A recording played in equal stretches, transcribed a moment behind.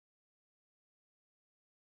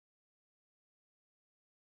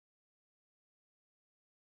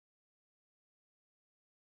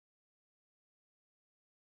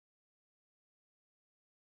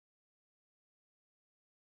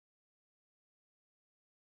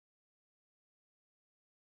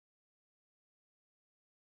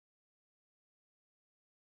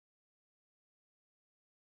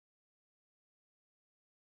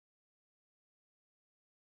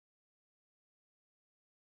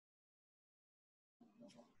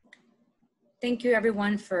Thank you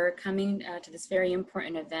everyone for coming to this very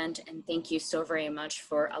important event, and thank you so very much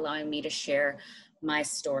for allowing me to share my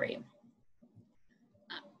story.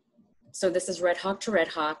 So this is Red Hawk to Red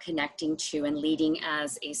Hawk, connecting to and leading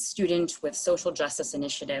as a student with social justice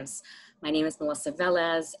initiatives. My name is Melissa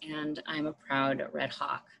Velez, and I'm a proud Red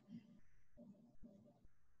Hawk.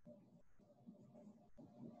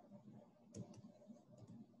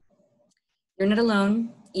 You're not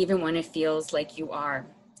alone, even when it feels like you are.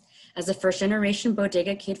 As a first-generation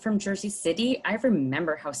bodega kid from Jersey City, I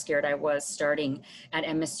remember how scared I was starting at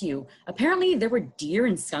MSU. Apparently, there were deer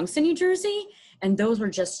and skunks in New Jersey, and those were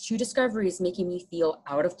just two discoveries making me feel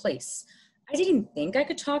out of place. I didn't think I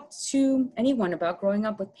could talk to anyone about growing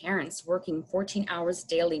up with parents working 14 hours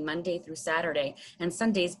daily, Monday through Saturday, and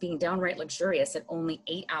Sundays being downright luxurious at only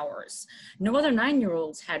 8 hours. No other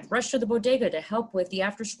 9-year-olds had rushed to the bodega to help with the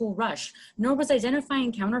after-school rush, nor was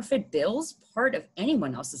identifying counterfeit bills part of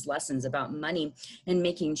anyone else's lessons about money and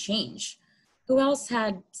making change. Who else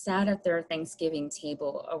had sat at their Thanksgiving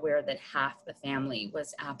table aware that half the family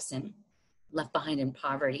was absent, left behind in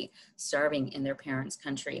poverty, starving in their parents'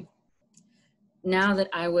 country? Now that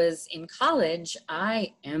I was in college,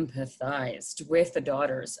 I empathized with the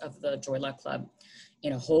daughters of the Joy Luck Club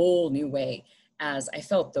in a whole new way, as I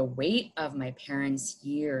felt the weight of my parents'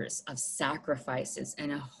 years of sacrifices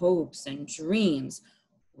and hopes and dreams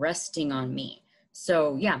resting on me.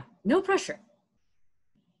 So yeah, no pressure.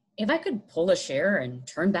 If I could pull a share and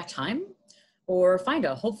turn back time, or find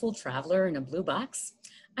a hopeful traveler in a blue box,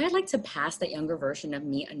 I'd like to pass that younger version of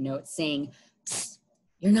me a note saying, "Psst,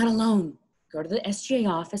 you're not alone. Go to the SGA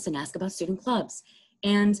office and ask about student clubs,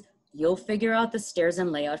 and you'll figure out the stairs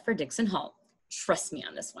and layout for Dixon Hall. Trust me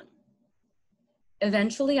on this one."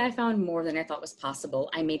 Eventually, I found more than I thought was possible.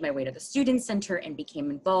 I made my way to the Student Center and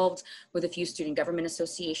became involved with a few student government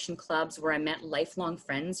association clubs where I met lifelong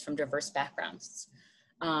friends from diverse backgrounds.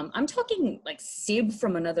 I'm talking like Sib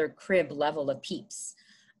from another crib level of peeps.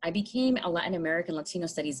 I became a Latin American Latino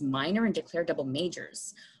Studies minor and declared double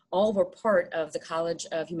majors. All were part of the College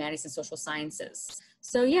of Humanities and Social Sciences.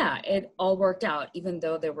 So yeah, it all worked out, even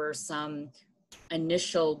though there were some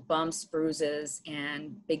initial bumps, bruises,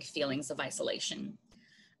 and big feelings of isolation.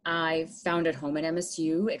 I found at home at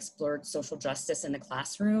MSU, explored social justice in the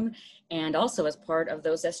classroom, and also as part of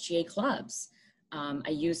those SGA clubs. I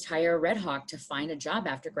used Hire Red Hawk to find a job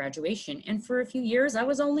after graduation, and for a few years, I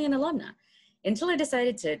was only an alumna, until I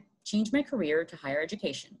decided to change my career to higher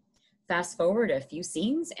education. Fast forward a few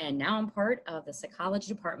scenes, and now I'm part of the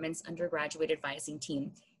psychology department's undergraduate advising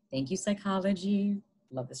team. Thank you, psychology.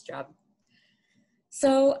 Love this job.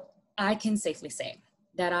 So I can safely say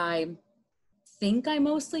that I think I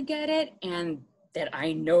mostly get it, and that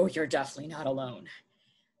I know you're definitely not alone.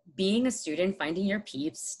 Being a student, finding your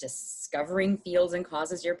peeps, discovering fields and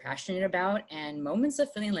causes you're passionate about, and moments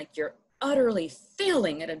of feeling like you're utterly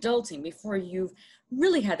failing at adulting before you've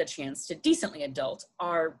really had the chance to decently adult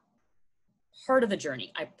are part of the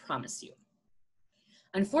journey, I promise you.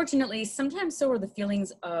 Unfortunately, sometimes so are the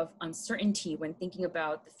feelings of uncertainty when thinking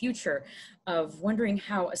about the future, of wondering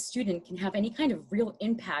how a student can have any kind of real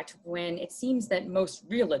impact when it seems that most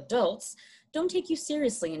real adults don't take you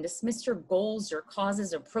seriously and dismiss your goals, your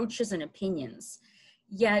causes, approaches, and opinions.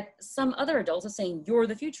 Yet some other adults are saying, you're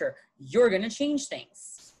the future, you're gonna change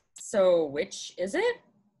things. So which is it?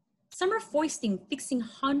 Some are fixing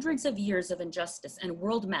hundreds of years of injustice and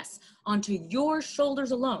world mess onto your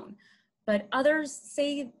shoulders alone. But others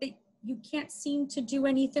say that you can't seem to do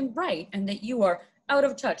anything right and that you are out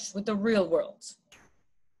of touch with the real world.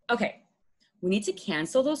 Okay, we need to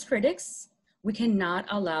cancel those critics. We cannot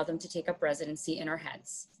allow them to take up residency in our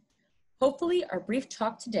heads. Hopefully, our brief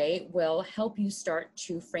talk today will help you start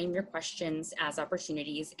to frame your questions as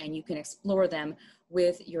opportunities, and you can explore them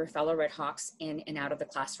with your fellow Red Hawks in and out of the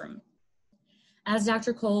classroom. As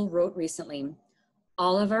Dr. Cole wrote recently,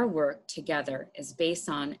 all of our work together is based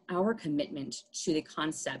on our commitment to the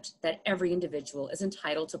concept that every individual is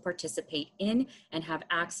entitled to participate in and have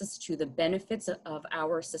access to the benefits of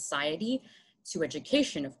our society, to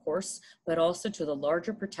education, of course, but also to the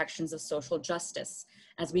larger protections of social justice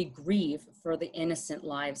as we grieve for the innocent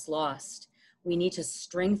lives lost. We need to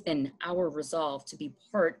strengthen our resolve to be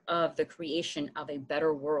part of the creation of a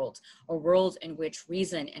better world, a world in which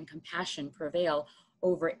reason and compassion prevail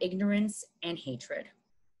over ignorance and hatred.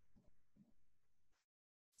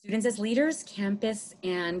 Students as leaders, campus,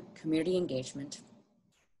 and community engagement.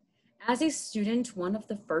 As a student, one of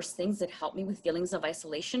the first things that helped me with feelings of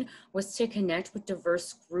isolation was to connect with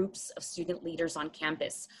diverse groups of student leaders on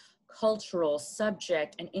campus. Cultural,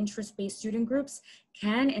 subject, and interest-based student groups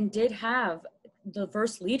can and did have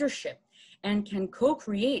diverse leadership, and can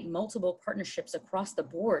co-create multiple partnerships across the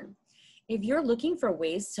board. If you're looking for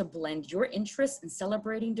ways to blend your interests in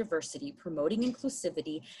celebrating diversity, promoting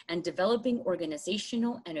inclusivity, and developing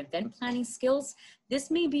organizational and event planning skills, this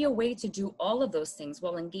may be a way to do all of those things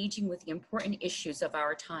while engaging with the important issues of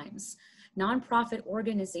our times. Nonprofit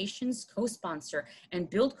organizations co-sponsor and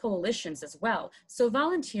build coalitions as well, so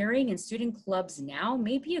volunteering in student clubs now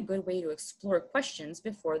may be a good way to explore questions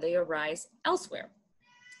before they arise elsewhere.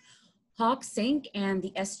 HawkSync and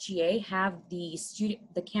the SGA have the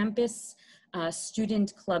campus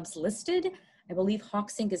student clubs listed. I believe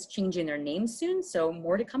HawkSync is changing their name soon, so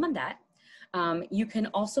more to come on that. You can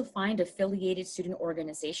also find affiliated student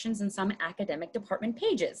organizations in some academic department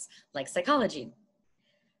pages, like psychology.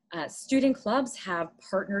 Student clubs have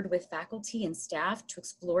partnered with faculty and staff to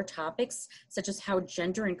explore topics such as how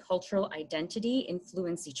gender and cultural identity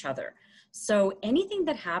influence each other. So anything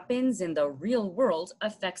that happens in the real world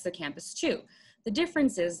affects the campus too. The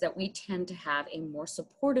difference is that we tend to have a more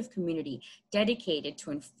supportive community dedicated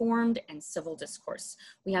to informed and civil discourse.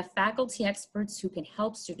 We have faculty experts who can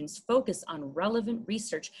help students focus on relevant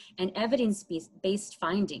research and evidence-based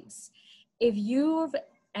findings. If you've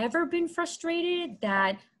ever been frustrated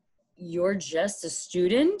that you're just a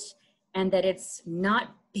student and that it's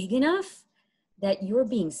not big enough, that you're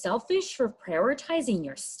being selfish for prioritizing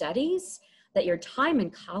your studies, that your time in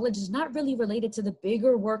college is not really related to the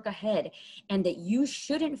bigger work ahead, and that you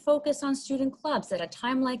shouldn't focus on student clubs at a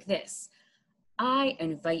time like this, I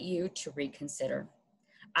invite you to reconsider.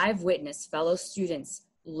 I've witnessed fellow students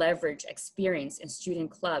leverage experience in student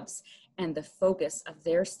clubs and the focus of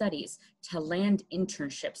their studies to land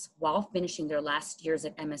internships while finishing their last years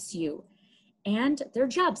at MSU. And their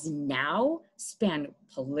jobs now span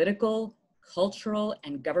political, cultural,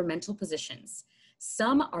 and governmental positions.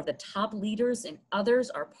 Some are the top leaders and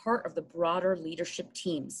others are part of the broader leadership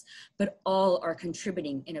teams, but all are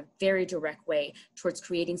contributing in a very direct way towards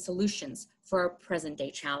creating solutions for our present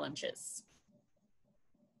day challenges.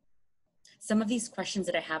 Some of these questions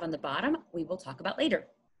that I have on the bottom, we will talk about later.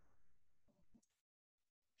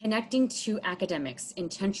 Connecting to academics,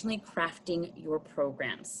 intentionally crafting your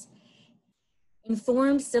programs.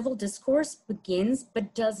 Informed civil discourse begins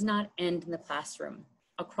but does not end in the classroom.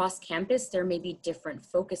 Across campus, there may be different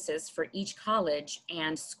focuses for each college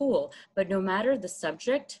and school, but no matter the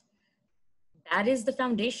subject, that is the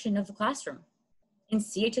foundation of the classroom. In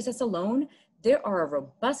CHSS alone, there are a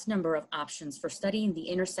robust number of options for studying the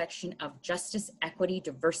intersection of justice, equity,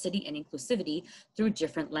 diversity, and inclusivity through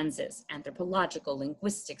different lenses: anthropological,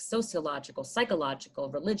 linguistic, sociological,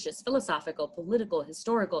 psychological, religious, philosophical, political,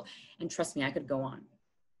 historical, and trust me, I could go on.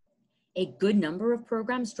 A good number of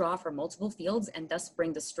programs draw from multiple fields and thus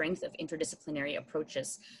bring the strength of interdisciplinary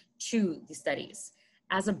approaches to the studies.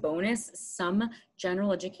 As a bonus, some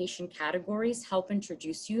general education categories help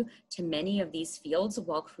introduce you to many of these fields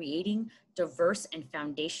while creating diverse and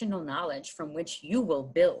foundational knowledge from which you will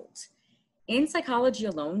build. In psychology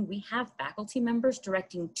alone, we have faculty members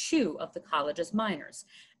directing 2 of the college's minors: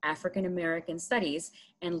 African American Studies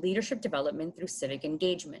and Leadership Development through Civic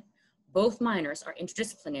Engagement. Both minors are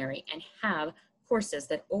interdisciplinary and have courses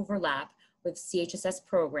that overlap with CHSS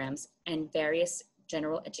programs and various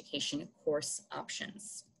general education course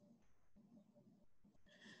options.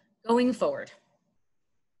 Going forward,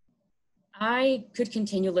 I could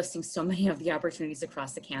continue listing so many of the opportunities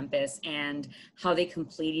across the campus and how they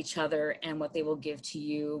complete each other and what they will give to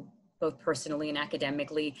you both personally and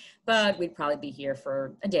academically, but we'd probably be here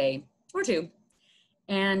for a day or 2.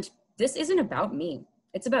 And this isn't about me,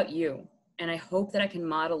 it's about you. And I hope that I can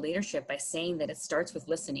model leadership by saying that it starts with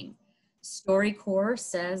listening. StoryCorps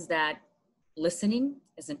says that listening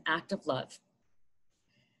is an act of love.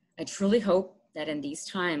 I truly hope that in these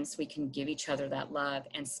times we can give each other that love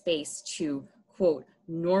and space to, quote,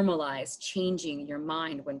 normalize changing your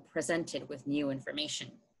mind when presented with new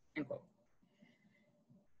information, end quote.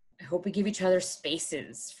 I hope we give each other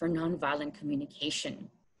spaces for nonviolent communication,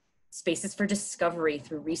 spaces for discovery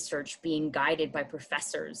through research being guided by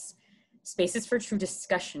professors, spaces for true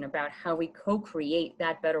discussion about how we co-create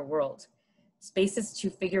that better world, spaces to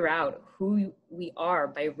figure out who we are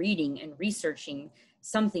by reading and researching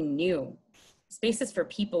something new, spaces for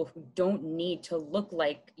people who don't need to look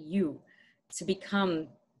like you to become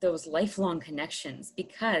those lifelong connections,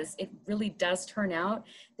 because it really does turn out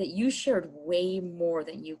that you shared way more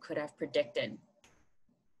than you could have predicted.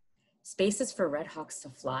 Spaces for Red Hawks to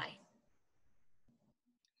fly.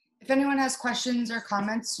 If anyone has questions or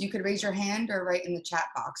comments, you could raise your hand or write in the chat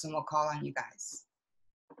box and we'll call on you guys.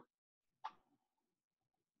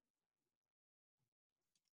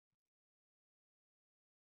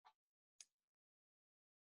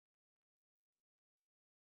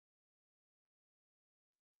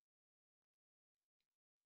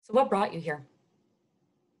 So what brought you here?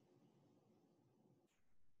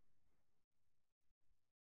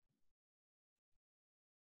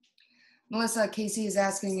 Melissa, Casey is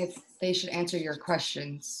asking if they should answer your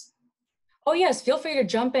questions. Oh yes, feel free to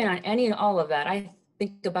jump in on any and all of that. I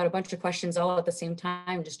think about a bunch of questions all at the same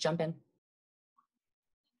time. Just jump in.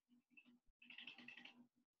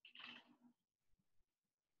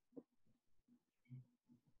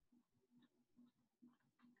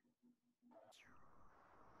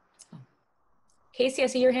 Casey, I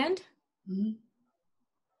see your hand. Mhm.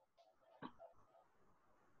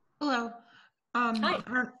 Hello. Hi.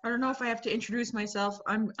 I don't know if I have to introduce myself.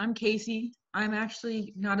 I'm Casey. I'm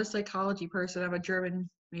actually not a psychology person. I'm a German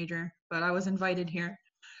major, but I was invited here.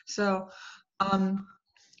 So, um,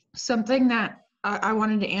 something that I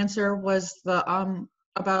wanted to answer was the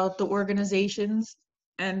about the organizations,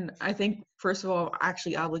 and I think first of all,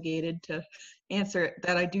 actually obligated to answer it,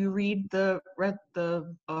 that I do read the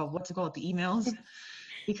what's it called, the emails,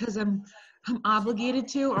 because I'm obligated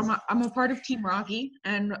to. I'm a part of Team Rocky,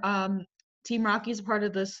 and Team Rocky is a part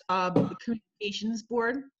of this communications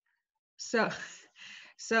board. So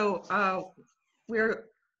we're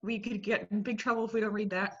we could get in big trouble if we don't read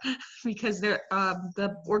that because the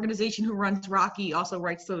organization who runs Rocky also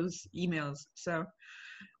writes those emails. So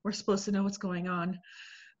we're supposed to know what's going on.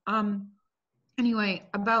 Anyway,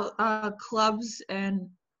 about clubs and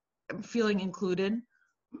feeling included.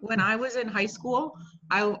 When I was in high school,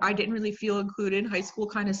 I didn't really feel included. High school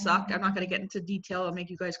kind of sucked. I'm not going to get into detail. I'll make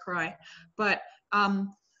you guys cry. But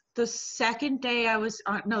the second day I was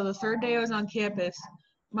on, no, the third day I was on campus,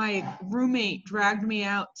 my roommate dragged me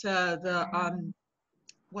out to the,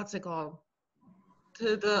 what's it called?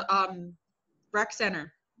 To the rec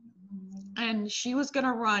center. And she was going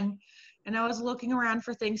to run. And I was looking around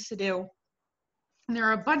for things to do. And there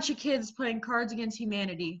were a bunch of kids playing Cards Against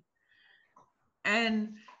Humanity.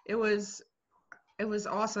 And it was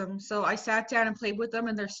awesome. So I sat down and played with them,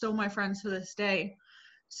 and they're still my friends to this day.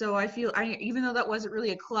 So I feel, even though that wasn't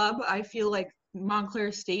really a club, I feel like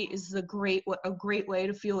Montclair State is a great way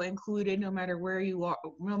to feel included, no matter where you are,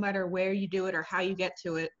 no matter where you do it or how you get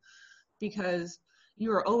to it, because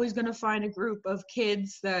you are always going to find a group of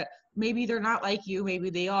kids that maybe they're not like you, maybe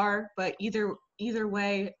they are, but either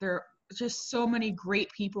way, there are just so many great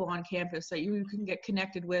people on campus that you can get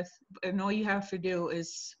connected with, and all you have to do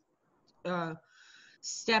is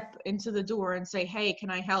step into the door and say, hey, can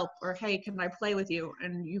I help? Or hey, can I play with you?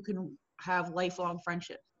 And you can have lifelong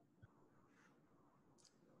friendships.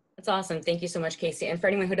 That's awesome. Thank you so much, Casey. And for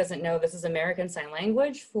anyone who doesn't know, this is American Sign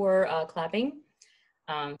Language for clapping.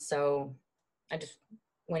 So I just,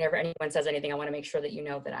 whenever anyone says anything, I want to make sure that you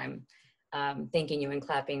know that I'm thanking you and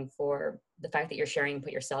clapping for the fact that you're sharing and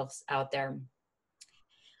put yourselves out there.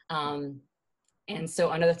 And so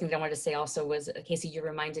another thing that I wanted to say also was, Casey, you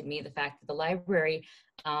reminded me of the fact that the library,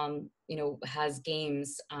 has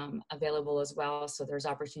games available as well. So there's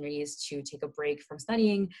opportunities to take a break from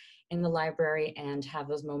studying in the library and have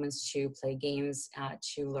those moments to play games,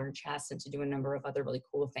 to learn chess, and to do a number of other really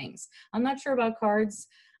cool things. I'm not sure about cards,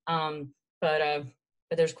 but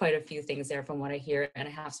there's quite a few things there from what I hear, and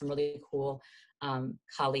I have some really cool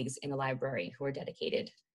colleagues in the library who are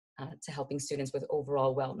dedicated to helping students with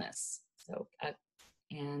overall wellness. So,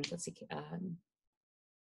 and let's see,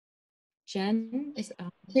 Jen?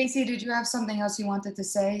 Casey, did you have something else you wanted to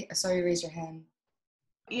say? I saw you raise your hand.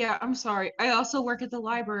 Yeah, I'm sorry. I also work at the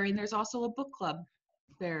library, and there's also a book club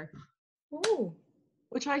there. Ooh.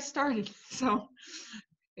 Which I started, so.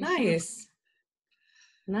 Nice.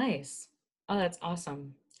 Nice. Oh, that's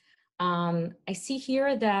awesome. I see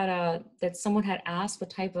here that that someone had asked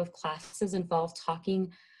what type of classes involve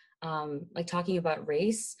talking, like talking about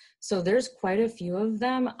race. So there's quite a few of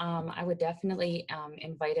them. I would definitely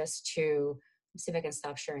invite us to, let's see if I can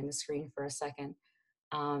stop sharing the screen for a second.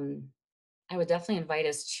 I would definitely invite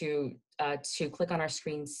us to click on our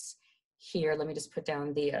screens here. Let me just put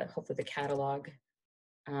down the, hopefully the catalog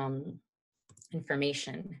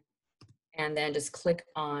information, and then just click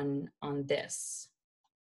on this.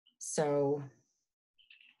 So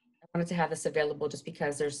I wanted to have this available just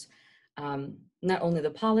because there's not only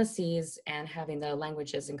the policies and having the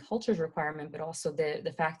languages and cultures requirement, but also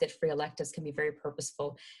the fact that free electives can be very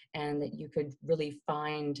purposeful, and that you could really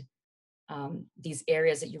find these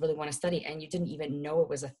areas that you really want to study and you didn't even know it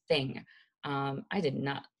was a thing. I did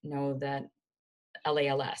not know that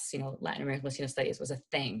LALS, Latin American Latino Studies, was a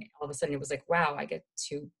thing. All of a sudden it was like, wow, I get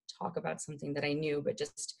to talk about something that I knew but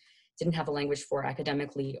just didn't have a language for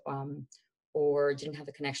academically, or didn't have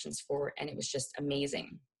the connections for, and it was just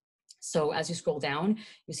amazing. So as you scroll down,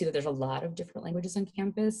 you see that there's a lot of different languages on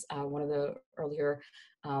campus. One of the earlier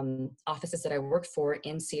offices that I worked for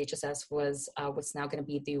in CHSS was what's now going to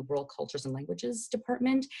be the World Cultures and Languages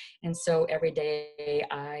Department. And so every day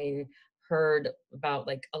I heard about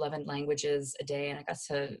like 11 languages a day, and I got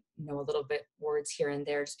to know a little bit words here and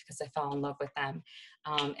there just because I fell in love with them.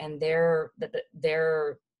 And they're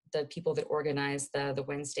the people that organized the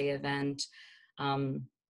Wednesday event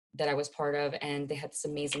that I was part of, and they had this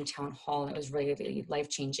amazing town hall, and it was really, really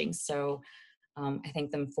life-changing. So I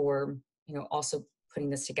thank them for, also putting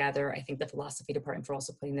this together. I think the philosophy department for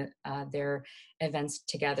also putting their events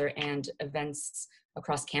together, and events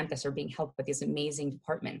across campus are being helped by these amazing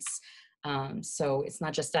departments. So it's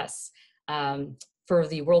not just us. For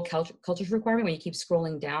the World Cultures requirement, when you keep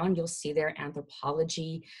scrolling down, you'll see there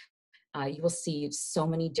anthropology. You will see so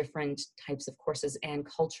many different types of courses and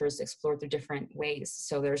cultures explored through different ways.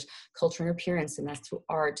 So there's culture and appearance, and that's through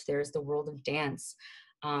art. There's the world of dance.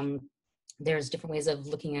 There's different ways of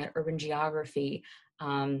looking at urban geography.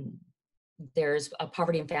 There's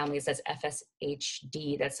poverty in families, that's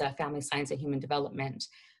FSHD, that's Family Science and Human Development.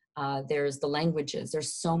 There's the languages.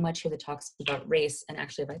 There's so much here that talks about race. And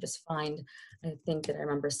actually, if I just find, I think that I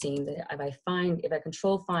remember seeing that if I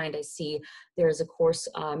control find, I see there's a course,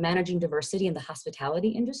 Managing Diversity in the Hospitality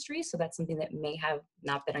Industry. So that's something that may have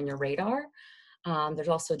not been on your radar. There's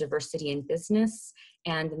also diversity in business,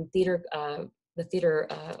 and in theater, the theater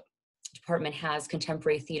department has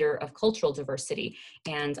contemporary theater of cultural diversity.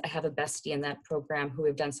 And I have a bestie in that program who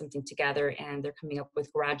have done something together, and they're coming up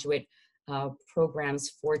with graduate programs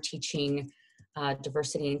for teaching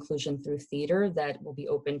diversity and inclusion through theater that will be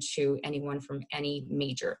open to anyone from any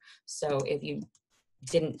major. So if you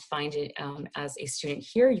didn't find it as a student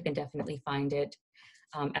here, you can definitely find it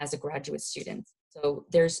as a graduate student. So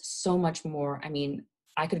there's so much more. I mean,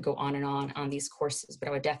 I could go on and on these courses, but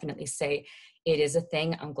I would definitely say it is a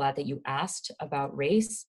thing. I'm glad that you asked about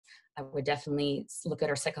race. I would definitely look at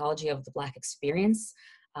our psychology of the Black experience,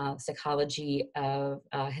 psychology of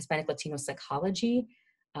Hispanic Latino psychology,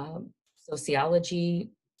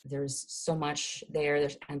 sociology. There's so much there.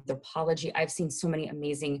 There's anthropology. I've seen so many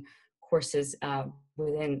amazing courses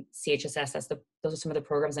within CHSS. Those are some of the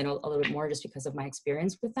programs I know a little bit more just because of my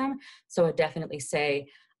experience with them. So I definitely say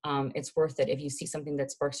it's worth it. If you see something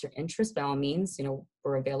that sparks your interest, by all means,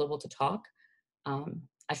 we're available to talk. I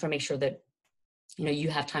just want to make sure that you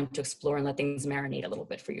have time to explore and let things marinate a little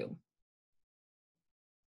bit for you.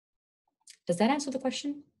 Does that answer the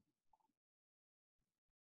question?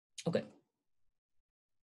 Oh, good.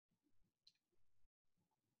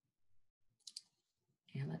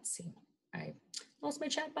 And let's see, I lost my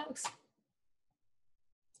chat box.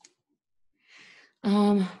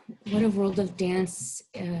 What of World of Dance?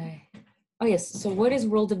 Oh yes, so what is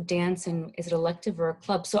World of Dance, and is it elective or a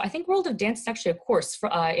club? So I think World of Dance is actually a course. For,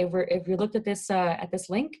 if you looked at this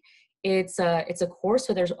link, it's a course.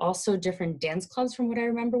 So there's also different dance clubs from what I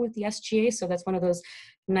remember with the SGA. So that's one of those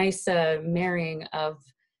nice marrying of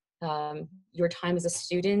your time as a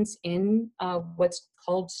student in what's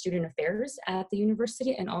called student affairs at the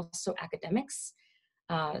university, and also academics.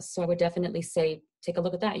 So I would definitely say, take a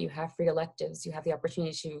look at that. You have free electives. You have the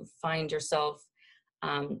opportunity to find yourself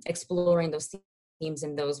exploring those themes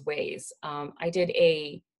in those ways. I did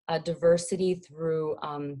a diversity through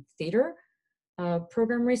theater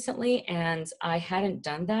program recently, and I hadn't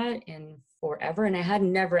done that in forever, and I had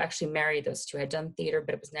never actually married those two. I'd done theater,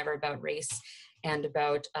 but it was never about race and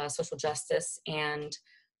about social justice, and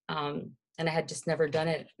I had just never done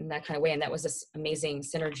it in that kind of way. And that was this amazing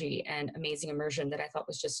synergy and amazing immersion that I thought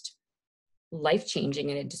was just life-changing,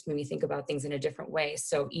 and it just made me think about things in a different way.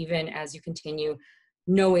 So even as you continue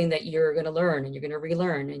knowing that you're going to learn and you're going to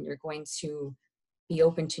relearn and you're going to be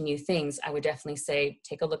open to new things, I would definitely say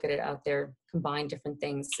take a look at it out there, combine different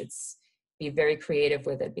things. Be very creative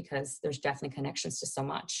with it, because there's definitely connections to so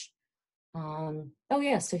much. Oh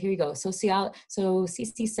yeah, so here you go. So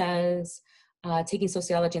CC says, taking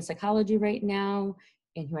sociology and psychology right now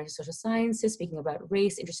in humanities and social sciences, speaking about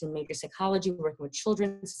race, interested in major psychology, working with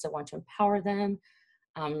children since I want to empower them.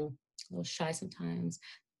 A little shy sometimes.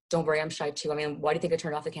 Don't worry, I'm shy too. I mean, why do you think I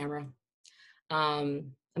turned off the camera?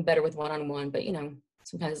 I'm better with one-on-one, but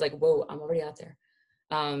sometimes it's like, whoa, I'm already out there.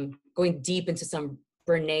 Going deep into some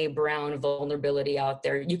Brene Brown vulnerability out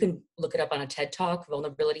there. You can look it up on a TED Talk,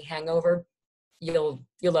 Vulnerability Hangover. You'll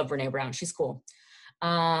love Brene Brown. She's cool.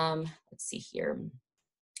 Let's see here.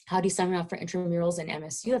 How do you sign up for intramurals in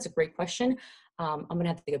MSU? That's a great question. I'm gonna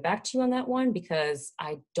have to get back to you on that one because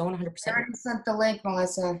I don't 100%. I already sent the link,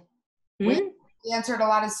 Melissa. We answered a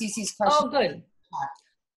lot of Cece's questions. Oh, good.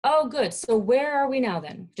 Oh, good. So where are we now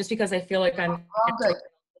then? Just because I feel like I'm. Oh, good.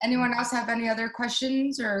 Anyone else have any other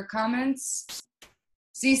questions or comments?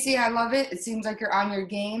 Cece, I love it. It seems like you're on your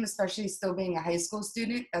game, especially still being a high school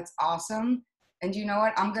student. That's awesome. And you know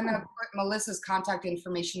what? I'm going to put Melissa's contact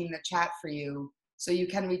information in the chat for you, so you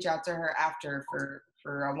can reach out to her after for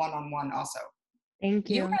a one-on-one also. Thank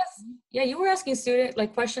you. You were asking student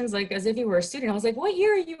like questions like as if you were a student. I was like, what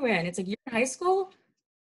year are you in? It's like you're in high school?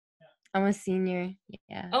 I'm a senior.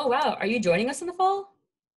 Yeah. Oh, wow. Are you joining us in the fall?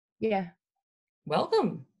 Yeah.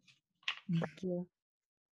 Welcome. Thank you.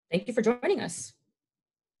 Thank you for joining us.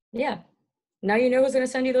 Yeah. Now you know who's going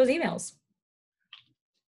to send you those emails.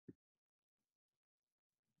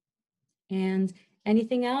 And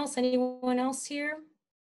anything else? Anyone else here?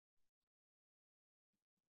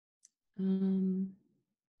 I don't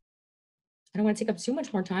want to take up too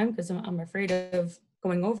much more time because I'm afraid of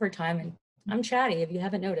going over time, and I'm chatty if you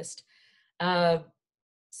haven't noticed.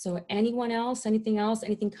 So anyone else,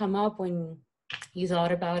 anything come up when you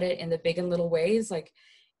thought about it in the big and little ways? Like,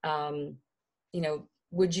 you know,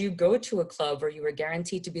 would you go to a club where you were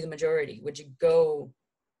guaranteed to be the majority? Would you go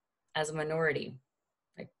as a minority?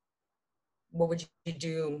 Like, what would you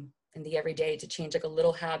do in the everyday to change like a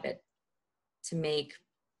little habit to make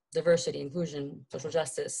diversity, inclusion, social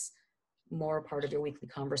justice more a part of your weekly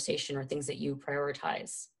conversation or things that you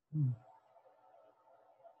prioritize?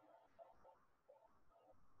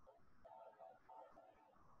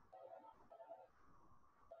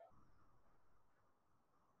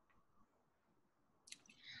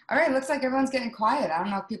 All right, looks like everyone's getting quiet. I don't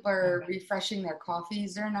know if people are refreshing their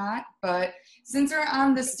coffees or not, but since we're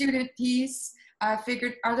on the student piece, I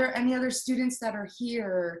figured, are there any other students that are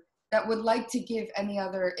here that would like to give any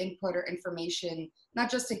other input or information, not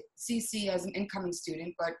just to CC as an incoming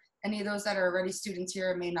student, but any of those that are already students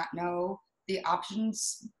here and may not know the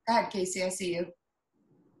options? Go ahead, Casey, I see you.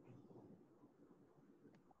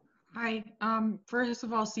 Hi. First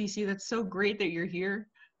of all, Cece, that's so great that you're here.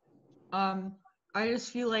 I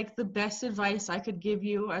just feel like the best advice I could give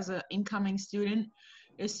you as an incoming student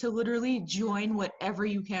is to literally join whatever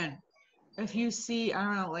you can. If you see, I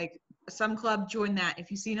don't know, like some club, join that.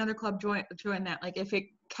 If you see another club, join that. Like if it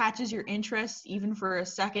catches your interest, even for a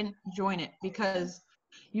second, join it, because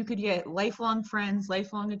you could get lifelong friends,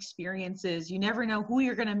 lifelong experiences. You never know who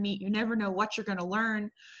you're going to meet. You never know what you're going to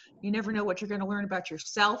learn. You never know what you're going to learn about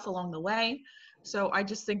yourself along the way. So I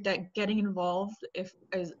just think that getting involved,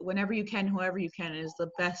 whenever you can, whoever you can, is the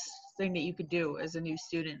best thing that you could do as a new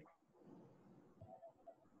student.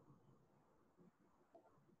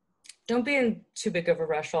 Don't be in too big of a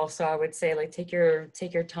rush also. I would say like take your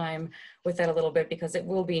time with that a little bit, because it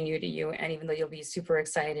will be new to you. And even though you'll be super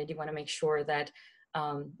excited, you want to make sure that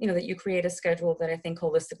you know, that you create a schedule that I think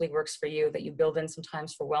holistically works for you, that you build in some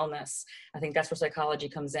times for wellness. I think that's where psychology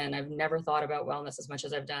comes in. I've never thought about wellness as much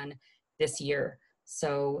as I've done this year.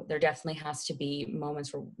 So there definitely has to be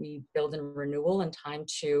moments where we build in renewal and time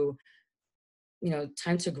to, you know,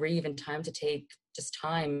 time to grieve and time to take just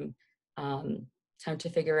time, time to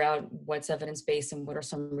figure out what's evidence-based and what are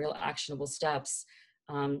some real actionable steps.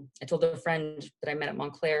 I told a friend that I met at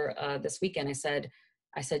Montclair this weekend, I said,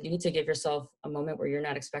 you need to give yourself a moment where you're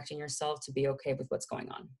not expecting yourself to be okay with what's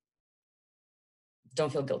going on.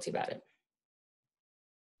 Don't feel guilty about it.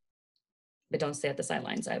 But don't stay at the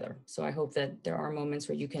sidelines either. So I hope that there are moments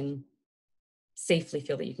where you can safely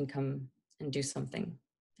feel that you can come and do something.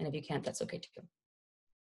 And if you can't, that's okay too.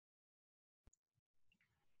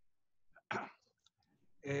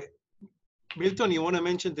 Milton, you want to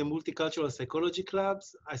mention the multicultural psychology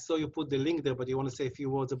clubs? I saw you put the link there, but you want to say a few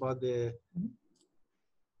words about the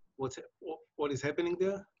what is happening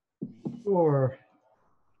there? Sure.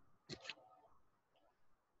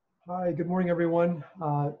 Hi, good morning, everyone.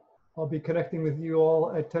 I'll be connecting with you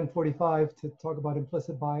all at 10:45 to talk about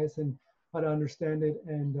implicit bias and how to understand it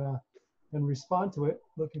and respond to it.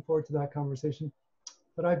 Looking forward to that conversation.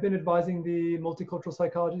 But I've been advising the Multicultural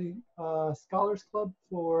Psychology Scholars Club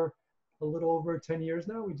for a little over 10 years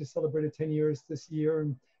now. We just celebrated 10 years this year,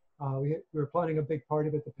 and we were planning a big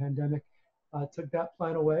party, but the pandemic took that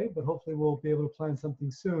plan away, but hopefully we'll be able to plan something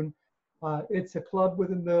soon. It's a club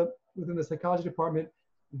within the psychology department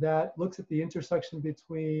that looks at the intersection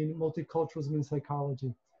between multiculturalism and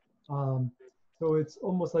psychology. So it's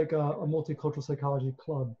almost like a multicultural psychology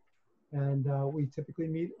club. And we typically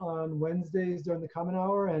meet on Wednesdays during the common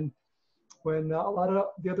hour. And when a lot of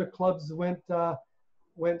the other clubs went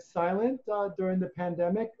silent during the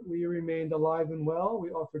pandemic, we remained alive and well.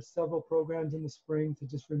 We offered several programs in the spring to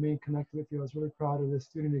just remain connected with you. I was really proud of the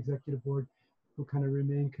student executive board who kind of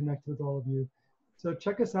remained connected with all of you. So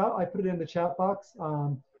check us out. I put it in the chat box.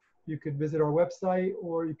 You could visit our website,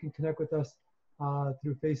 or you can connect with us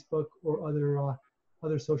through Facebook or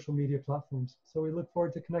other social media platforms. So we look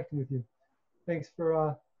forward to connecting with you. Thanks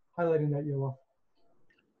for highlighting that, Yoel.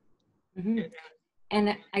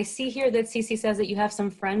 And I see here that Cece says that you have some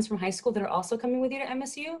friends from high school that are also coming with you to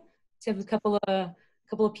MSU. So you have a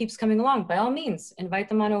couple of peeps coming along. By all means, invite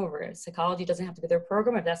them on over. Psychology doesn't have to be their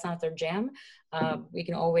program. If that's not their jam, we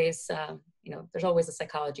can always, there's always a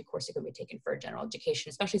psychology course you can be taking for general education,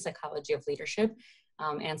 especially psychology of leadership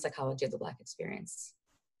and psychology of the Black experience.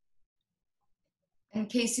 And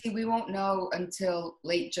Casey, we won't know until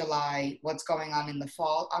late July what's going on in the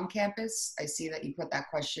fall on campus. I see that you put that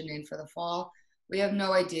question in for the fall. We have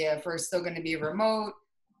no idea if we're still going to be remote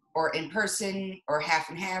or in person or half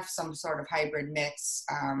and half, some sort of hybrid mix.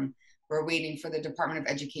 We're waiting for the Department of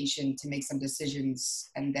Education to make some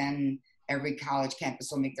decisions, and then every college campus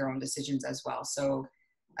will make their own decisions as well. So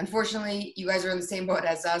unfortunately, you guys are in the same boat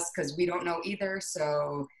as us because we don't know either.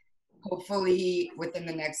 So hopefully within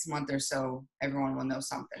the next month or so, everyone will know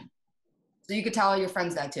something. So you could tell all your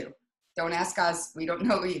friends that too. Don't ask us, we don't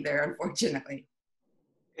know either, unfortunately.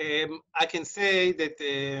 I can say that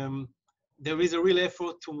there is a real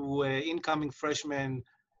effort to incoming freshmen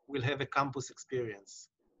will have a campus experience.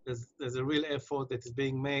 There's a real effort that is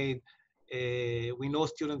being made. We know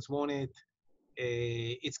students want it.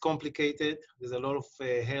 It's complicated. There's a lot of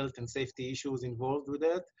health and safety issues involved with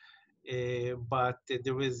that. But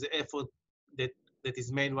there is effort that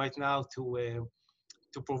is made right now to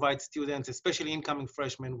provide students, especially incoming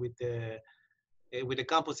freshmen, with the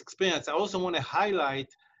campus experience. I also want to highlight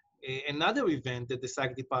another event that the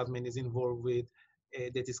psych department is involved with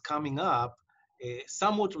that is coming up,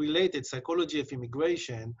 somewhat related, psychology of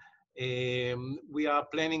immigration. We are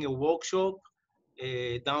planning a workshop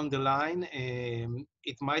down the line.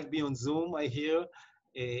 It might be on Zoom, I hear,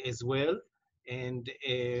 as well. And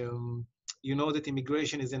you know that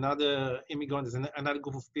immigrant is another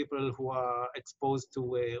group of people who are exposed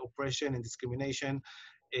to oppression and discrimination.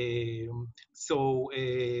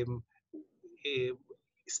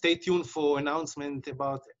 Stay tuned for announcement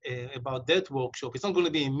about that workshop. It's not going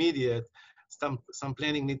to be immediate. Some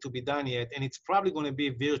planning need to be done yet, and it's probably going to be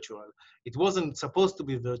virtual. It wasn't supposed to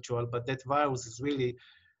be virtual, but that virus has really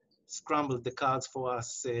scrambled the cards for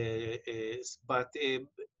us. But the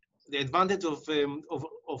advantage of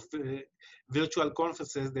virtual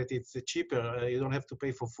conferences that it's cheaper. You don't have to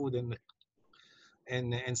pay for food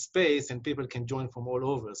and space, and people can join from all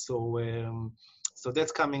over. So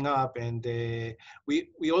that's coming up, and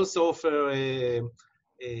we also offer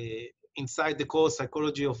inside the course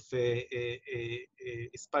psychology of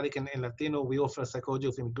Hispanic and Latino. We offer psychology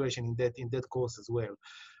of immigration in that course as well.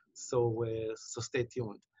 So stay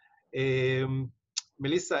tuned.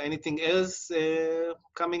 Melissa, anything else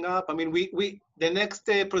coming up? I mean, the next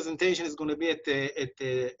presentation is going to be at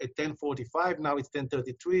 10:45. Now it's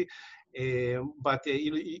 10:33. But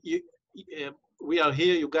we are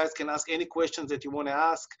here. You guys can ask any questions that you want to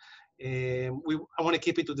ask. I want to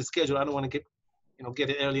keep it to the schedule. I don't want to get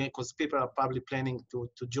it early because people are probably planning to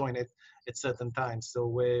join it at certain times. So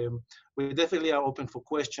we definitely are open for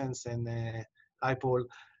questions and hi Paul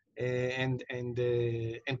and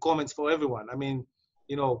comments for everyone. I mean,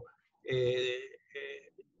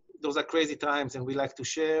 those are crazy times, and we like to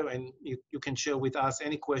share. And you can share with us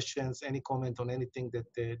any questions, any comment on anything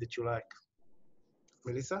that you like.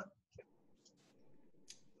 Melissa?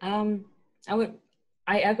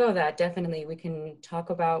 I echo that, definitely. We can talk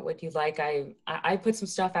about what you like. I put some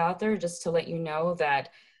stuff out there just to let you know that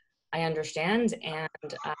I understand,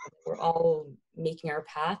 and we're all making our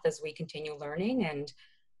path as we continue learning. And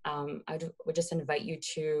I would just invite you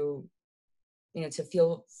to, to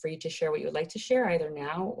feel free to share what you would like to share, either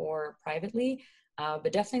now or privately.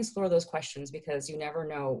 But definitely explore those questions, because you never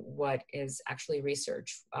know what is actually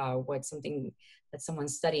research, what's something that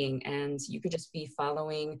someone's studying, and you could just be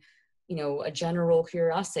following, a general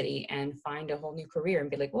curiosity and find a whole new career and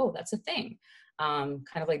be like, whoa, that's a thing. Kind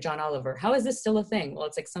of like John Oliver. How is this still a thing? Well,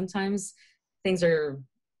 it's like sometimes things are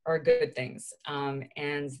good things,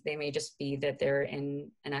 and they may just be that they're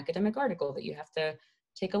in an academic article that you have to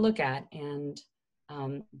take a look at and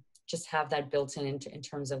just have that built in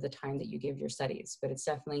terms of the time that you give your studies. But it's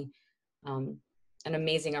definitely an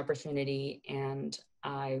amazing opportunity, and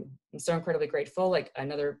I'm so incredibly grateful. Like,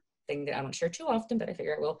 another thing that I don't share too often, but I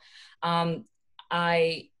figure I will.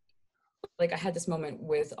 I had this moment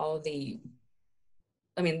with all of this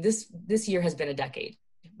year has been a decade.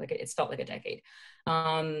 Like, it's felt like a decade.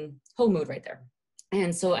 Whole mood right there.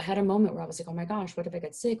 And so I had a moment where I was like, oh my gosh, what if I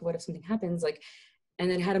get sick? What if something happens? And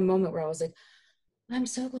then had a moment where I was like, I'm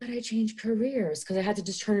so glad I changed careers, because I had to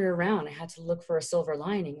just turn it around. I had to look for a silver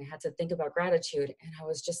lining. I had to think about gratitude. And I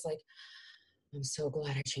was just like, I'm so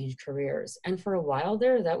glad I changed careers. And for a while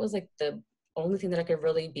there, that was like the only thing that I could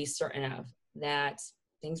really be certain of, that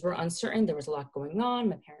things were uncertain. There was a lot going on.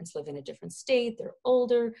 My parents live in a different state. They're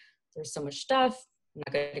older. There's so much stuff. I'm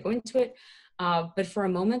not going to go into it. But for a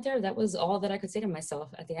moment there, that was all that I could say to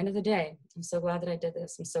myself. At the end of the day, I'm so glad that I did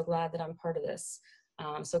this. I'm so glad that I'm part of this.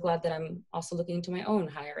 I'm so glad that I'm also looking into my own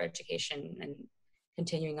higher education and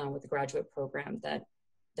continuing on with the graduate program, that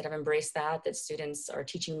I've embraced that students are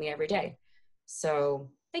teaching me every day. So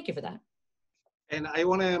thank you for that. And I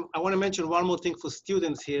want to mention one more thing for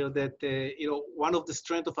students here, that you know, one of the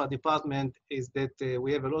strengths of our department is that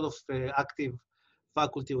we have a lot of active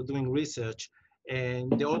faculty who are doing research,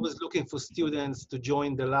 and they're always looking for students to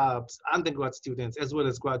join the labs, undergrad students as well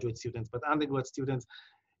as graduate students, but undergrad students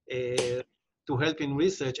to help in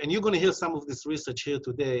research. And you're going to hear some of this research here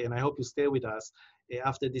today, and I hope you stay with us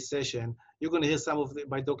after this session. You're going to hear some of it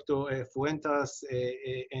by Dr. Fuentes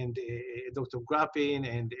and Dr. Grappin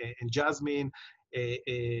and Jasmine.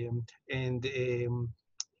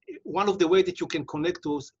 One of the ways that you can connect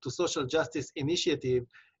to social justice initiative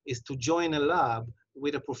is to join a lab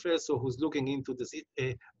with a professor who's looking into this,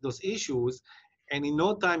 those issues. And in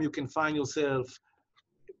no time, you can find yourself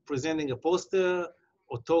presenting a poster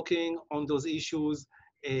or talking on those issues.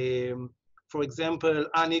 For example,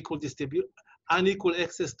 unequal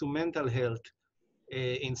access to mental health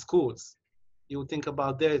in schools. You think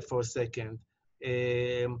about that for a second.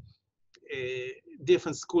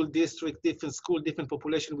 Different school district, different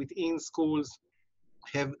population within schools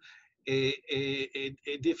have a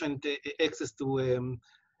different access to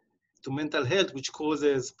mental health, which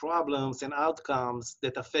causes problems and outcomes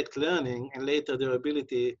that affect learning and later their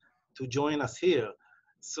ability to join us here.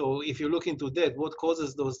 So if you look into that, what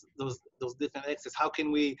causes those different access? How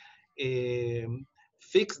can we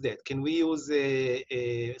fix that? Can we use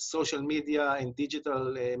social media and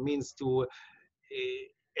digital means to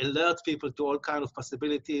alert people to all kinds of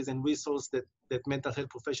possibilities and resources that mental health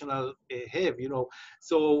professionals have, you know?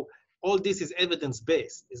 So all this is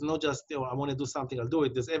evidence-based. It's not just, you know, I want to do something, I'll do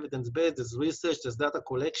it. There's evidence-based, there's research, there's data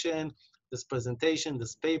collection, there's presentation,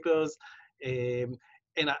 there's papers. And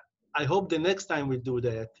I hope the next time we do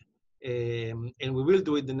that, and we will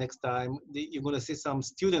do it the next time, you're going to see some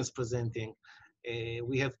students presenting.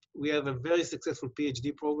 We have a very successful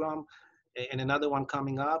PhD program and another one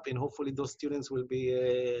coming up, and hopefully those students will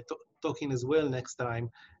be talking as well next time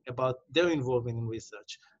about their involvement in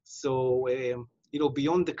research. So, you know,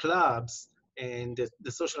 beyond the clubs and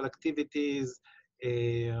the social activities,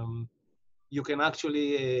 you can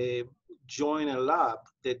actually join a lab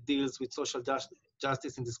that deals with social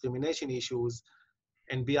justice and discrimination issues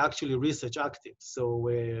and be actually research active. So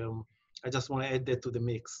I just want to add that to the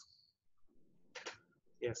mix.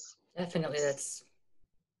 Yes. Definitely,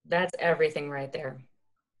 that's everything right there.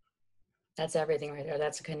 That's everything right there.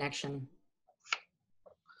 That's a connection.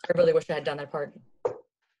 I really wish I had done that part.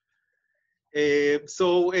 I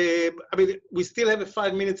mean, we still have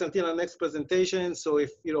 5 minutes until our next presentation. So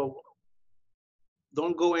if, you know,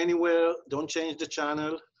 don't go anywhere, don't change the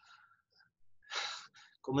channel.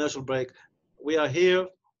 Commercial break. We are here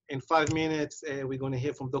in 5 minutes. We're going to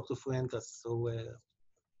hear from Dr. Fuentes. So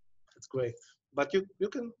it's great. But you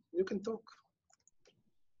can talk.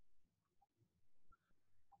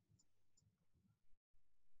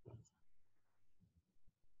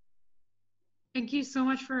 Thank you so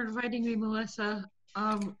much for inviting me, Melissa.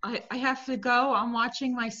 I have to go. I'm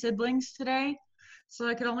watching my siblings today, so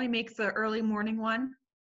I could only make the early morning one.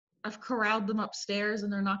 I've corralled them upstairs,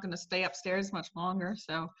 and they're not going to stay upstairs much longer.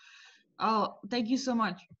 So, thank you so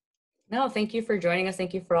much. No, thank you for joining us.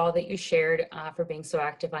 Thank you for all that you shared, for being so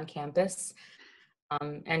active on campus.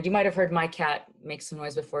 And you might have heard my cat make some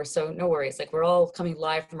noise before, so no worries. Like, we're all coming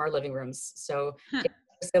live from our living rooms. So take care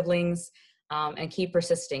of siblings and keep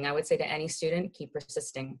persisting. I would say to any student, keep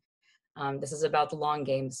persisting. This is about the long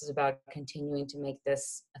game. This is about continuing to make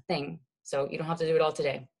this a thing. So you don't have to do it all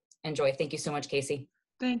today. Enjoy. Thank you so much, Casey.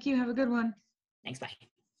 Thank you. Have a good one. Thanks. Bye.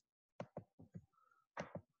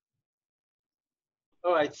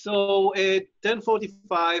 All right, so at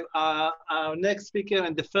 10:45, our next speaker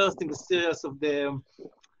and the first in the series of the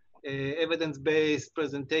evidence-based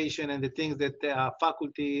presentation and the things that our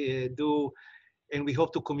faculty do, and we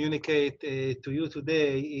hope to communicate to you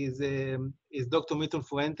today, is Dr. Milton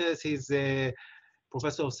Fuentes. He's a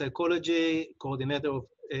professor of psychology, coordinator of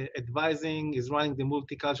advising. He's running the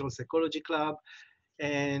Multicultural Psychology Club,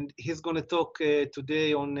 and he's going to talk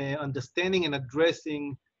today on understanding and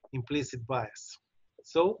addressing implicit bias.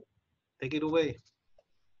 So, take it away.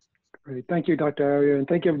 Great. Thank you, Dr. Arya, and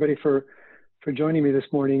thank you everybody for joining me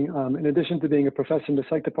this morning. In addition to being a professor in the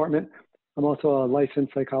psych department, I'm also a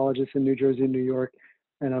licensed psychologist in New Jersey and New York,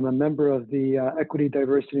 and I'm a member of the Equity,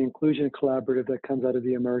 Diversity, Inclusion Collaborative that comes out of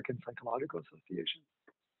the American Psychological Association.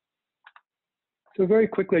 So very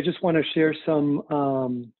quickly, I just want to share some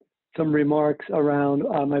remarks around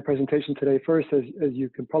my presentation today. First, as you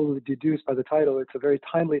can probably deduce by the title, it's a very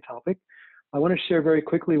timely topic. I want to share very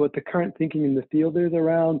quickly what the current thinking in the field is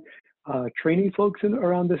around training folks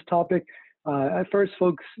around this topic. At first,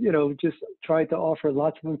 folks, just tried to offer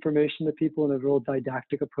lots of information to people in a real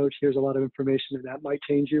didactic approach. Here's a lot of information and that might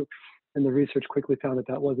change you. And the research quickly found that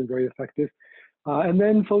that wasn't very effective. And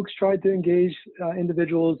then folks tried to engage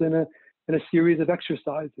individuals in a series of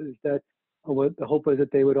exercises that what the hope was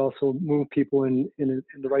that they would also move people in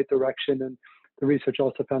the right direction. And the research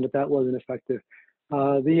also found that that wasn't effective.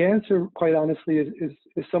 The answer, quite honestly, is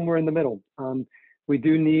somewhere in the middle. We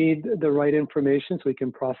do need the right information so we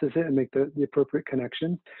can process it and make the appropriate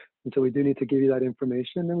connections. And so we do need to give you that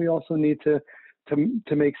information. And we also need to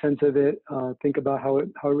make sense of it, think about how it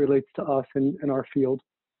relates to us in our field.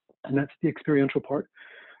 And that's the experiential part.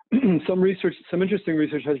 Some interesting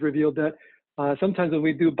research has revealed that sometimes when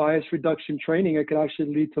we do bias reduction training, it could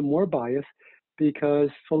actually lead to more bias because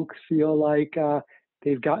folks feel like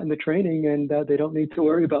they've gotten the training and they don't need to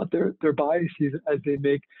worry about their biases as they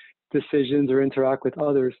make decisions or interact with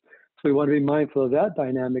others. So we want to be mindful of that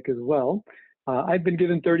dynamic as well. I've been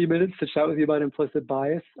given 30 minutes to chat with you about implicit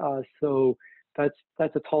bias, so that's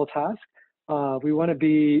a tall task. We want to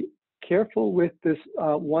be careful with this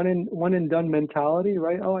one and done mentality,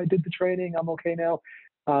 right? Oh, I did the training, I'm okay now.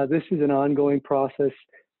 This is an ongoing process.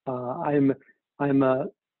 I'm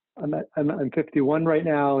 51 right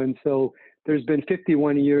now, and so there's been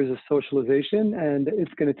 51 years of socialization, and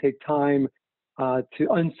it's going to take time to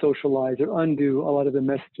unsocialize or undo a lot of the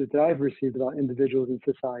messages that I've received about individuals in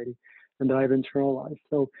society and that I've internalized.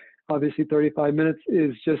 So obviously 35 minutes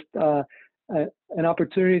is just an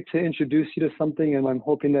opportunity to introduce you to something, and I'm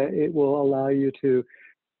hoping that it will allow you to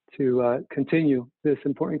continue this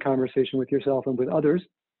important conversation with yourself and with others.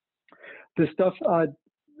 This stuff,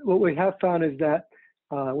 what we have found is that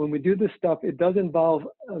when we do this stuff, it does involve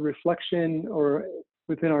a reflection or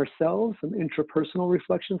within ourselves, some intrapersonal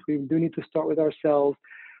reflections. We do need to start with ourselves.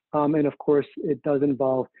 And of course, it does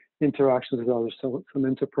involve interactions with others, so some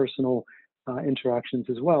interpersonal interactions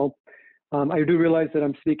as well. I do realize that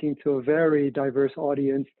I'm speaking to a very diverse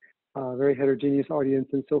audience, very heterogeneous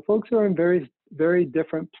audience. And so folks are in very, very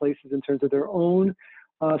different places in terms of their own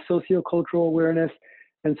sociocultural awareness.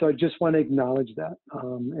 And so I just want to acknowledge that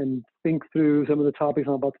and think through some of the topics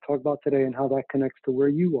I'm about to talk about today and how that connects to where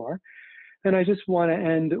you are. And I just want to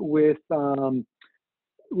end with the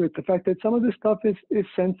fact that some of this stuff is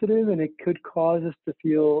sensitive and it could cause us to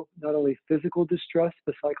feel not only physical distress,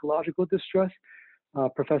 but psychological distress.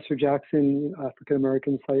 Professor Jackson,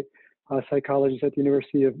 African-American psychologist at the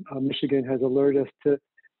University of Michigan, has alerted us to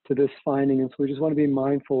this finding. And so we just want to be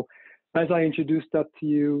mindful. As I introduce stuff to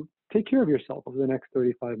you, take care of yourself over the next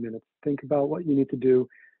 35 minutes. Think about what you need to do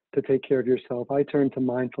to take care of yourself. I turn to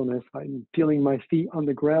mindfulness. I'm feeling my feet on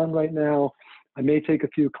the ground right now. I may take a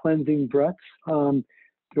few cleansing breaths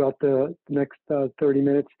throughout the next 30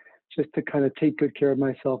 minutes just to kind of take good care of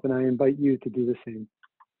myself, and I invite you to do the same.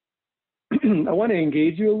 I want to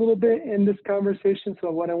engage you a little bit in this conversation.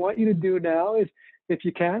 So what I want you to do now is, if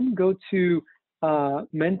you can, go to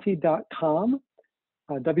menti.com,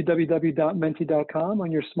 www.menti.com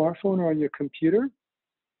on your smartphone or on your computer.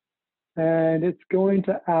 And it's going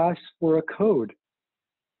to ask for a code.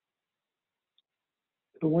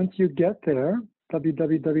 So once you get there,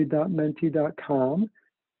 www.menti.com,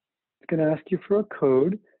 it's going to ask you for a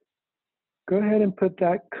code. Go ahead and put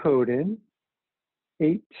that code in,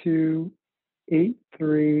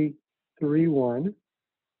 828331.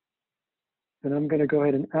 And I'm going to go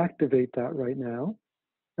ahead and activate that right now.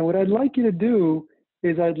 And what I'd like you to do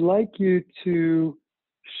is I'd like you to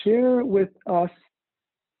share with us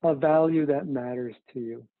a value that matters to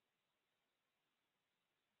you.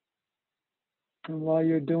 And while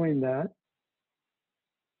you're doing that,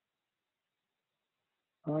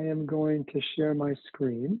 I am going to share my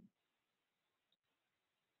screen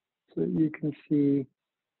so that you can see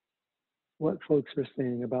what folks are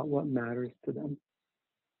saying about what matters to them.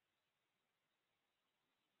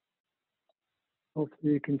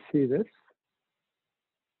 Hopefully you can see this.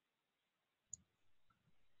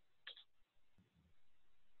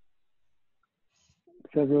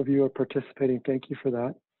 Several of you are participating. Thank you for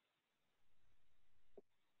that.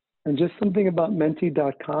 And just something about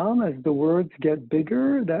menti.com, as the words get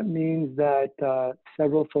bigger, that means that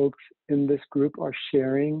several folks in this group are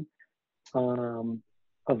sharing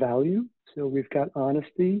a value. So we've got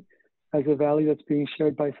honesty, as a value that's being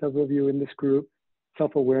shared by several of you in this group: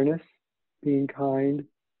 self-awareness, being kind,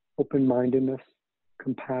 open-mindedness,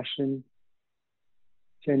 compassion,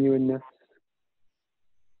 genuineness.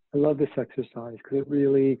 I love this exercise because it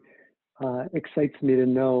really excites me to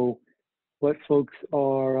know what folks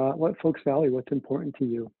value, what's important to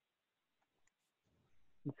you.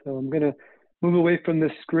 And so I'm going to move away from the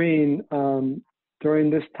screen.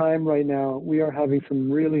 During this time right now, we are having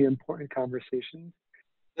some really important conversations.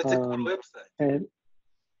 That's a cool website. And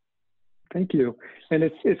thank you. And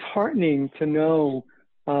it's heartening to know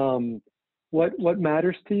what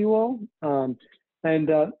matters to you all.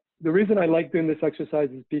 The reason I like doing this exercise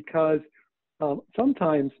is because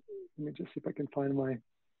sometimes, let me just see if I can find my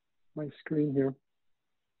screen here.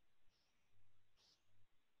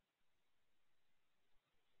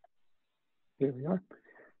 Here we are.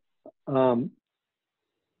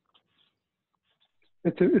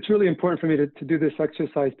 It's really important for me to do this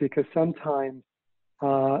exercise because sometimes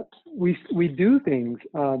we do things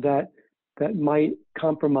that might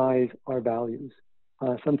compromise our values.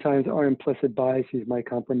 Sometimes our implicit biases might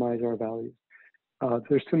compromise our values.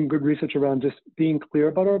 There's some good research around just being clear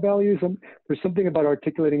about our values. There's something about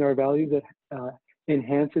articulating our values that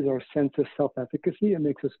enhances our sense of self-efficacy and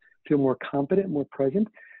makes us feel more confident, more present.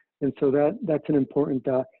 And so that's an important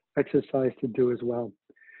exercise to do as well.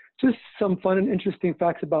 Just some fun and interesting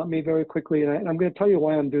facts about me very quickly, and I'm going to tell you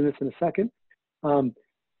why I'm doing this in a second.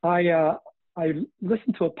 I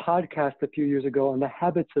listened to a podcast a few years ago on the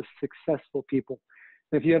habits of successful people.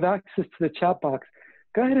 If you have access to the chat box,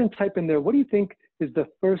 go ahead and type in there, what do you think is the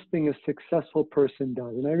first thing a successful person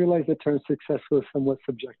does? And I realize the term successful is somewhat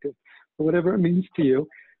subjective, but whatever it means to you.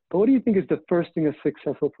 But what do you think is the first thing a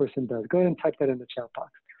successful person does? Go ahead and type that in the chat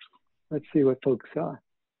box. Let's see what folks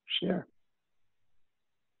share.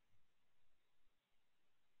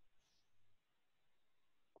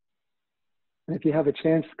 And if you have a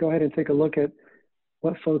chance, go ahead and take a look at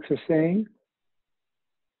what folks are saying.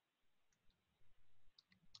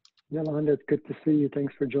 Yolanda, it's good to see you.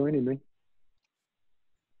 Thanks for joining me.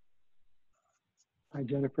 Hi,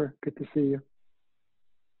 Jennifer. Good to see you.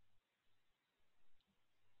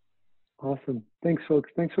 Awesome. Thanks, folks.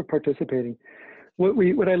 Thanks for participating.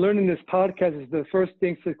 What I learned in this podcast is the first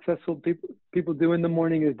thing successful people do in the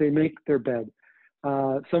morning is they make their bed.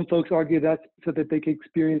 Some folks argue that's so that they can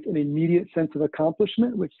experience an immediate sense of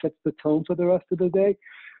accomplishment, which sets the tone for the rest of the day.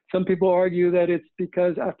 Some people argue that it's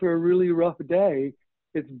because after a really rough day,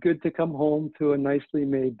 it's good to come home to a nicely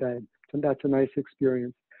made bed. And that's a nice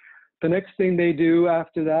experience. The next thing they do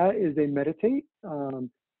after that is they meditate.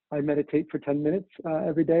 I meditate for 10 minutes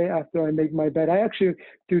every day after I make my bed. I actually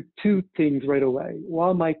do two things right away.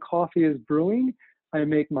 While my coffee is brewing, I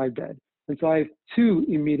make my bed. And so I have two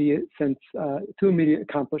immediate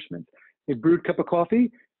accomplishments: a brewed cup of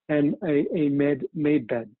coffee and a made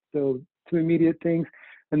bed. So two immediate things.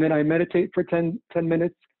 And then I meditate for 10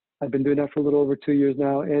 minutes. I've been doing that for a little over 2 years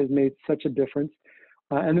now. It has made such a difference.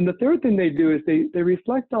 And then the third thing they do is they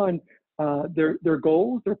reflect on their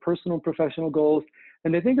goals, their personal and professional goals,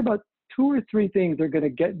 and they think about 2 or 3 things they're going to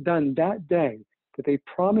get done that day, that they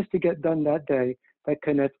promise to get done that day, that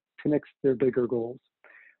connects their bigger goals.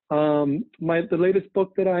 The latest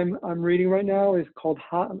book that I'm reading right now is called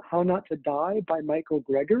How Not to Die by Michael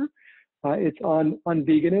Greger. It's on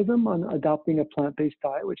veganism, on adopting a plant-based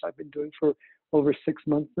diet, which I've been doing for over 6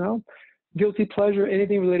 months now. Guilty pleasure,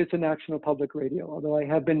 anything related to National Public Radio, although I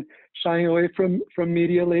have been shying away from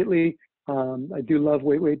media lately. I do love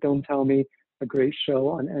Wait, Wait, Don't Tell Me, a great show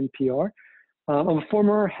on NPR. I'm a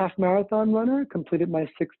former half marathon runner, completed my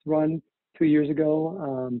 6th run 2 years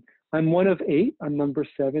ago. I'm one of 8, I'm number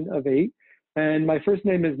 7 of 8. And my first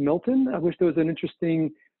name is Milton. I wish there was an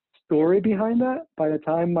interesting story behind that. By the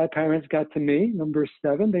time my parents got to me, number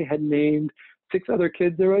 7, they had named 6 other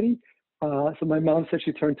kids already. So my mom said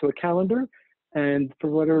she turned to a calendar, and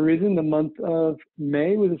for whatever reason, the month of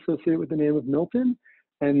May was associated with the name of Milton,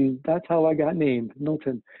 and that's how I got named,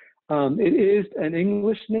 Milton. It is an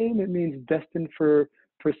English name. It means destined for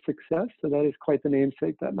success, so that is quite the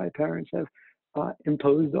namesake that my parents have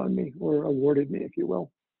imposed on me, or awarded me, if you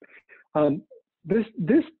will.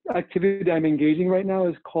 This activity I'm engaging right now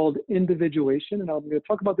is called individuation, and I'm going to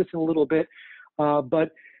talk about this in a little bit,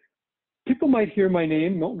 but people might hear my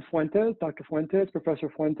name, Milton Fuentes, Dr. Fuentes, Professor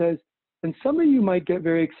Fuentes, and some of you might get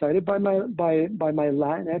very excited by my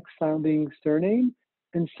Latinx sounding surname,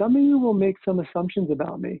 and some of you will make some assumptions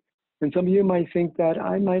about me, and some of you might think that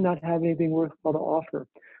I might not have anything worthwhile to offer.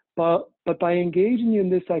 But by engaging in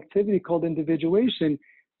this activity called individuation,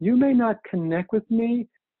 you may not connect with me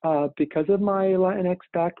because of my Latinx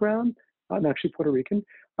background. I'm actually Puerto Rican.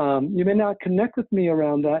 You may not connect with me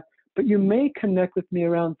around that, but you may connect with me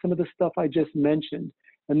around some of the stuff I just mentioned.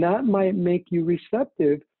 And that might make you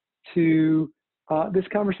receptive to this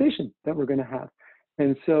conversation that we're going to have.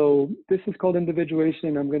 And so this is called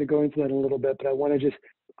individuation. I'm going to go into that in a little bit, but I want to just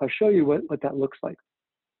show you what that looks like.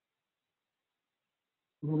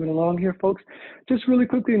 Moving along here, folks. Just really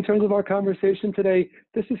quickly, in terms of our conversation today,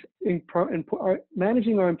 this is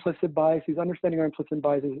managing our implicit biases, understanding our implicit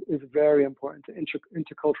biases is very important to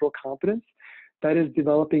intercultural competence. That is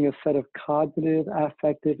developing a set of cognitive,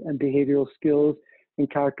 affective, and behavioral skills and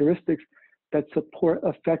characteristics that support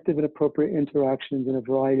effective and appropriate interactions in a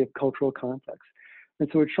variety of cultural contexts. And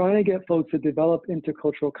so we're trying to get folks to develop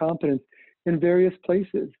intercultural competence in various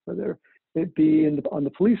places, whether it be on the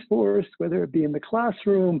police force, whether it be in the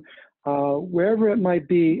classroom, wherever it might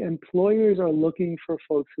be. Employers are looking for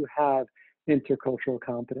folks who have intercultural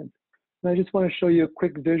competence. And I just want to show you a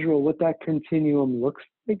quick visual what that continuum looks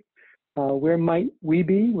like. Where might we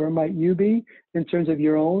be? Where might you be in terms of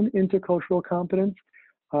your own intercultural competence?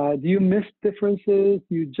 Do you miss differences?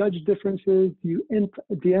 Do you judge differences? Do you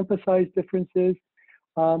de-emphasize differences?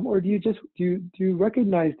 Or do you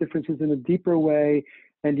recognize differences in a deeper way,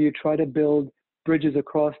 and do you try to build bridges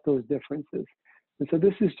across those differences? And so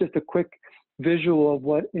this is just a quick visual of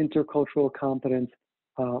what intercultural competence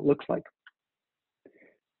looks like.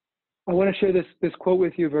 I want to share this quote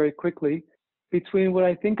with you very quickly. Between what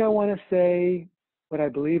I think I want to say, what I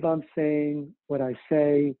believe I'm saying, what I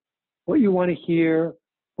say, what you want to hear,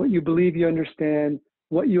 what you believe you understand,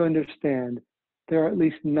 what you understand, there are at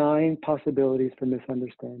least 9 possibilities for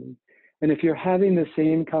misunderstanding. And if you're having the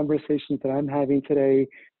same conversations that I'm having today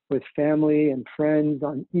with family and friends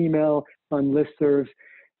on email, on listservs,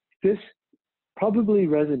 this probably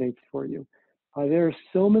resonates for you. There are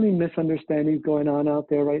so many misunderstandings going on out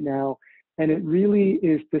there right now, and it really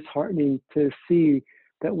is disheartening to see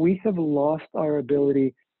that we have lost our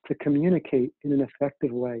ability to communicate in an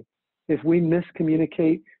effective way. If we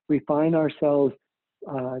miscommunicate, we find ourselves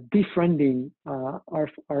befriending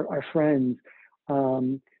our friends.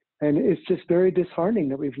 And it's just very disheartening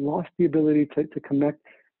that we've lost the ability to connect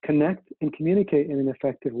and communicate in an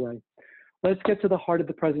effective way. Let's get to the heart of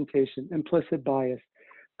the presentation, implicit bias.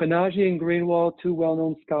 Banaji and Greenwald, 2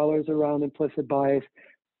 well-known scholars around implicit bias,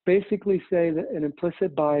 basically say that an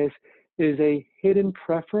implicit bias is a hidden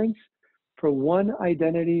preference for one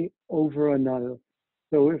identity over another.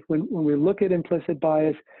 So when we look at implicit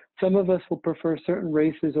bias, some of us will prefer certain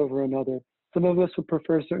races over another. Some of us will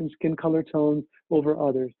prefer certain skin color tones over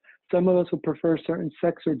others. Some of us will prefer certain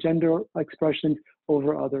sex or gender expressions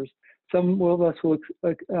over others. Some of us will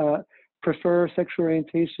prefer sexual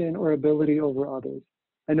orientation or ability over others.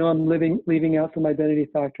 I know I'm leaving out some identity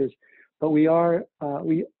factors, but we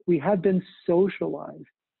have been socialized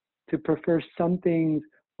to prefer some things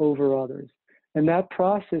over others. And that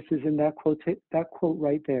process is in that quote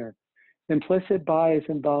right there. Implicit bias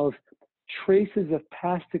involves traces of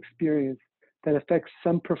past experience that affects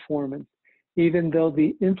some performance, even though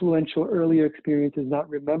the influential earlier experience is not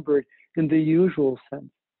remembered in the usual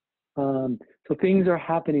sense. So things are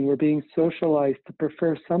happening. We're being socialized to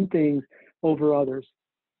prefer some things over others.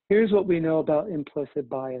 Here's what we know about implicit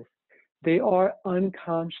bias. They are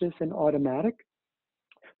unconscious and automatic.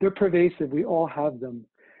 They're pervasive. We all have them.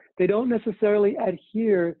 They don't necessarily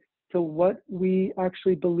adhere to what we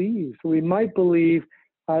actually believe. So we might believe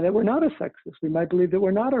that we're not a sexist. We might believe that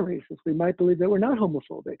we're not a racist. We might believe that we're not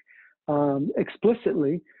homophobic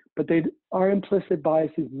explicitly, but our implicit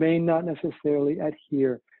biases may not necessarily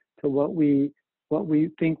adhere to what we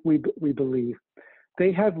think we believe.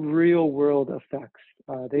 They have real world effects.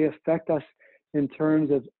 They affect us in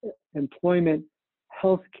terms of employment,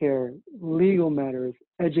 healthcare, legal matters,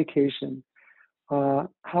 education.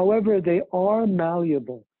 However, they are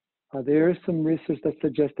malleable. There is some research that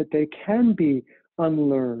suggests that they can be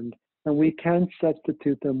unlearned, and we can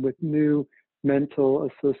substitute them with new mental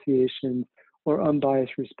associations or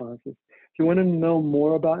unbiased responses. If you want to know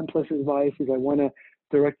more about implicit biases, I want to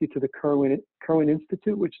direct you to the Kerwin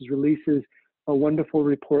Institute, which releases a wonderful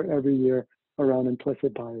report every year around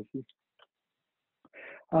implicit biases.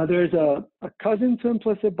 There's a cousin to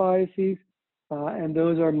implicit biases, and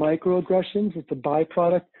those are microaggressions. It's a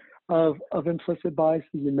byproduct of implicit biases.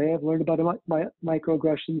 You may have learned about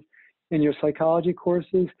microaggressions in your psychology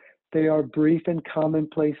courses. They are brief and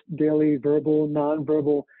commonplace daily verbal,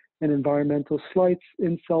 nonverbal, and environmental slights,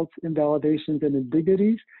 insults, invalidations, and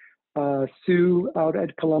indignities. Sue out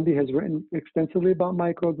at Columbia has written extensively about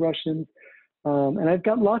microaggressions. And I've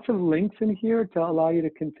got lots of links in here to allow you to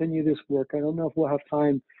continue this work. I don't know if we'll have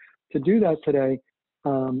time to do that today,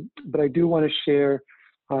 but I do want to share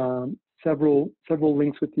several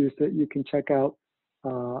links with you so that you can check out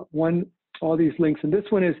All these links, and this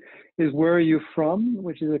one is where are you from,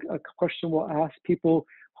 which is a question we'll ask people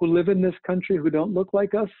who live in this country who don't look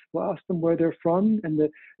like us. We'll ask them where they're from, and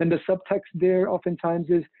the subtext there oftentimes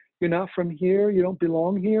is you're not from here, you don't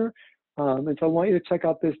belong here. And so I want you to check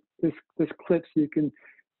out this clip so you can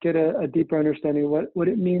get a deeper understanding of what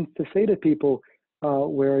it means to say to people,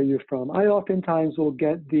 where are you from? I oftentimes will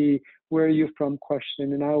get the where are you from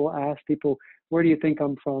question, and I will ask people, where do you think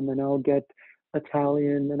I'm from? And I'll get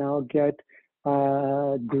Italian, and I'll get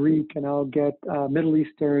Greek, and I'll get Middle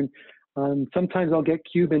Eastern. Sometimes I'll get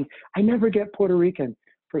Cuban. I never get Puerto Rican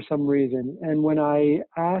for some reason. And when I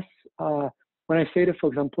say to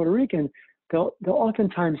folks I'm Puerto Rican, they'll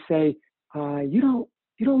oftentimes say, you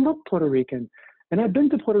don't look Puerto Rican. And I've been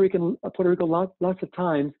to Puerto Rico lots of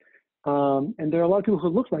times, and there are a lot of people who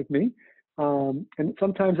look like me. And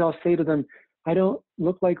sometimes I'll say to them, I don't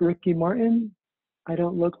look like Ricky Martin. I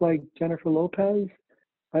don't look like Jennifer Lopez.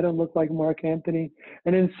 I don't look like Mark Anthony.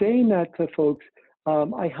 And in saying that to folks,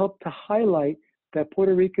 I help to highlight that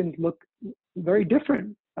Puerto Ricans look very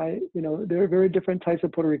different. There are very different types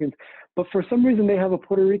of Puerto Ricans, but for some reason they have a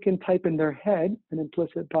Puerto Rican type in their head, an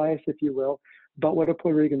implicit bias, if you will, about what a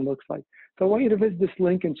Puerto Rican looks like. So I want you to visit this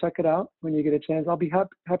link and check it out when you get a chance. I'll be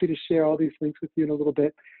happy to share all these links with you in a little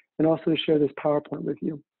bit, and also to share this PowerPoint with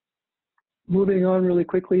you. Moving on really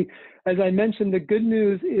quickly, as I mentioned, the good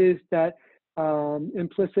news is that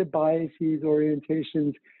implicit biases,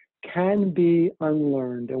 orientations can be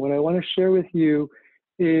unlearned. And what I want to share with you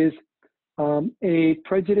is a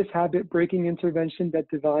prejudice habit breaking intervention that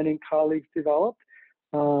Devine and colleagues developed.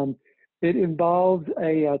 It involves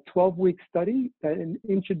a 12-week study that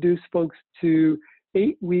introduced folks to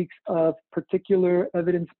 8 weeks of particular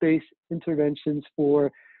evidence-based interventions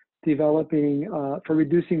for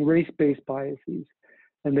reducing race-based biases.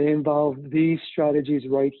 And they involve these strategies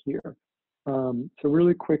right here. So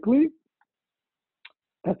really quickly,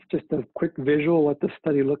 that's just a quick visual of what the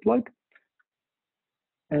study looked like.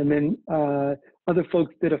 And then other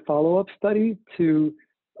folks did a follow-up study to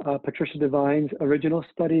Patricia Devine's original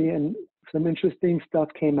study, and some interesting stuff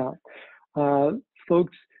came out.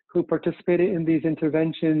 Folks who participated in these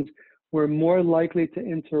interventions were more likely to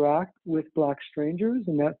interact with Black strangers,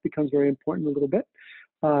 and that becomes very important in a little bit.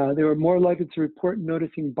 They were more likely to report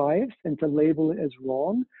noticing bias and to label it as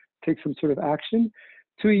wrong, take some sort of action.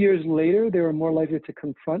 2 years later, they were more likely to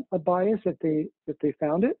confront a bias if they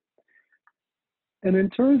found it. And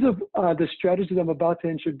in terms of the strategies I'm about to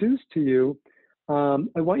introduce to you,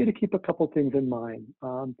 I want you to keep a couple things in mind.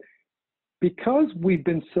 Because we've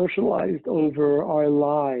been socialized over our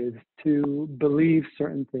lives to believe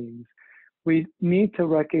certain things, we need to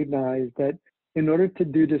recognize that in order to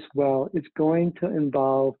do this well, it's going to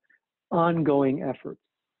involve ongoing efforts.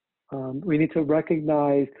 We need to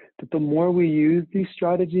recognize that the more we use these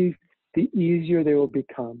strategies, the easier they will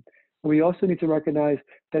become. We also need to recognize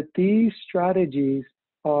that these strategies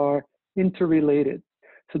are interrelated.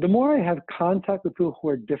 So the more I have contact with people who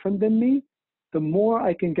are different than me, the more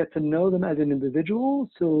I can get to know them as an individual.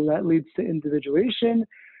 So that leads to individuation.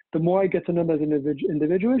 The more I get to know them as an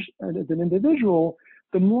individual,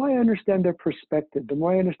 the more I understand their perspective, the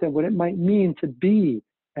more I understand what it might mean to be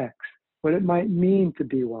X, what it might mean to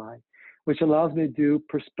be Y, which allows me to do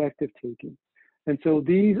perspective taking. And so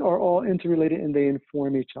these are all interrelated and they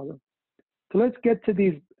inform each other. So let's get to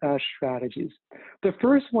these strategies. The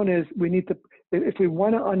first one is if we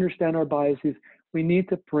want to understand our biases, we need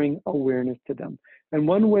to bring awareness to them. And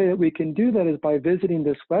one way that we can do that is by visiting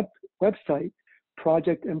this website,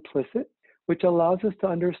 Project Implicit, which allows us to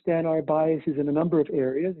understand our biases in a number of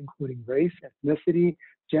areas, including race, ethnicity,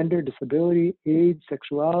 gender, disability, age,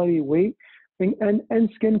 sexuality, weight, and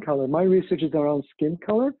skin color. My research is around skin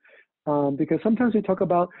color because sometimes we talk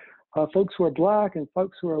about folks who are Black and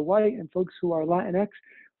folks who are white and folks who are Latinx,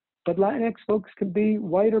 but Latinx folks can be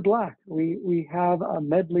white or Black. We have a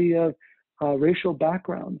medley of racial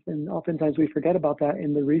backgrounds, and oftentimes we forget about that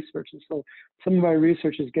in the research. And so some of my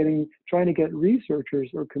research is trying to get researchers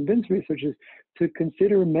or convince researchers to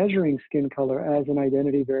consider measuring skin color as an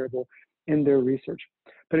identity variable in their research.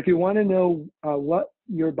 But if you want to know what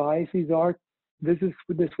your biases are, visit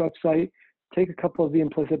this website, take a couple of the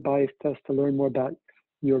implicit bias tests to learn more about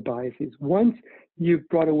your biases. Once you've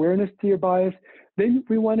brought awareness to your bias, then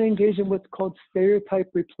we want to engage in what's called stereotype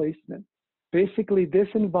replacement. Basically, this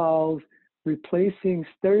involves replacing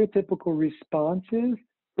stereotypical responses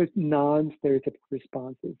with non-stereotypical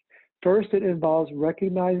responses. First, it involves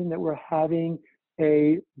recognizing that we're having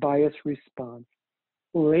a bias response,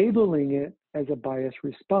 labeling it as a bias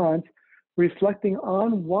response, reflecting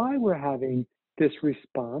on why we're having this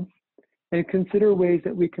response, and consider ways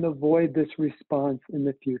that we can avoid this response in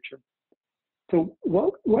the future. So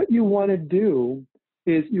what you want to do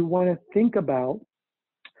is you want to think about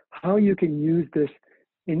how you can use this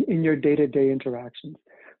in your day-to-day interactions.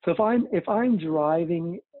 So if I'm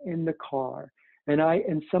driving in the car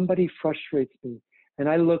and somebody frustrates me, and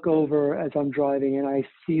I look over as I'm driving and I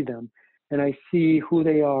see them, and I see who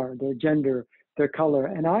they are, their gender, their color,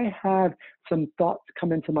 and I have some thoughts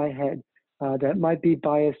come into my head that might be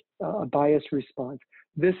a biased response.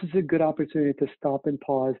 This is a good opportunity to stop and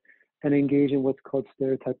pause and engage in what's called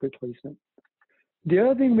stereotype replacement. The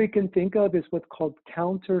other thing we can think of is what's called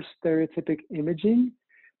counter stereotypic imaging.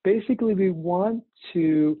 Basically, we want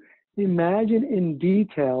to imagine in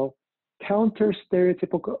detail counter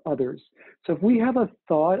stereotypical others. So if we have a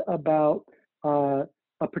thought about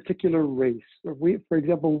a particular race, or for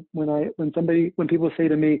example, when people say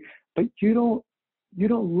to me, "But you don't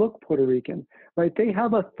look Puerto Rican," right? They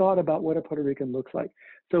have a thought about what a Puerto Rican looks like.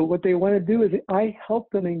 So what they want to do is I help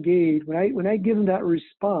them engage. When I give them that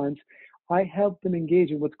response, I help them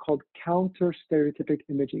engage in what's called counter stereotypic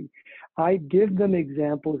imaging. I give them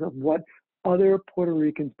examples of what other Puerto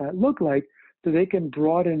Ricans might look like so they can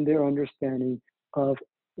broaden their understanding of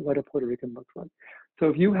what a Puerto Rican looks like. So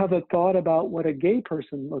if you have a thought about what a gay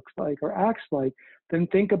person looks like or acts like, then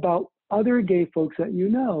think about other gay folks that you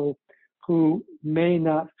know who may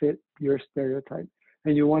not fit your stereotype.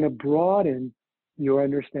 And you want to broaden your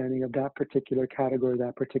understanding of that particular category,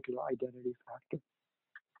 that particular identity factor.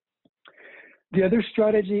 The other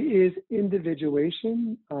strategy is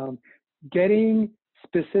individuation, getting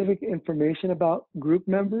specific information about group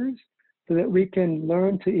members so that we can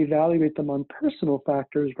learn to evaluate them on personal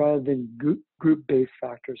factors rather than group-based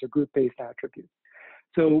factors or group-based attributes.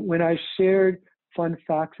 So when I shared fun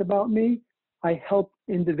facts about me, I help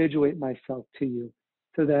individuate myself to you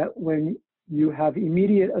so that when you have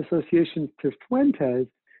immediate associations to Fuentes,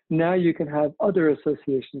 now you can have other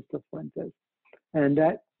associations to Fuentes. And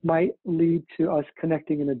that might lead to us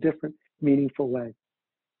connecting in a different, meaningful way.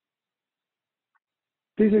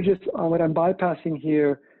 These are just what I'm bypassing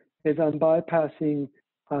here is I'm bypassing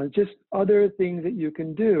just other things that you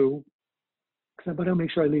can do, because I want to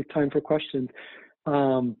make sure I leave time for questions.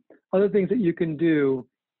 Other things that you can do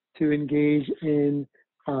to engage in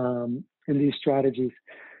these strategies.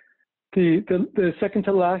 The second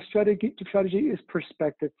to last strategy is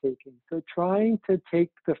perspective taking. So trying to take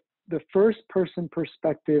the first person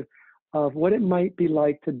perspective of what it might be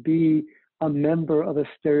like to be a member of a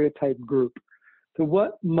stereotype group. So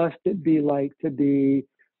what must it be like to be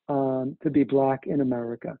Black in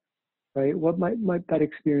America, right? What might that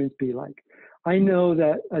experience be like? I know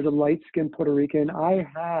that as a light-skinned Puerto Rican, I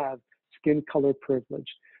have skin color privilege.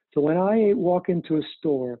 So when I walk into a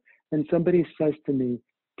store and somebody says to me,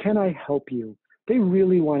 "Can I help you?" They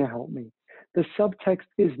really want to help me. The subtext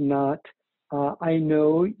is not, I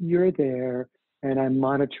know you're there and I'm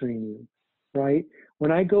monitoring you, right?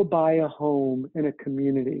 When I go buy a home in a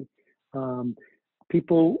community,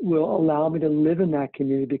 people will allow me to live in that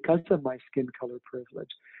community because of my skin color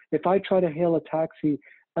privilege. If I try to hail a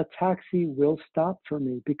taxi will stop for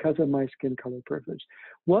me because of my skin color privilege.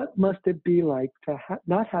 What must it be like to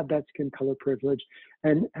not have that skin color privilege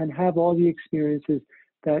and have all the experiences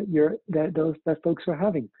that folks are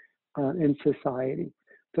having in society?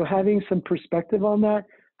 So having some perspective on that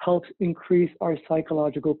helps increase our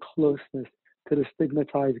psychological closeness to the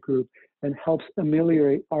stigmatized group and helps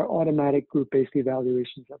ameliorate our automatic group-based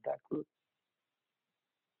evaluations of that group.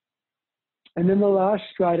 And then the last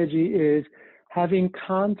strategy is having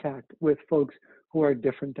contact with folks who are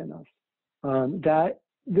different than us.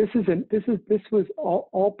 This was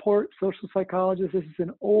all Port social psychologists. This is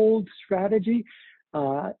an old strategy,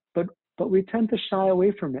 but we tend to shy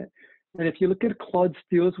away from it. And if you look at Claude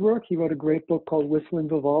Steele's work, he wrote a great book called Whistling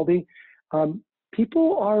Vivaldi.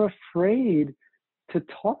 People are afraid to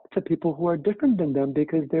talk to people who are different than them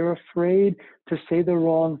because they're afraid to say the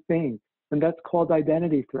wrong thing. And that's called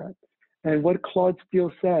identity threat. And what Claude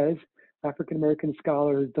Steele says, African-American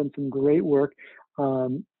scholar who's done some great work,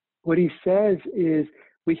 what he says is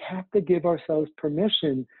we have to give ourselves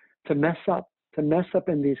permission to mess up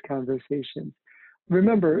in these conversations.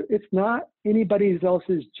 Remember, it's not anybody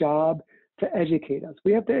else's job to educate us.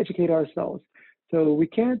 We have to educate ourselves. So we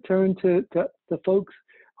can't turn to folks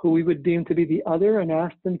who we would deem to be the other and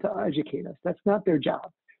ask them to educate us. That's not their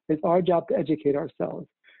job. It's our job to educate ourselves.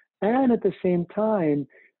 And at the same time,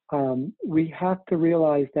 we have to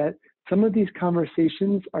realize that some of these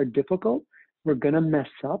conversations are difficult. We're going to mess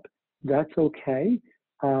up. That's okay.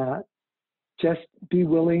 Just be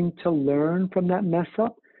willing to learn from that mess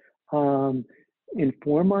up,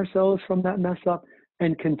 inform ourselves from that mess up,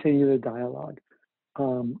 and continue the dialogue.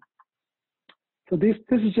 So this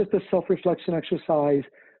is just a self-reflection exercise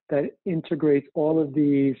that integrates all of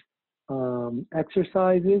these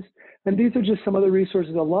exercises. And these are just some other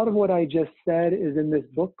resources. A lot of what I just said is in this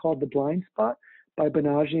book called The Blind Spot by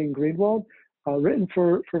Banaji and Greenwald, written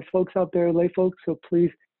for folks out there, lay folks, so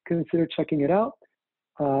please consider checking it out.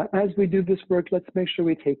 As we do this work, let's make sure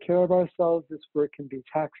we take care of ourselves. This work can be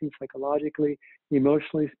taxing psychologically,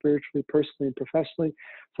 emotionally, spiritually, personally, and professionally.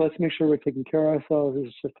 So let's make sure we're taking care of ourselves. This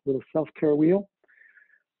is just a little self-care wheel.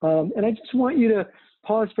 And I just want you to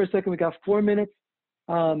pause for a second. We got 4 minutes.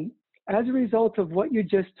 As a result of what you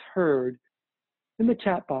just heard in the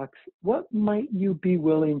chat box, what might you be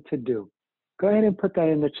willing to do? Go ahead and put that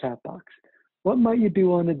in the chat box. What might you be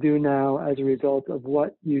willing to do now as a result of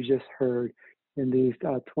what you just heard in these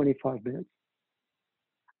 25 minutes?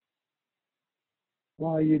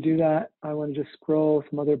 While you do that, I want to just scroll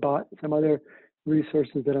some other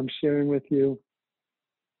resources that I'm sharing with you.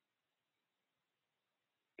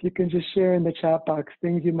 If you can just share in the chat box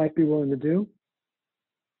things you might be willing to do.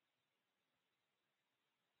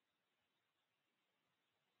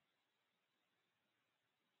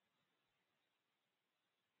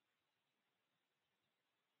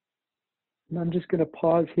 And I'm just going to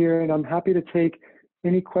pause here, and I'm happy to take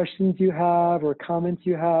any questions you have or comments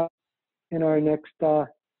you have in our next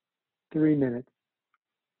 3 minutes.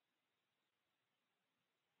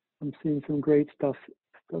 I'm seeing some great stuff,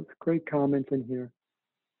 great comments in here.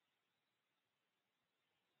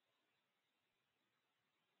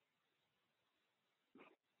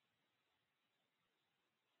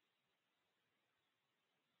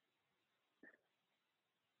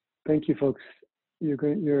 Thank you, folks. You're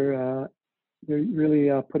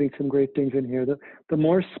really putting some great things in here. The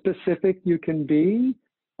more specific you can be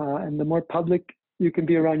and the more public you can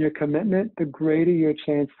be around your commitment, the greater your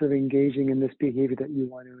chance of engaging in this behavior that you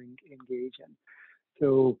want to engage in.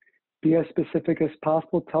 So be as specific as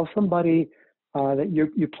possible. Tell somebody that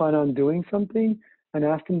you plan on doing something and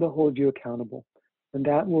ask them to hold you accountable. And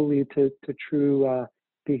that will lead to true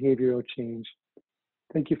behavioral change.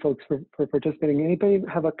 Thank you, folks, for participating. Anybody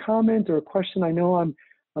have a comment or a question? I know I'm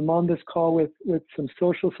on this call with some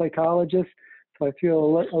social psychologists, so I feel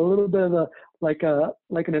a little bit of like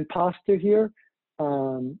an imposter here.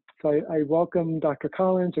 So I welcome Dr.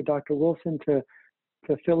 Collins or Dr. Wilson to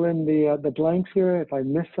fill in the blanks here if I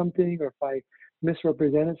missed something or if I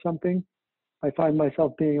misrepresented something. I find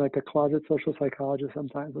myself being like a closet social psychologist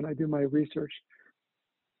sometimes when I do my research.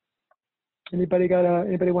 Anybody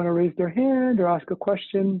want to raise their hand or ask a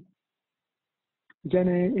question?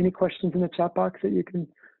 Jenna, any questions in the chat box that you can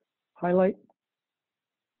highlight?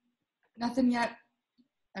 Nothing yet.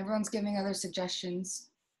 Everyone's giving other suggestions.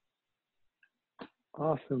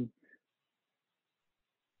 Awesome.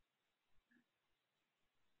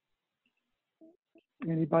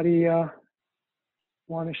 Anybody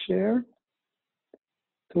want to share?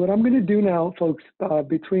 So what I'm going to do now, folks,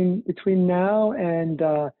 between now and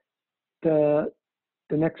the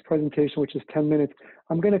next presentation, which is 10 minutes,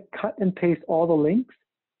 I'm going to cut and paste all the links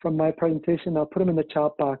from my presentation. I'll put them in the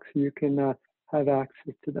chat box so you can have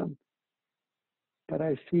access to them. But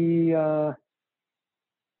I see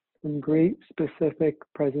some great specific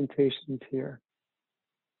presentations here.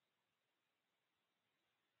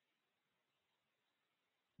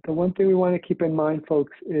 The one thing we want to keep in mind,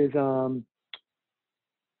 folks, is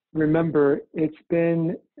remember, it's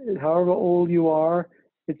been, however old you are,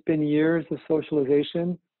 it's been years of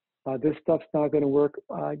socialization. This stuff's not going to work.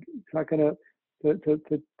 It's not going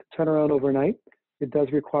to turn around overnight. It does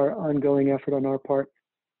require ongoing effort on our part,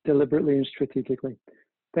 deliberately and strategically.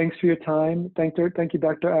 Thanks for your time. Thank you,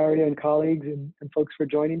 Dr. Arya and colleagues and folks for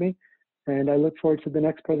joining me. And I look forward to the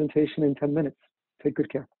next presentation in 10 minutes. Take good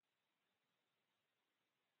care.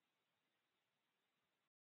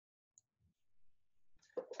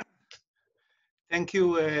 Thank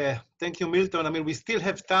you, Milton. I mean, we still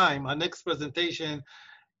have time. Our next presentation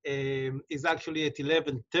is actually at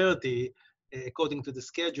 11:30, according to the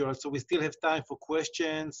schedule. So we still have time for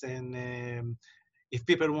questions. And if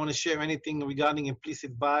people want to share anything regarding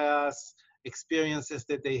implicit bias, experiences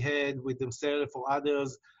that they had with themselves or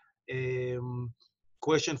others,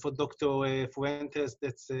 question for Dr. Fuentes,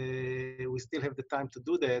 we still have the time to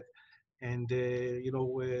do that. And,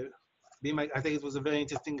 I think it was a very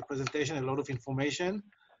interesting presentation, a lot of information,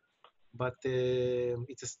 but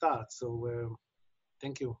it's a start. So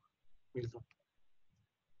thank you, Milton.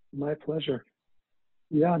 My pleasure.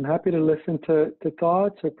 Yeah, I'm happy to listen to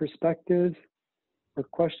thoughts or perspectives or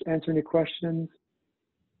answer any questions.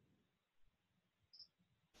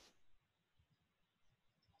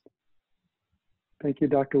 Thank you,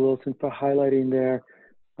 Dr. Wilson, for highlighting there.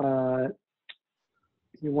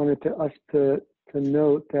 You wanted us to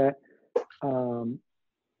note that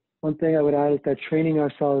one thing I would add is that training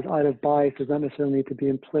ourselves out of bias does not necessarily need to be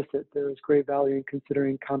implicit. There is great value in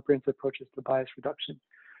considering comprehensive approaches to bias reduction.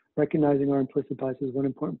 Recognizing our implicit bias is one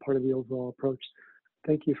important part of the overall approach.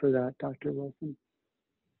 Thank you for that, Dr. Wilson.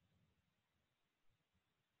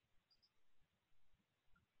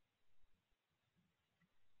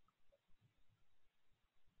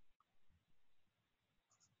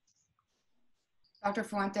 Dr.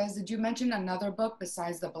 Fuentes, did you mention another book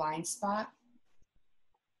besides The Blind Spot?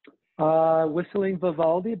 Whistling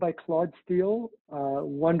Vivaldi by Claude Steele.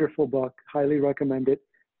 Wonderful book. Highly recommend it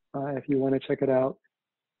if you want to check it out.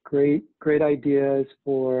 Great ideas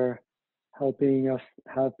for helping us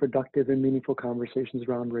have productive and meaningful conversations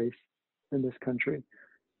around race in this country.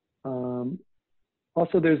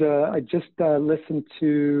 Also, I just listened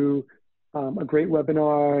to a great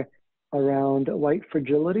webinar around white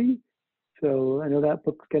fragility. So I know that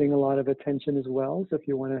book's getting a lot of attention as well. So if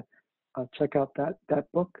you want to check out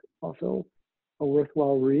that book, also a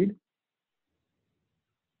worthwhile read.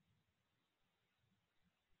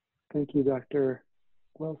 Thank you, Dr.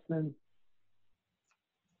 Wilson.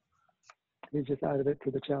 He just added it to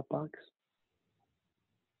the chat box.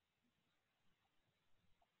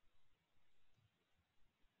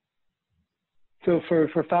 So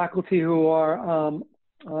for faculty who are on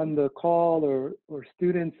the call or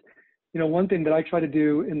students, one thing that I try to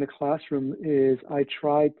do in the classroom is I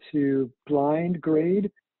try to blind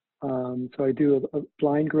grade. So I do a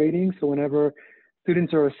blind grading. So whenever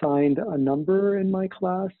students are assigned a number in my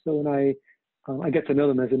class, so when I get to know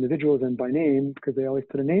them as individuals and by name, because they always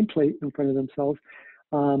put a nameplate in front of themselves.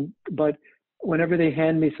 But whenever they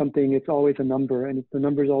hand me something, it's always a number, and the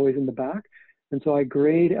number is always in the back. And so I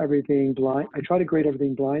grade everything blind. I try to grade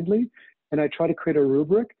everything blindly, and I try to create a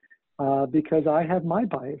rubric because I have my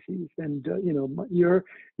biases, and your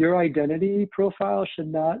identity profile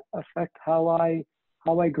should not affect how I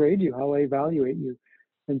grade you, how I evaluate you.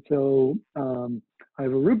 And so I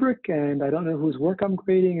have a rubric, and I don't know whose work I'm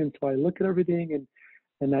grading, and so I look at everything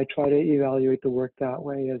and I try to evaluate the work that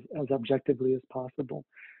way as objectively as possible.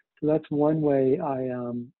 So that's one way I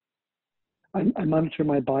monitor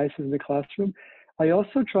my biases in the classroom. I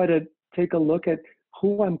also try to take a look at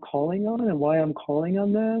who I'm calling on and why I'm calling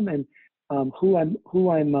on them, and who I'm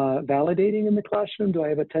validating in the classroom. Do I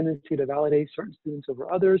have a tendency to validate certain students over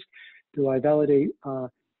others? Do I validate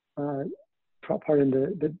pardon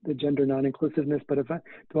the gender non-inclusiveness, but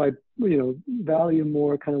do I value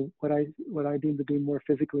more kind of what I deem to be more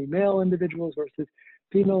physically male individuals versus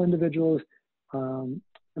female individuals? Am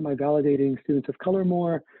I validating students of color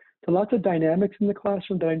more? So lots of dynamics in the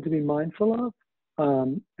classroom that I need to be mindful of,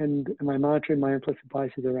 and am I monitoring my implicit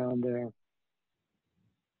biases around there?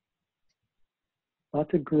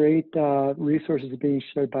 Lots of great resources being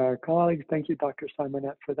shared by our colleagues. Thank you, Dr.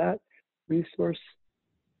 Simonette, for that resource.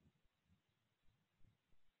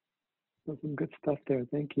 Some good stuff there.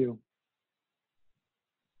 Thank you.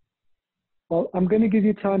 Well, I'm going to give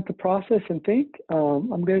you time to process and think.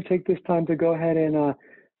 I'm going to take this time to go ahead and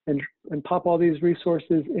pop all these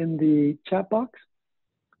resources in the chat box.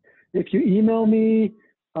 If you email me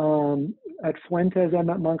at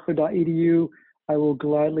fuentes@montclair.edu, I will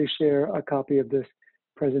gladly share a copy of this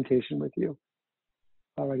presentation with you.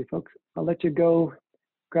 Alrighty, folks, I'll let you go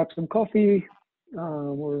grab some coffee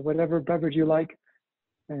or whatever beverage you like.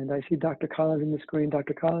 And I see Dr. Collins in the screen.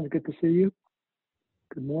 Dr. Collins, good to see you.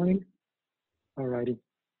 Good morning. Alrighty.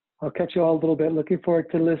 I'll catch you all a little bit. Looking forward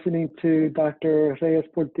to listening to Dr. Reyes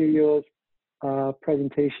Portillo's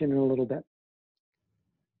presentation in a little bit.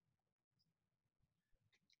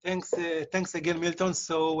 Thanks again, Milton.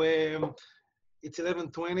 So it's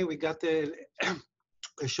 11:20. We got a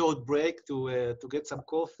short break to get some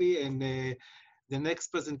coffee, and the next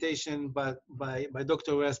presentation by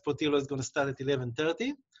Dr. Reyes Portillo is going to start at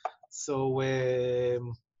 11:30. So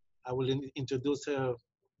I will introduce her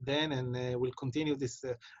then, and we'll continue this.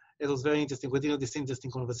 It was very interesting. Continue this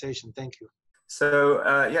interesting conversation. Thank you. So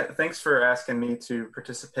yeah, thanks for asking me to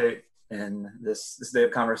participate in this day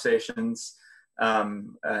of conversations.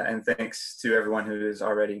 And thanks to everyone who has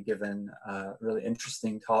already given really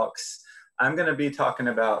interesting talks. I'm going to be talking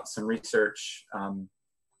about some research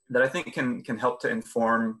that I think can help to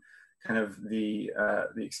inform kind of the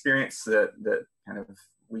experience that kind of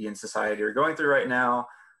we in society are going through right now.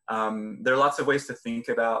 There are lots of ways to think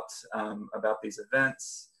about these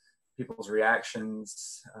events, people's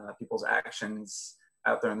reactions, people's actions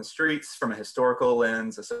out there on the streets from a historical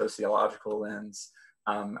lens, a sociological lens.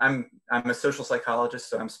 I'm a social psychologist,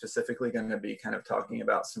 so I'm specifically going to be kind of talking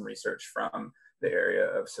about some research from the area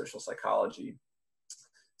of social psychology.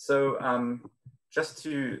 So just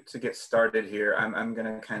to get started here, I'm going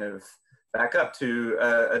to kind of back up to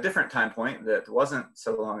a different time point that wasn't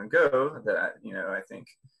so long ago that, you know, I think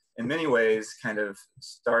in many ways kind of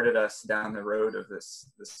started us down the road of this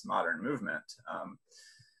modern movement.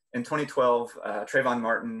 In 2012, Trayvon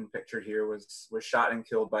Martin, pictured here, was shot and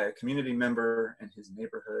killed by a community member in his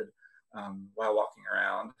neighborhood while walking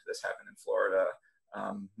around. This happened in Florida.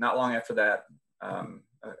 Not long after that, a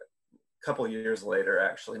couple years later,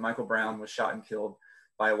 actually, Michael Brown was shot and killed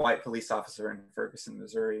by a white police officer in Ferguson,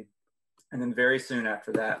 Missouri. And then very soon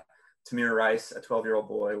after that, Tamir Rice, a 12-year-old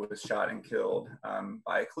boy, was shot and killed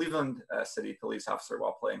by a Cleveland city police officer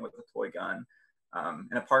while playing with a toy gun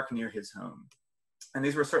in a park near his home. And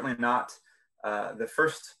these were certainly not the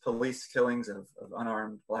first police killings of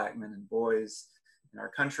unarmed Black men and boys in our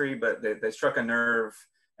country, but they struck a nerve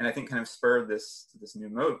and I think kind of spurred this new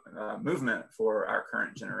movement for our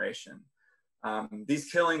current generation. These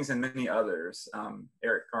killings and many others,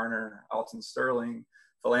 Eric Garner, Alton Sterling,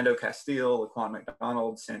 Philando Castile, Laquan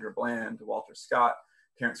McDonald, Sandra Bland, Walter Scott,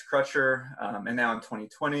 Terrence Crutcher, and now in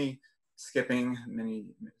 2020, skipping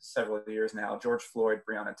several years now, George Floyd,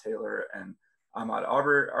 Breonna Taylor, and Ahmaud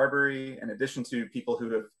Arbery, in addition to people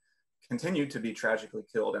who have continued to be tragically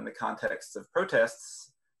killed in the context of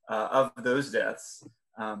protests of those deaths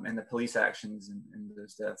and the police actions in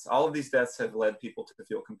those deaths. All of these deaths have led people to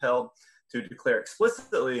feel compelled to declare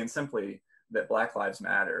explicitly and simply that Black Lives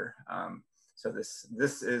Matter. So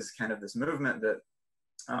this is kind of this movement that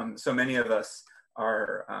so many of us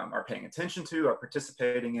are paying attention to, are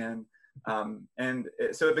participating in.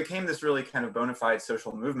 So it became this really kind of bona fide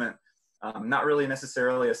social movement, not really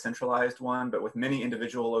necessarily a centralized one, but with many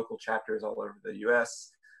individual local chapters all over the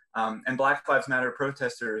US. And Black Lives Matter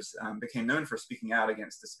protesters became known for speaking out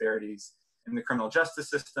against disparities in the criminal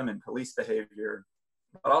justice system and police behavior,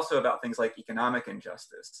 but also about things like economic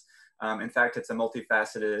injustice. In fact, it's a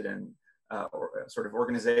multifaceted and sort of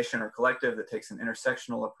organization or collective that takes an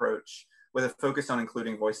intersectional approach with a focus on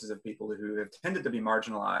including voices of people who have tended to be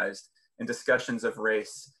marginalized in discussions of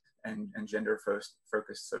race and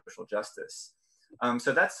gender-focused social justice.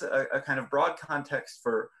 So that's a kind of broad context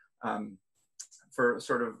for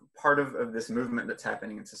sort of part of this movement that's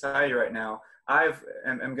happening in society right now.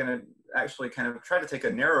 I'm going to actually kind of try to take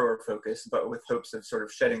a narrower focus, but with hopes of sort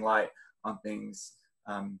of shedding light on things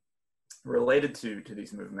related to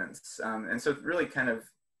these movements. And so really kind of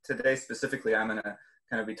today specifically, I'm going to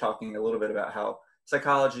kind of be talking a little bit about how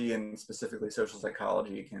psychology and specifically social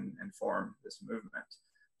psychology can inform this movement.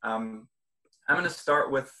 I'm going to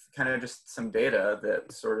start with kind of just some data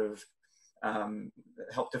that sort of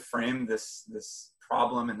help to frame this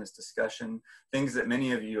problem and this discussion, things that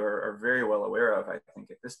many of you are very well aware of, I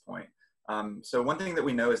think, at this point. So one thing that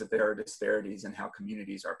we know is that there are disparities in how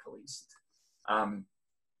communities are policed. There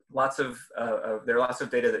are lots of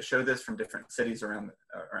data that show this from different cities around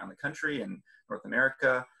the country and North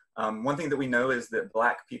America. One thing that we know is that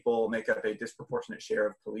Black people make up a disproportionate share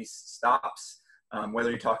of police stops, whether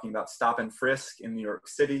you're talking about stop and frisk in New York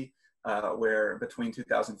City, where between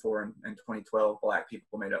 2004 and 2012, Black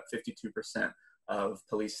people made up 52% of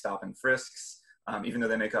police stop and frisks, even though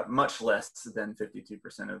they make up much less than 52%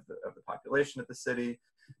 of the population of the city.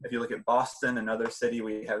 If you look at Boston, another city,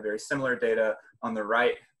 we have very similar data. On the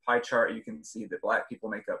right pie chart, you can see that Black people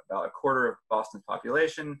make up about a quarter of Boston's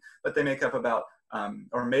population, but they make up about,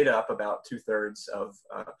 or made up about 2/3 of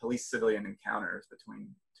police civilian encounters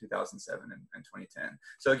between 2007 and 2010.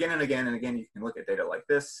 So again and again and again, you can look at data like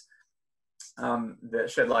this that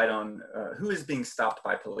shed light on who is being stopped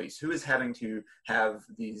by police, who is having to have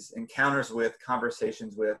these encounters with,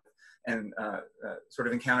 conversations with, and sort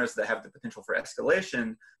of encounters that have the potential for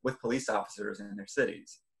escalation with police officers in their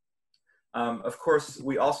cities. Of course,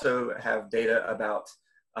 we also have data about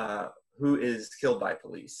who is killed by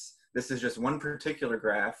police. This is just one particular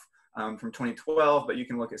graph from 2012, but you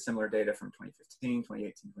can look at similar data from 2015,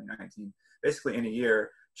 2018, 2019, basically in a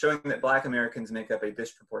year, showing that Black Americans make up a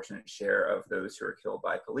disproportionate share of those who are killed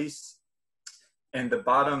by police. And the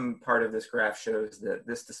bottom part of this graph shows that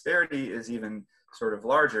this disparity is even sort of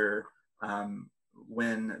larger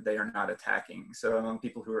when they are not attacking. So among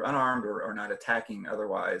people who are unarmed or not attacking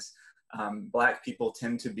otherwise, Black people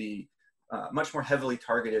tend to be much more heavily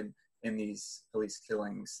targeted in these police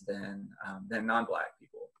killings than non-Black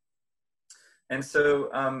people. And so,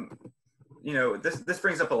 you know, this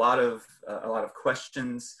brings up a lot of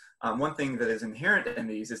questions. One thing that is inherent in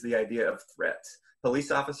these is the idea of threat.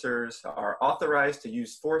 Police officers are authorized to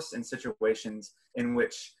use force in situations in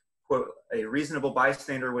which, quote, a reasonable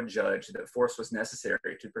bystander would judge that force was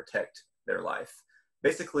necessary to protect their life.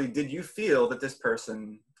 basically, did you feel that this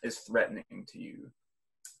person is threatening to you?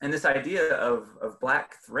 And this idea of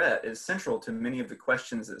Black threat is central to many of the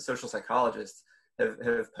questions that social psychologists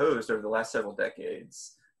have posed over the last several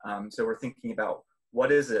decades. So we're thinking about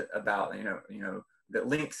what is it about, that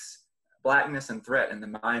links Blackness and threat in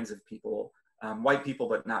the minds of people, white people,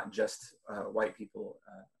 but not just white people.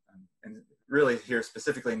 And really here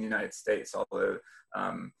specifically in the United States, although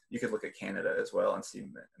you could look at Canada as well and see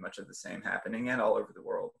much of the same happening, and all over the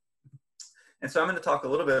world. And so I'm going to talk a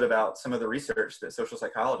little bit about some of the research that social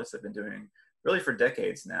psychologists have been doing really for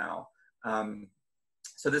decades now.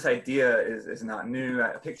 So this idea is not new.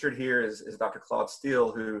 Pictured here is Dr. Claude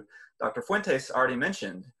Steele, who Dr. Fuentes already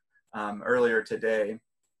mentioned earlier today.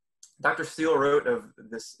 Dr. Steele wrote of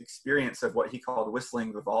this experience of what he called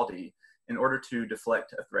whistling Vivaldi in order to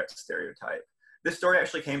deflect a threat stereotype. This story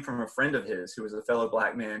actually came from a friend of his who was a fellow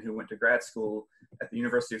Black man who went to grad school at the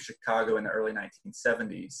University of Chicago in the early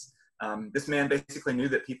 1970s. This man basically knew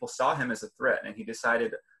that people saw him as a threat, and he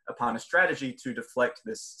decided upon a strategy to deflect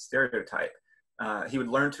this stereotype. He would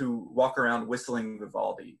learn to walk around whistling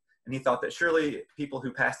Vivaldi, and he thought that surely people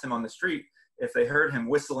who passed him on the street, if they heard him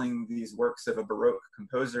whistling these works of a Baroque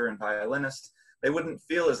composer and violinist, they wouldn't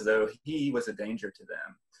feel as though he was a danger to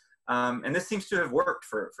them. And this seems to have worked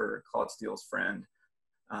for Claude Steele's friend.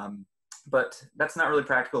 But that's not really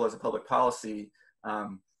practical as a public policy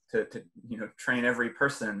to train every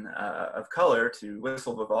person of color to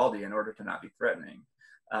whistle Vivaldi in order to not be threatening.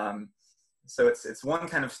 So it's one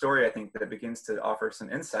kind of story, I think, that begins to offer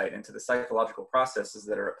some insight into the psychological processes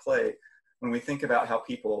that are at play when we think about how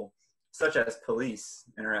people, such as police,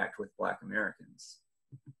 interact with Black Americans.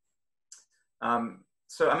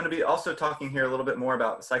 So I'm going to be also talking here a little bit more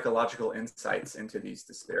about psychological insights into these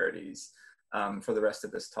disparities for the rest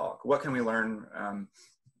of this talk. What can we learn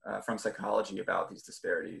from psychology about these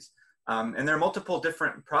disparities? And there are multiple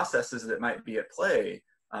different processes that might be at play.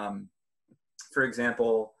 For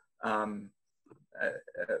example,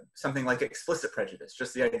 something like explicit prejudice,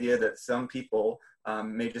 just the idea that some people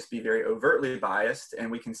may just be very overtly biased,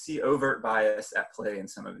 and we can see overt bias at play in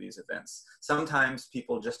some of these events. Sometimes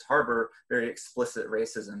people just harbor very explicit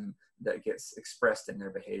racism that gets expressed in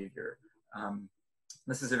their behavior.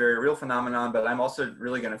 This is a very real phenomenon, but I'm also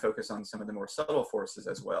really going to focus on some of the more subtle forces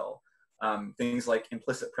as well. Things like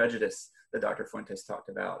implicit prejudice that Dr. Fuentes talked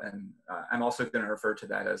about, and I'm also going to refer to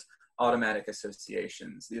that as automatic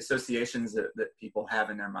associations, the associations that people have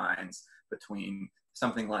in their minds between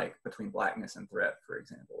something like between Blackness and threat, for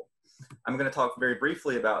example. I'm going to talk very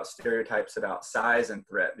briefly about stereotypes about size and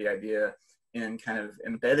threat, the idea in kind of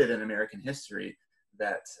embedded in American history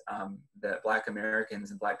that, that Black Americans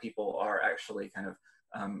and Black people are actually kind of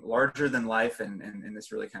larger than life and in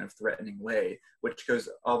this really kind of threatening way, which goes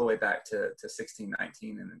all the way back to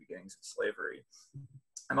 1619 and the beginnings of slavery.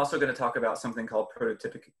 I'm also going to talk about something called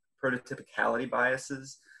prototypicality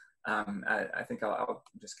biases. I think I'll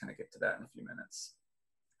just kind of get to that in a few minutes.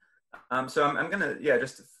 So I'm going to,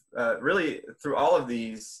 just really through all of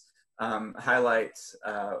these highlight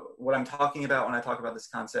what I'm talking about when I talk about this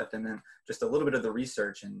concept, and then just a little bit of the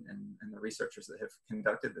research and the researchers that have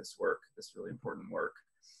conducted this work, this really important work.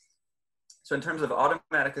 So in terms of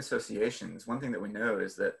automatic associations, one thing that we know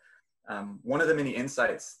is that one of the many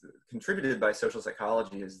insights contributed by social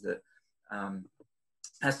psychology is that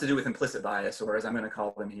has to do with implicit bias, or as I'm going to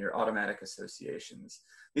call them here, automatic associations.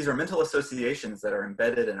 These are mental associations that are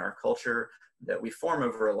embedded in our culture that we form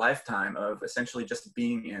over a lifetime of essentially just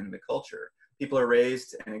being in the culture. People are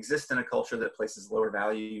raised and exist in a culture that places lower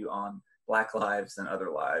value on Black lives than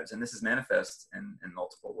other lives, and this is manifest in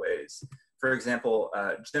multiple ways. For example,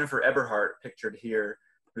 Jennifer Eberhardt, pictured here,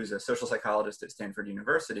 who's a social psychologist at Stanford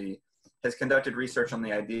University, has conducted research on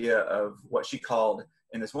the idea of what she called,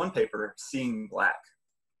 in this one paper, seeing Black,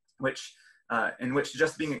 in which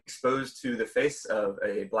just being exposed to the face of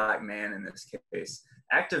a Black man, in this case,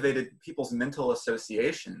 activated people's mental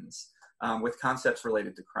associations with concepts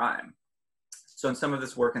related to crime. So in some of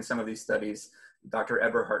this work and some of these studies, Dr.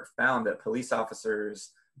 Eberhardt found that police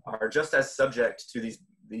officers are just as subject to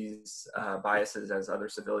these biases as other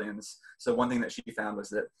civilians. So one thing that she found was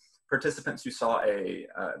that participants who saw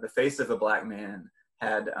the face of a Black man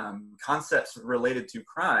had concepts related to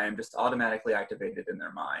crime just automatically activated in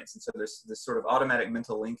their minds. And so there's this sort of automatic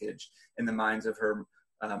mental linkage in the minds of her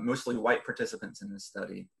mostly white participants in this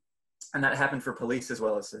study. And that happened for police as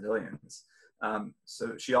well as civilians.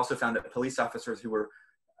 So she also found that police officers who were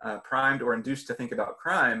primed or induced to think about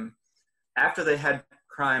crime, after they had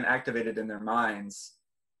crime activated in their minds,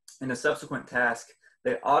 in a subsequent task,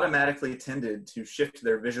 they automatically tended to shift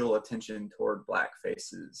their visual attention toward Black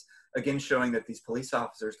faces. Again, showing that these police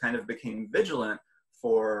officers kind of became vigilant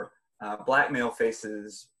for black male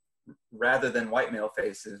faces rather than white male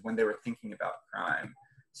faces when they were thinking about crime.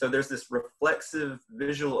 So there's this reflexive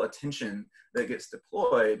visual attention that gets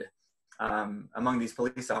deployed among these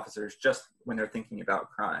police officers just when they're thinking about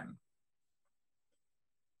crime.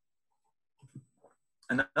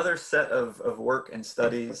 Another set of work and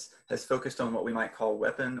studies has focused on what we might call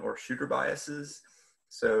weapon or shooter biases.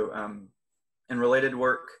 So in related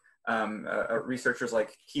work, researchers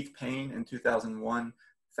like Keith Payne in 2001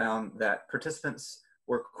 found that participants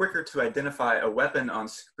were quicker to identify a weapon on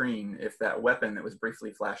screen if that weapon that was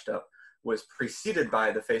briefly flashed up was preceded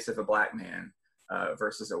by the face of a black man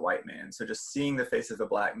versus a white man. So just seeing the face of a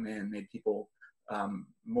black man made people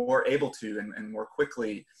more able to and more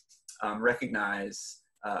quickly recognize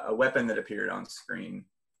a weapon that appeared on screen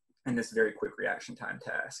in this very quick reaction time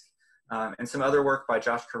task. And some other work by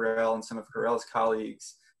Josh Carell and some of Carell's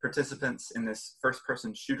colleagues, participants in this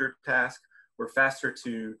first-person shooter task were faster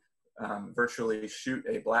to virtually shoot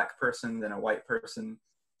a black person than a white person.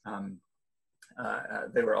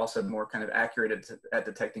 They were also more kind of accurate at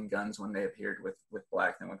detecting guns when they appeared with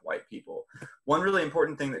black than with white people. One really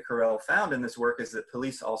important thing that Carell found in this work is that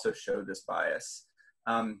police also showed this bias.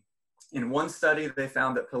 In one study, they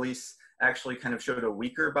found that police actually kind of showed a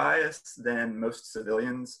weaker bias than most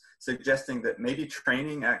civilians, suggesting that maybe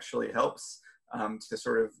training actually helps to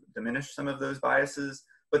sort of diminish some of those biases.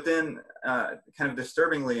 But then kind of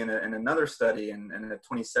disturbingly in another study in a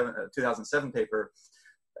 2007 paper,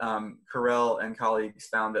 Carell and colleagues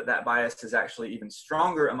found that that bias is actually even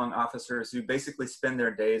stronger among officers who basically spend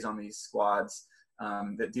their days on these squads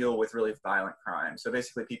that deal with really violent crime. So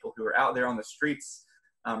basically people who are out there on the streets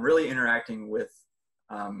really interacting with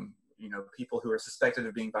people who are suspected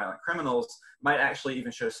of being violent criminals might actually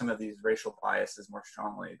even show some of these racial biases more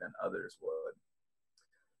strongly than others would.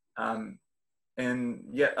 And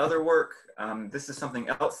yet other work, this is something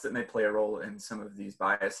else that may play a role in some of these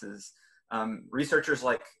biases. Researchers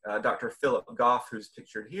like Dr. Philip Goff, who's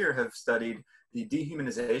pictured here, have studied the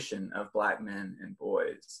dehumanization of black men and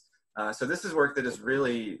boys. So this is work that is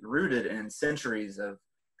really rooted in centuries of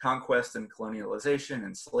conquest and colonialization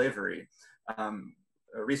and slavery.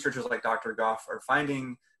 Researchers like Dr. Goff are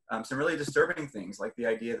finding some really disturbing things, like the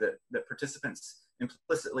idea that participants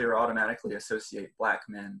implicitly or automatically associate black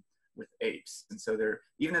men with apes. And so they're,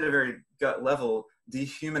 even at a very gut level,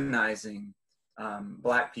 dehumanizing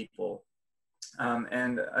black people.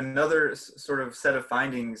 And another sort of set of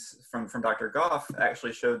findings from Dr. Goff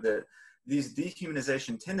actually showed that these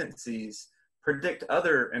dehumanization tendencies predict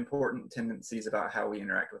other important tendencies about how we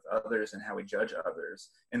interact with others and how we judge others.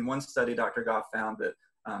 In one study, Dr. Goff found that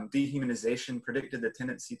dehumanization predicted the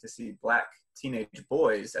tendency to see black teenage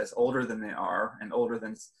boys as older than they are and older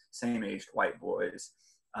than same-aged white boys,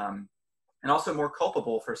 and also more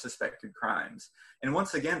culpable for suspected crimes. And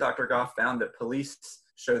once again, Dr. Goff found that police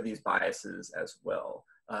show these biases as well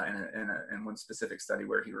in one specific study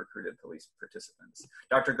where he recruited police participants.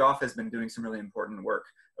 Dr. Goff has been doing some really important work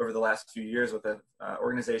over the last few years with an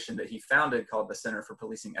organization that he founded called the Center for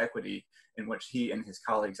Policing Equity, in which he and his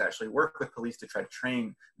colleagues actually work with police to try to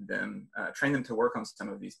train them to work on some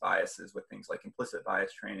of these biases with things like implicit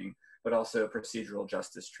bias training, but also procedural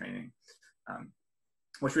justice training,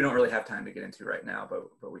 which we don't really have time to get into right now,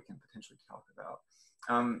 but we can potentially talk about.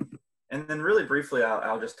 And then really briefly,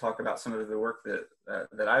 I'll just talk about some of the work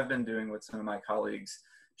that I've been doing with some of my colleagues,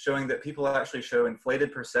 showing that people actually show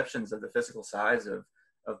inflated perceptions of the physical size of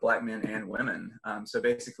black men and women. So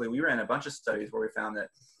basically, we ran a bunch of studies where we found that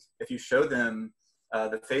if you show them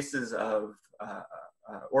the faces of,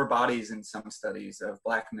 or bodies in some studies of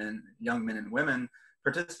black men, young men and women,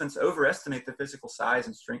 participants overestimate the physical size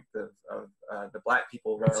and strength of the black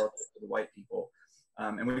people relative to the white people.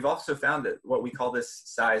 And we've also found that what we call this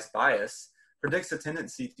size bias predicts a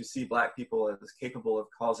tendency to see black people as capable of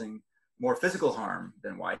causing more physical harm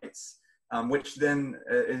than whites, which then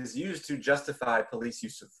is used to justify police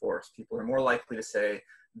use of force. People are more likely to say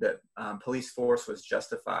that police force was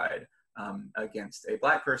justified against a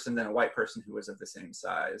black person than a white person who was of the same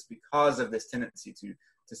size, because of this tendency to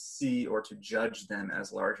see or to judge them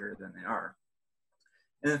as larger than they are.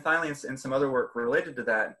 And then finally, in some other work related to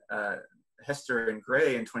that, Hester and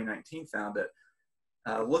Gray in 2019 found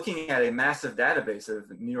that looking at a massive database of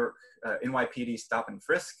New York NYPD stop and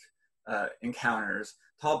frisk encounters,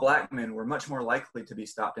 tall black men were much more likely to be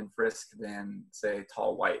stopped and frisked than, say,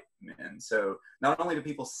 tall white men. So not only do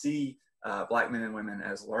people see black men and women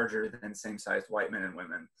as larger than same-sized white men and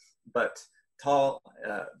women, but tall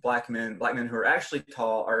black men who are actually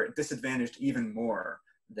tall are disadvantaged even more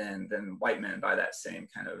than white men by that same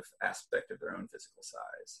kind of aspect of their own physical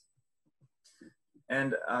size.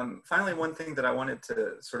 And finally, one thing that I wanted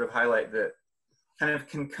to sort of highlight that kind of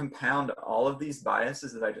can compound all of these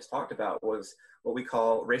biases that I just talked about was what we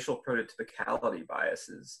call racial prototypicality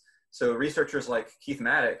biases. So researchers like Keith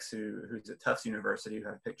Maddox, who's at Tufts University, who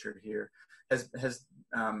I've pictured here,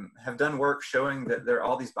 have done work showing that there are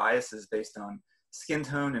all these biases based on skin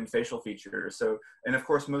tone and facial features. So, and of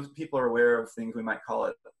course, most people are aware of things we might call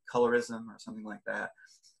it colorism or something like that.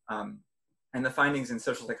 And the findings in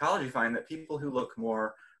social psychology find that people who look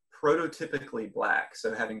more prototypically Black,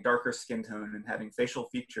 so having darker skin tone and having facial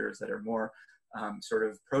features that are more sort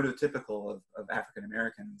of prototypical of African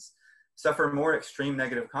Americans, suffer more extreme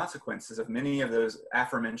negative consequences of many of those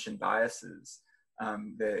aforementioned biases.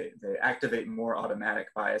 They activate more automatic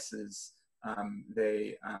biases.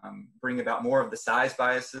 They bring about more of the size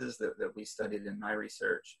biases that we studied in my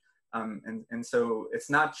research. And so it's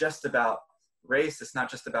not just about race, it's not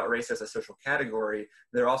just about race as a social category.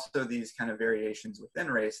 There are also these kind of variations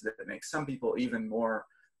within race that make some people even more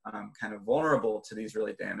kind of vulnerable to these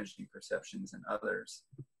really damaging perceptions than others.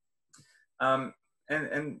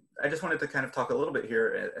 And I just wanted to kind of talk a little bit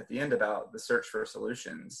here at the end about the search for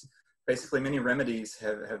solutions. Basically, many remedies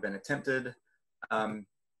have been attempted,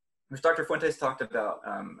 which Dr. Fuentes talked about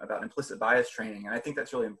implicit bias training, and I think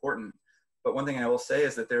that's really important. But one thing I will say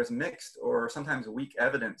is that there's mixed or sometimes weak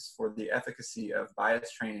evidence for the efficacy of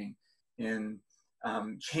bias training in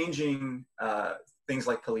changing things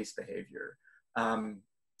like police behavior.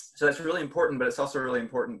 So that's really important, but it's also really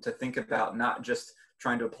important to think about not just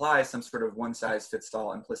trying to apply some sort of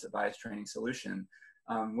one-size-fits-all implicit bias training solution.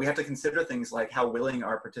 We have to consider things like how willing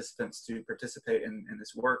are participants to participate in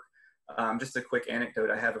this work. Just a quick anecdote,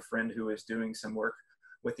 I have a friend who is doing some work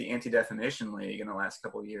with the Anti-Defamation League in the last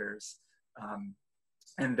couple of years.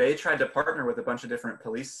 And they tried to partner with a bunch of different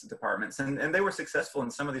police departments, and they were successful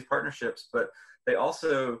in some of these partnerships, but they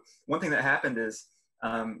also, one thing that happened is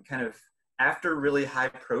kind of after really high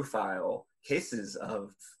profile cases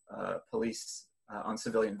of police on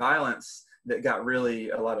civilian violence that got really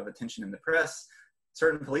a lot of attention in the press,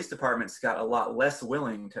 certain police departments got a lot less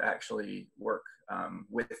willing to actually work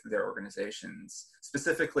with their organizations.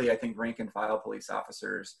 Specifically, I think rank and file police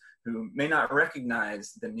officers who may not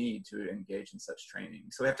recognize the need to engage in such training.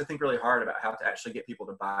 So we have to think really hard about how to actually get people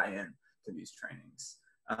to buy in to these trainings.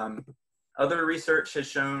 Other research has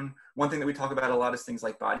shown, one thing that we talk about a lot is things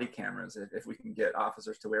like body cameras. If we can get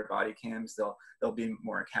officers to wear body cams, they'll be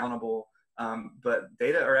more accountable. But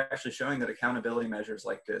data are actually showing that accountability measures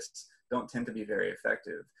like this don't tend to be very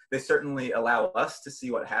effective. They certainly allow us to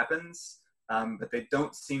see what happens, but they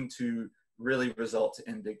don't seem to really result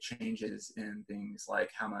in big changes in things like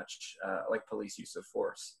how much, like police use of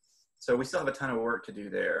force. So we still have a ton of work to do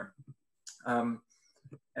there. And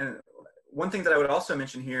one thing that I would also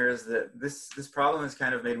mention here is that this problem is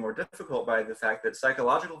kind of made more difficult by the fact that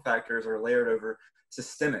psychological factors are layered over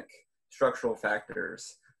systemic structural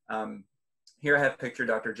factors. Here I have pictured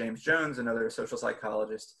Dr. James Jones, another social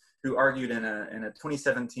psychologist, who argued in a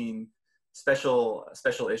 2017 special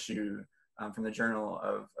issue from the Journal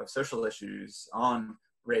of Social Issues on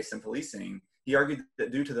race and policing. He argued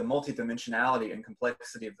that due to the multidimensionality and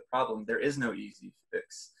complexity of the problem, there is no easy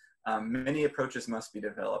fix. Many approaches must be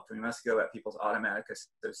developed. We must go at people's automatic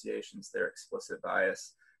associations, their explicit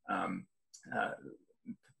bias,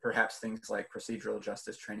 perhaps things like procedural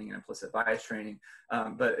justice training and implicit bias training,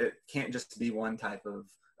 but it can't just be one type of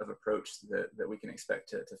approach that we can expect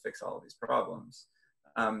to fix all of these problems.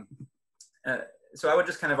 So I would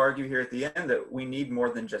just kind of argue here at the end that we need more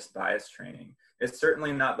than just bias training. It's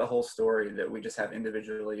certainly not the whole story that we just have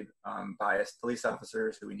individually biased police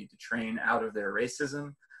officers who we need to train out of their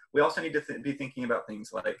racism. We also need to be thinking about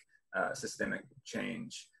things like systemic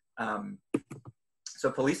change. So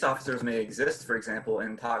police officers may exist, for example,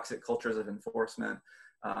 in toxic cultures of enforcement.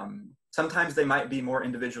 Sometimes they might be more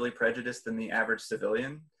individually prejudiced than the average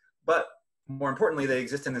civilian, but more importantly, they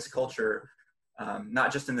exist in this culture,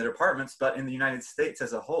 not just in the departments, but in the United States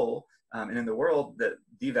as a whole, and in the world that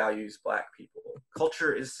devalues Black people.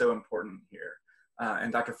 Culture is so important here.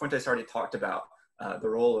 And Dr. Fuentes already talked about the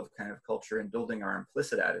role of kind of culture in building our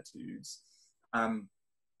implicit attitudes.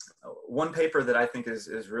 One paper that I think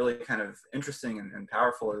is really kind of interesting and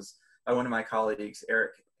powerful is by one of my colleagues,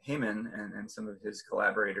 Eric Heyman, and some of his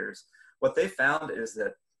collaborators. What they found is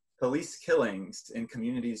that police killings in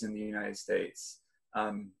communities in the United States,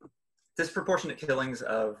 disproportionate killings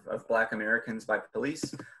of Black Americans by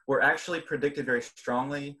police, were actually predicted very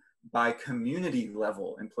strongly by community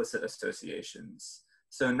level implicit associations.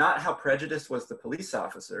 So not how prejudiced was the police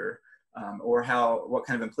officer, or what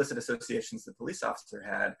kind of implicit associations the police officer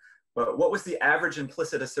had, but what was the average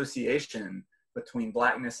implicit association between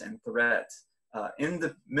Blackness and threat in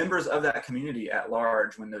the members of that community at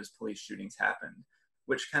large when those police shootings happened,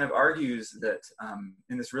 which kind of argues that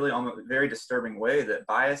in this really almost very disturbing way that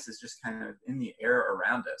bias is just kind of in the air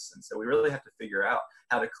around us. And so we really have to figure out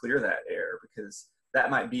how to clear that air, because that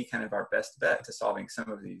might be kind of our best bet to solving some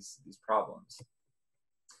of these problems.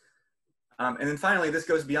 And then finally, this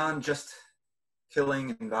goes beyond just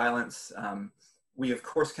killing and violence. We of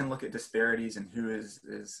course can look at disparities in who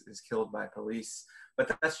is killed by police,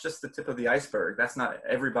 but that's just the tip of the iceberg. That's not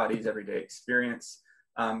everybody's everyday experience.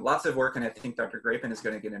 Lots of work, and I think Dr. Grapin is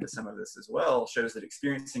going to get into some of this as well, shows that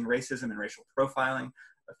experiencing racism and racial profiling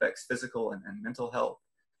affects physical and mental health.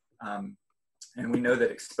 And we know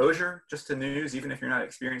that exposure just to news, even if you're not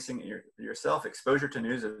experiencing it yourself, exposure to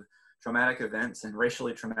news of traumatic events and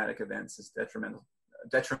racially traumatic events is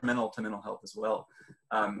detrimental to mental health as well.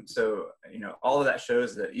 So, you know, all of that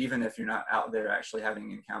shows that even if you're not out there actually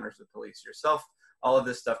having encounters with police yourself, all of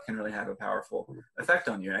this stuff can really have a powerful effect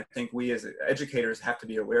on you. And I think we as educators have to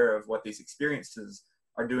be aware of what these experiences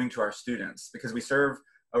are doing to our students, because we serve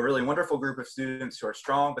a really wonderful group of students who are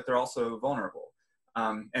strong, but they're also vulnerable.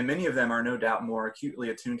 And many of them are no doubt more acutely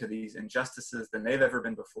attuned to these injustices than they've ever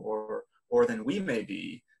been before, or than we may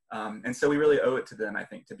be. And so we really owe it to them, I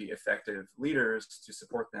think, to be effective leaders, to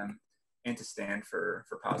support them, and to stand for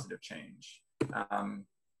positive change.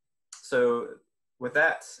 So with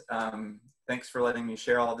that, thanks for letting me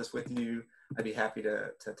share all of this with you. I'd be happy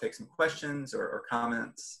to take some questions or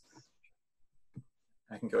comments.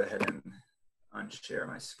 I can go ahead and unshare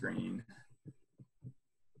my screen.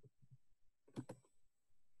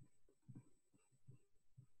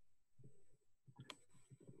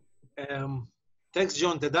 Thanks,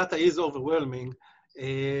 John. The data is overwhelming.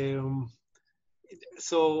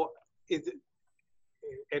 So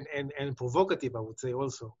and provocative, I would say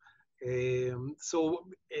also.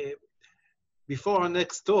 Before our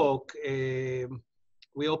next talk,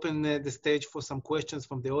 we open the stage for some questions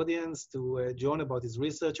from the audience to John about his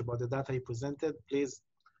research, about the data he presented. Please,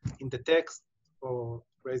 in the text, or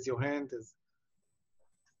raise your hand. Let's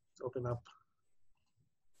open up.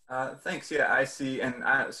 Thanks. Yeah, I see. And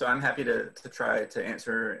so I'm happy to try to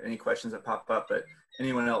answer any questions that pop up, but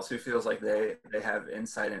anyone else who feels like they have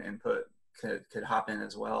insight and input could hop in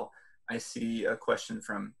as well. I see a question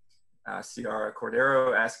from Ciara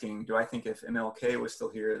Cordero asking, do I think if MLK was still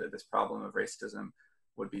here that this problem of racism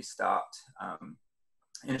would be stopped?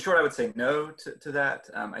 In short, I would say no to that.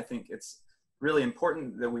 I think it's really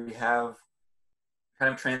important that we have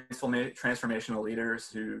kind of transformational leaders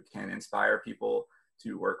who can inspire people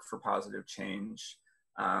to work for positive change.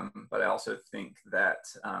 But I also think that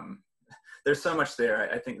there's so much there.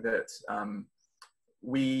 I think that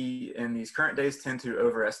we in these current days tend to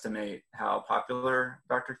overestimate how popular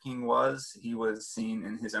Dr. King was. He was seen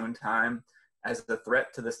in his own time as a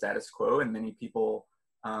threat to the status quo, and many people,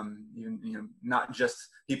 not just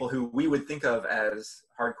people who we would think of as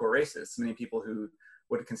hardcore racists, many people who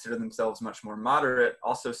would consider themselves much more moderate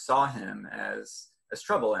also saw him as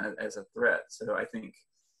trouble and as a threat. So I think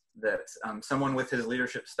that someone with his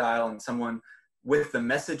leadership style and someone with the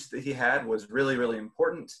message that he had was really, really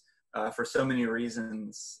important for so many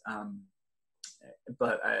reasons.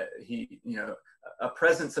 But a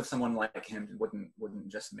presence of someone like him wouldn't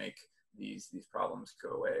just make these problems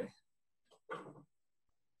go away.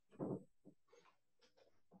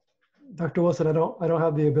 Dr. Wilson, I don't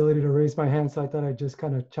have the ability to raise my hand, so I thought I'd just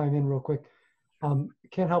kind of chime in real quick.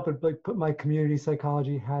 Can't help but like put my community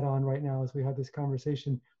psychology hat on right now as we have this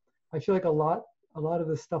conversation. I feel like a lot of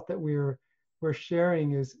the stuff that we're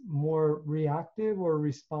sharing is more reactive or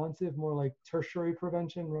responsive, more like tertiary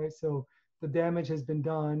prevention, right? So the damage has been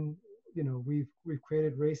done. You know, we've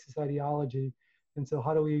created racist ideology, and so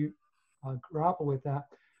how do we grapple with that?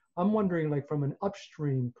 I'm wondering, like from an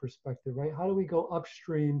upstream perspective, right? How do we go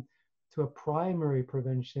upstream to a primary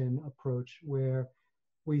prevention approach where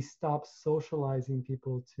we stop socializing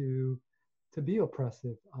people to be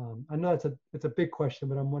oppressive? I know it's a big question,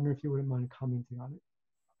 but I'm wondering if you wouldn't mind commenting on it.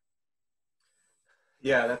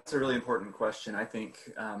 Yeah, that's a really important question. I think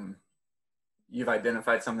you've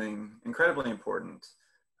identified something incredibly important.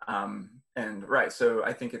 And right, so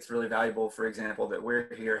I think it's really valuable, for example, that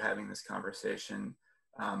we're here having this conversation,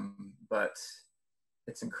 but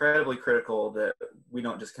it's incredibly critical that we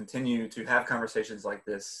don't just continue to have conversations like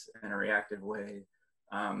this in a reactive way.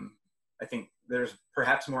 I think there's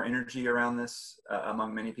perhaps more energy around this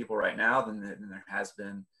among many people right now than there has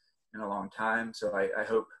been in a long time. So I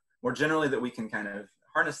hope more generally that we can kind of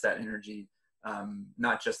harness that energy,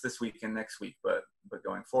 not just this week and next week, but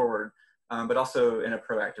going forward, but also in a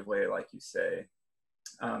proactive way, like you say.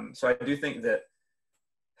 So I do think that,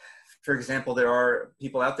 for example, there are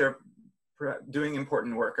people out there doing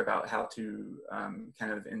important work about how to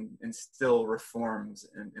kind of instill reforms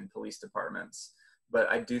in police departments. But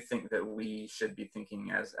I do think that we should be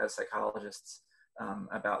thinking as psychologists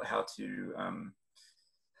about how to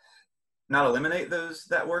not eliminate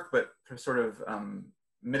that work, but sort of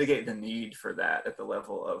mitigate the need for that at the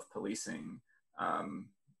level of policing.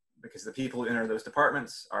 Because the people who enter those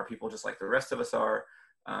departments are people just like the rest of us are.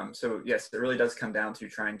 So yes, it really does come down to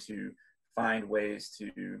trying to find ways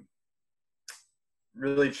to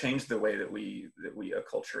really change the way that we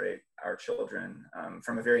acculturate our children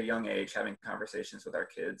from a very young age, having conversations with our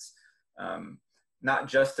kids, not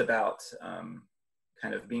just about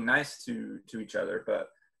kind of being nice to each other, but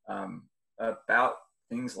about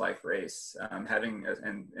things like race, having,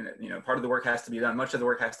 and you know, part of the work has to be done, much of the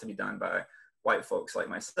work has to be done by white folks like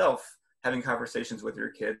myself, having conversations with your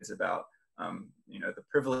kids about you know, the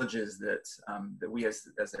privileges that that we as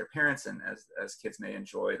their parents and as kids may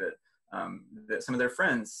enjoy, that that some of their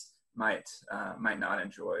friends might not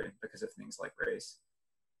enjoy because of things like race.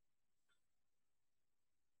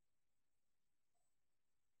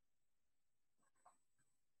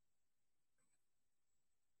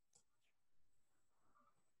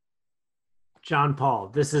 John Paul,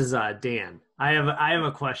 this is Dan. I have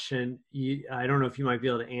a question. I don't know if you might be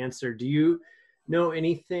able to answer. Do you know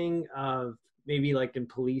anything of maybe like in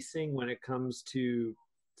policing when it comes to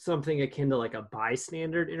something akin to like a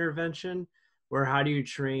bystander intervention, where how do you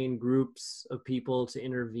train groups of people to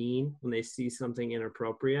intervene when they see something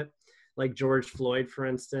inappropriate? Like George Floyd, for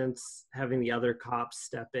instance, having the other cops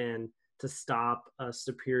step in to stop a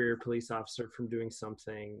superior police officer from doing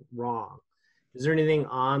something wrong. Is there anything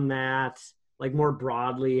on that? Like more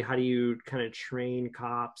broadly, how do you kind of train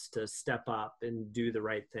cops to step up and do the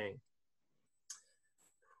right thing?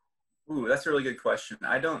 Ooh, that's a really good question.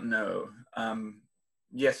 I don't know.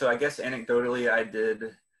 Yeah, so I guess anecdotally, I did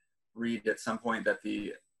read at some point that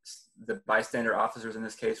the bystander officers in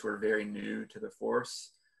this case were very new to the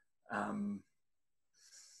force. I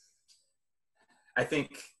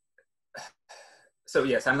think, so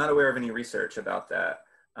yes, I'm not aware of any research about that.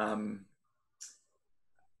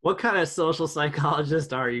 What kind of social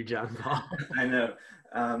psychologist are you, John Paul? I know.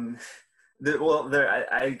 I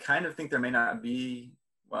kind of think there may not be,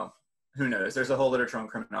 well, who knows? There's a whole literature on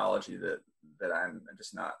criminology that I'm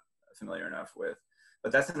just not familiar enough with.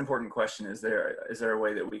 But that's an important question. Is there a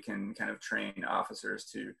way that we can kind of train officers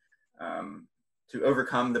to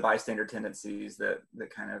overcome the bystander tendencies that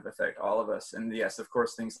kind of affect all of us? And yes, of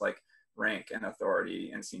course, things like rank and authority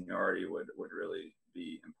and seniority would really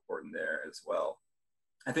be important there as well.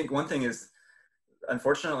 I think one thing is,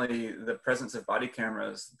 unfortunately, the presence of body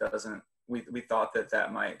cameras doesn't, we thought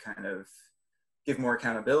that might kind of give more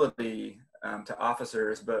accountability to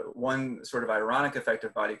officers, but one sort of ironic effect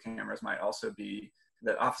of body cameras might also be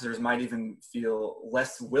that officers might even feel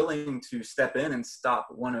less willing to step in and stop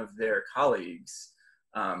one of their colleagues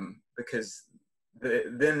because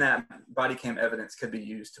then that body cam evidence could be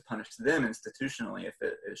used to punish them institutionally if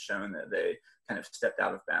it is shown that they kind of stepped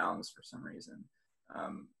out of bounds for some reason.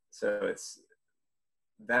 So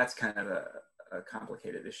that's kind of a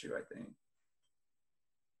complicated issue, I think.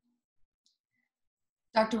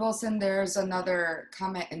 Dr. Wilson, there's another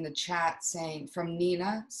comment in the chat from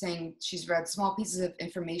Nina saying she's read small pieces of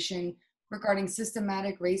information regarding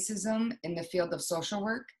systematic racism in the field of social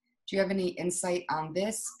work. Do you have any insight on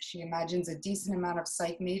this? She imagines a decent amount of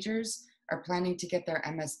psych majors are planning to get their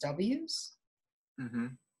MSWs. Mm-hmm.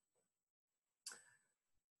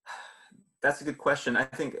 That's a good question. I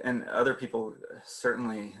think, and other people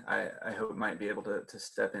certainly, I hope might be able to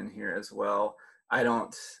step in here as well.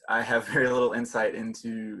 I have very little insight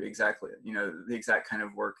into exactly, you know, the exact kind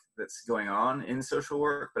of work that's going on in social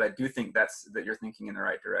work, but I do think that you're thinking in the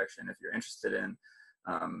right direction. If you're interested in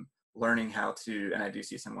learning how to, and I do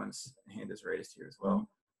see someone's hand is raised here as well.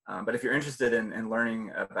 But if you're interested in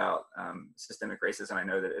learning about systemic racism, I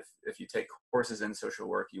know that if you take courses in social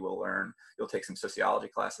work, you'll take some sociology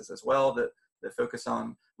classes as well that focus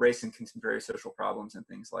on race and contemporary social problems and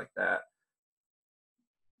things like that.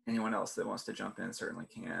 Anyone else that wants to jump in certainly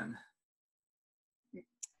can.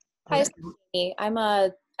 Hi, I'm a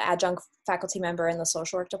adjunct faculty member in the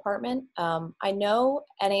social work department. I know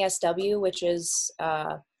NASW, which is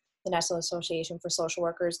the National Association for Social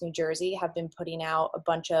Workers, New Jersey, have been putting out a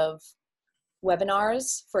bunch of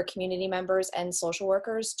webinars for community members and social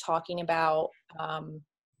workers talking about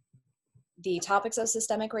the topics of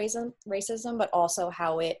systemic racism, but also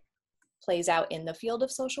how it plays out in the field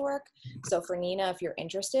of social work. So for Nina, if you're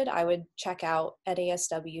interested, I would check out at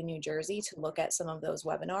NASW New Jersey to look at some of those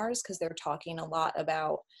webinars because they're talking a lot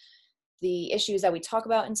about the issues that we talk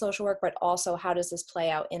about in social work, but also how does this play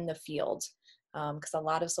out in the field? Because a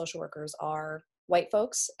lot of social workers are white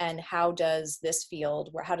folks, and how does this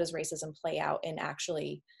field, how does racism play out in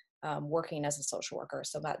actually working as a social worker?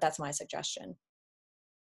 So that's my suggestion.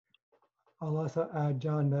 I'll also add,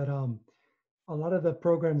 John, that a lot of the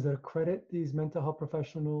programs that accredit these mental health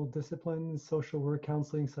professional disciplines, social work,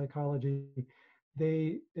 counseling, psychology,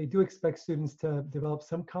 they do expect students to develop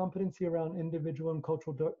some competency around individual and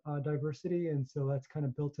cultural diversity, and so that's kind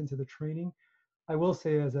of built into the training. I will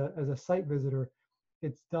say, as a site visitor,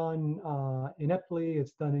 it's done ineptly,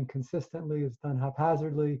 it's done inconsistently, it's done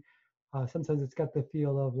haphazardly. Sometimes it's got the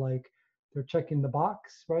feel of like they're checking the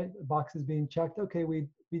box, right? The box is being checked. Okay, we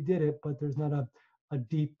did it, but there's not a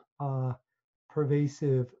deep,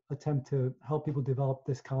 pervasive attempt to help people develop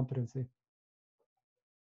this competency.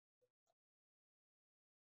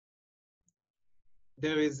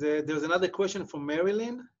 There's another question from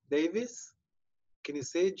Marilyn Davis. Can you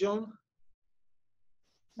say it, John?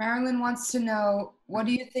 Marilyn wants to know, what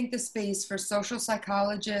do you think the space for social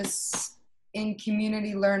psychologists in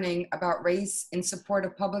community learning about race in support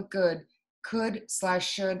of public good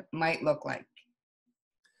could/should might look like?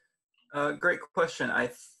 Great question. I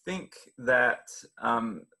think that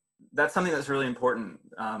that's something that's really important.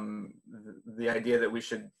 The idea that we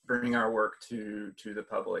should bring our work to the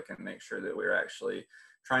public and make sure that we're actually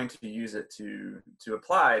trying to use it to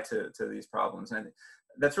apply to these problems. And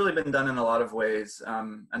that's really been done in a lot of ways.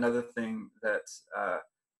 Another thing that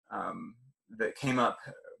that came up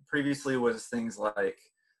previously was things like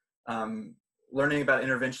learning about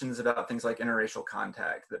interventions about things like interracial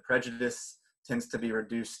contact, that prejudice tends to be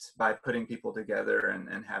reduced by putting people together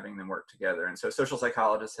and having them work together. And so social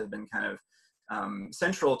psychologists have been kind of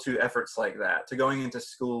central to efforts like that, to going into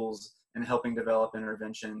schools and helping develop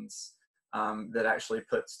interventions that actually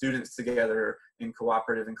put students together in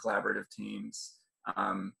cooperative and collaborative teams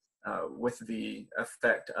with the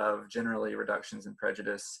effect of generally reductions in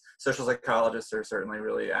prejudice. Social psychologists are certainly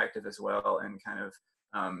really active as well, and kind of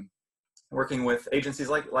working with agencies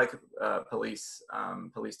like police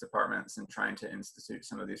departments and trying to institute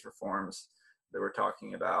some of these reforms that we're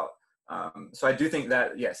talking about. So I do think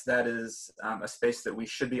that, yes, that is a space that we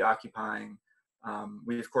should be occupying.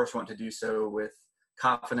 We of course want to do so with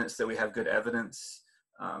confidence that we have good evidence,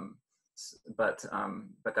 but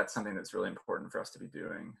that's something that's really important for us to be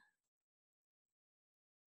doing.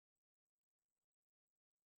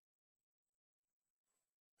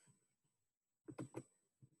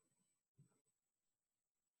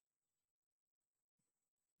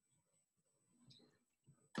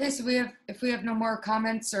 Okay, so if we have no more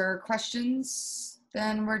comments or questions,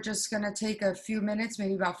 then we're just going to take a few minutes,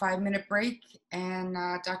 maybe about 5-minute break, and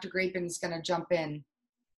Dr. Grapin is going to jump in.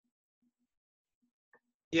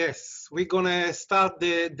 Yes, we're gonna start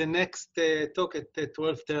the next talk at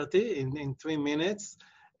 12:30 in 3 minutes.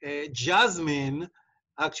 Jasmine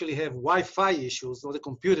actually have Wi-Fi issues, not the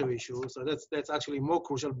computer issues, so that's actually more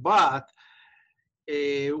crucial. But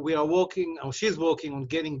we are working, or she's working on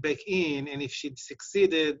getting back in, and if she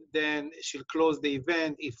succeeded, then she'll close the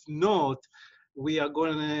event. If not, we are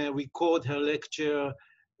gonna record her lecture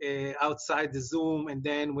outside the Zoom, and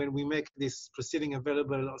then when we make this proceeding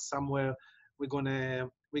available somewhere, we're gonna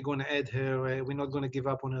add her. We're not gonna give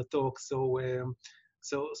up on her talk, so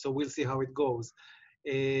we'll see how it goes.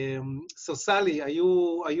 So Sally, are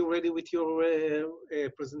you ready with your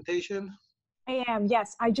presentation? I am,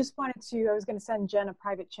 yes. I just wanted to, I was going to send Jen a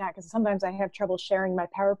private chat because sometimes I have trouble sharing my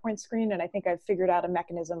PowerPoint screen, and I think I've figured out a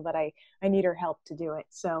mechanism, but I need her help to do it.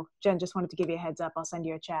 So Jen, just wanted to give you a heads up. I'll send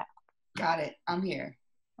you a chat. Got it. I'm here.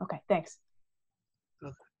 Okay, thanks.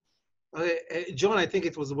 Okay, John, I think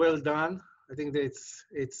it was well done. I think that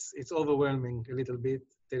it's overwhelming a little bit,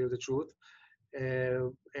 to tell you the truth.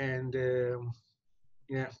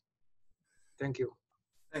 Yeah, thank you.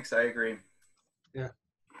 Thanks, I agree. Yeah.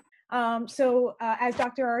 As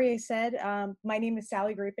Dr. Aryeh said, my name is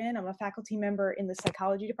Sally Grapin. I'm a faculty member in the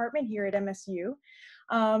psychology department here at MSU.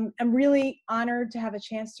 I'm really honored to have a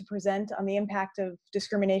chance to present on the impact of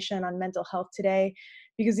discrimination on mental health today,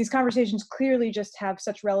 because these conversations clearly just have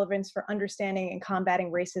such relevance for understanding and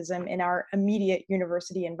combating racism in our immediate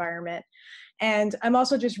university environment. And I'm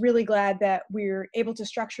also just really glad that we're able to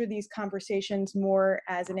structure these conversations more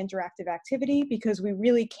as an interactive activity, because we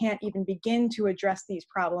really can't even begin to address these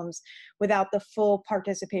problems without the full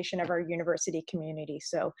participation of our university community.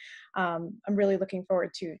 So I'm really looking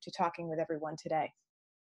forward to talking with everyone today.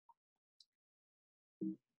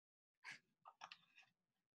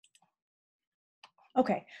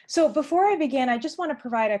 Okay, so before I begin, I just want to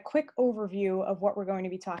provide a quick overview of what we're going to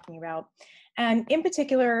be talking about. And in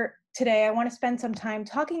particular, today, I want to spend some time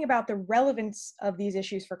talking about the relevance of these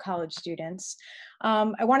issues for college students.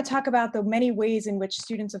 I want to talk about the many ways in which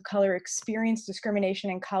students of color experience discrimination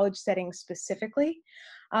in college settings specifically.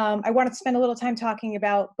 I want to spend a little time talking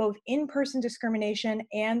about both in-person discrimination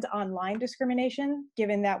and online discrimination,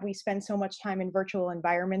 given that we spend so much time in virtual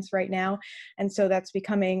environments right now. And so that's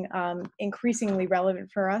becoming increasingly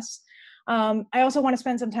relevant for us. I also want to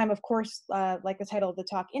spend some time, of course, like the title of the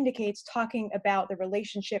talk indicates, talking about the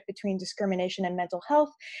relationship between discrimination and mental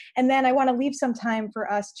health. And then I want to leave some time for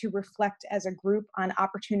us to reflect as a group on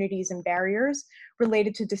opportunities and barriers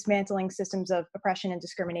related to dismantling systems of oppression and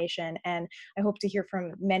discrimination. And I hope to hear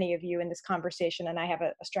from many of you in this conversation, and I have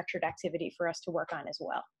a structured activity for us to work on as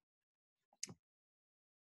well.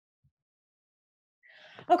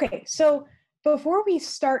 Okay, so before we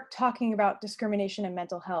start talking about discrimination and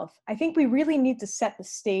mental health, I think we really need to set the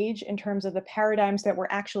stage in terms of the paradigms that we're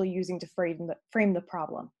actually using to frame the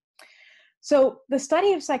problem. So the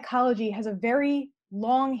study of psychology has a very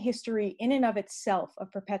long history in and of itself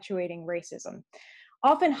of perpetuating racism,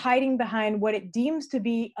 often hiding behind what it deems to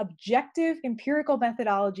be objective empirical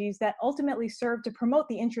methodologies that ultimately serve to promote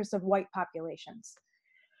the interests of white populations.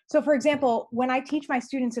 So for example, when I teach my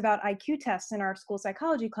students about IQ tests in our school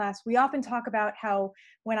psychology class, we often talk about how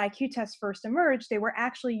when IQ tests first emerged, they were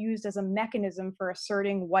actually used as a mechanism for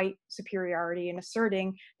asserting white superiority and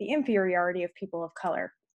asserting the inferiority of people of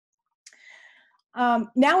color.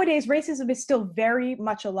 Nowadays, racism is still very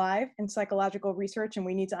much alive in psychological research, and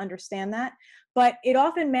we need to understand that, but it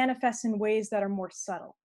often manifests in ways that are more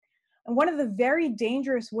subtle. And one of the very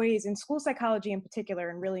dangerous ways in school psychology in particular,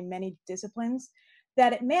 and really many disciplines,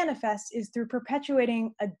 that it manifests is through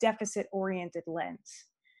perpetuating a deficit-oriented lens.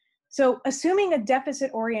 So assuming a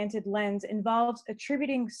deficit-oriented lens involves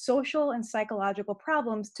attributing social and psychological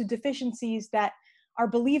problems to deficiencies that are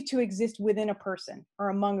believed to exist within a person or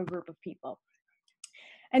among a group of people.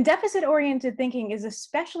 And deficit-oriented thinking is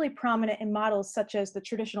especially prominent in models such as the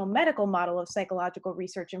traditional medical model of psychological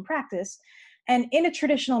research and practice. And in a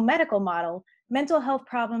traditional medical model, mental health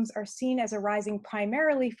problems are seen as arising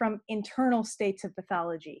primarily from internal states of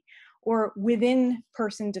pathology or within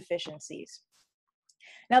person deficiencies.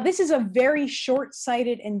 Now, this is a very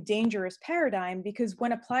short-sighted and dangerous paradigm because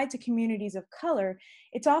when applied to communities of color,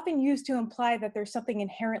 it's often used to imply that there's something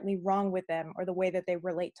inherently wrong with them or the way that they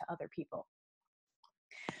relate to other people.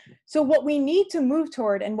 So what we need to move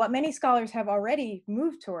toward, and what many scholars have already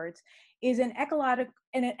moved towards, is an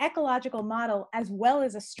ecological model as well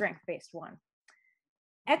as a strength-based one.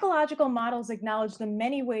 Ecological models acknowledge the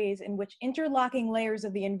many ways in which interlocking layers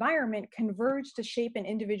of the environment converge to shape an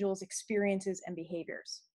individual's experiences and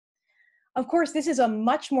behaviors. Of course, this is a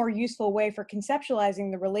much more useful way for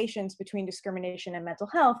conceptualizing the relations between discrimination and mental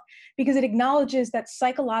health because it acknowledges that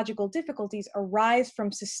psychological difficulties arise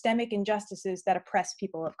from systemic injustices that oppress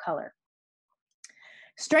people of color.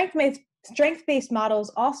 Strength-based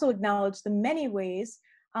models also acknowledge the many ways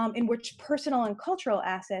in which personal and cultural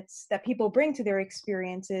assets that people bring to their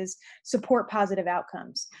experiences support positive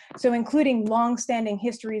outcomes. So including long-standing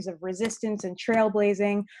histories of resistance and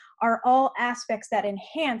trailblazing are all aspects that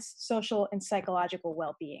enhance social and psychological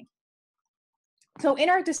well-being. So in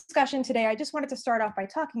our discussion today, I just wanted to start off by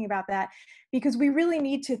talking about that because we really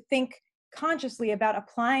need to think consciously about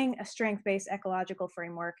applying a strength-based ecological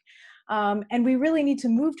framework. And we really need to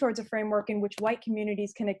move towards a framework in which white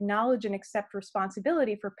communities can acknowledge and accept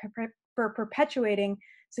responsibility for perpetuating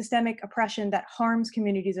systemic oppression that harms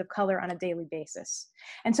communities of color on a daily basis.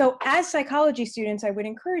 And so as psychology students, I would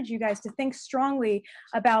encourage you guys to think strongly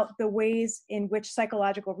about the ways in which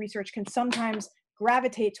psychological research can sometimes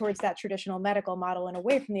gravitate towards that traditional medical model and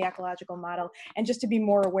away from the ecological model, and just to be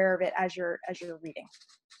more aware of it as you're reading.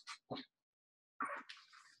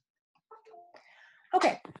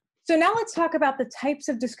 Okay, so now let's talk about the types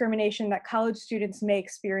of discrimination that college students may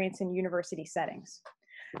experience in university settings.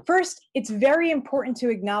 First, it's very important to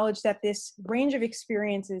acknowledge that this range of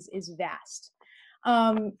experiences is vast.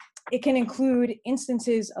 It can include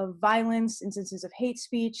instances of violence, instances of hate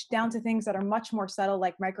speech, down to things that are much more subtle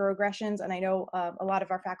like microaggressions, and I know a lot of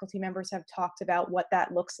our faculty members have talked about what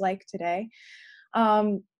that looks like today.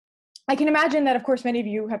 I can imagine that, of course, many of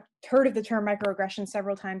you have heard of the term microaggression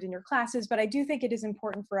several times in your classes, but I do think it is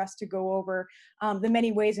important for us to go over the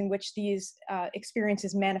many ways in which these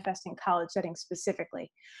experiences manifest in college settings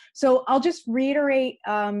specifically. So I'll just reiterate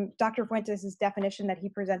Dr. Fuentes' definition that he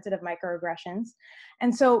presented of microaggressions.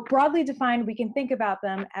 And so broadly defined, we can think about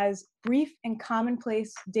them as brief and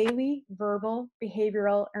commonplace daily, verbal,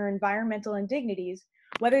 behavioral, or environmental indignities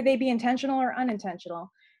whether they be intentional or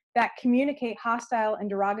unintentional, that communicate hostile and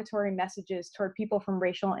derogatory messages toward people from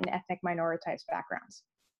racial and ethnic minoritized backgrounds.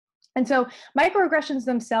 And so microaggressions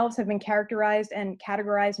themselves have been characterized and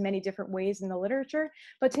categorized many different ways in the literature,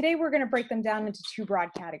 but today we're going to break them down into two broad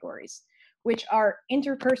categories, which are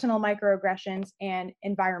interpersonal microaggressions and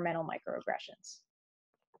environmental microaggressions.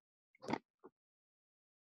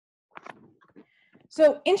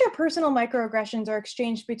 So interpersonal microaggressions are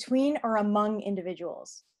exchanged between or among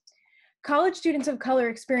individuals. College students of color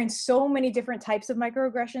experience so many different types of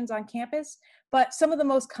microaggressions on campus, but some of the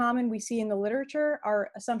most common we see in the literature are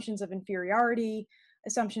assumptions of inferiority,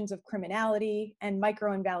 assumptions of criminality, and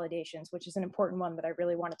microinvalidations, which is an important one that I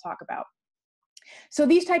really want to talk about. So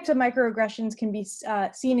these types of microaggressions can be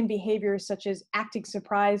seen in behaviors such as acting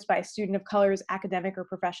surprised by a student of color's academic or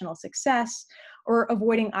professional success, or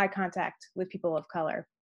avoiding eye contact with people of color.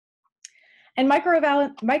 And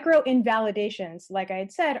micro-invalidations, like I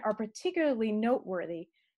had said, are particularly noteworthy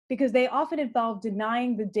because they often involve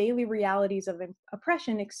denying the daily realities of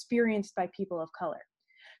oppression experienced by people of color.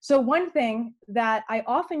 So one thing that I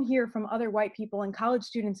often hear from other white people and college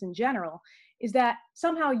students in general is that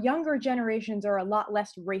somehow younger generations are a lot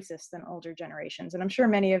less racist than older generations. And I'm sure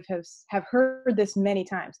many of us have heard this many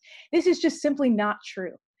times. This is just simply not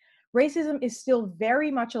true. Racism is still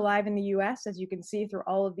very much alive in the US, as you can see through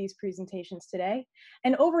all of these presentations today.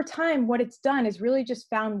 And over time, what it's done is really just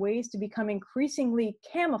found ways to become increasingly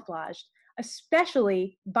camouflaged,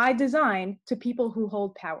 especially by design, to people who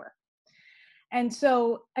hold power. And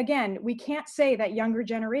so, again, we can't say that younger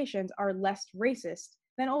generations are less racist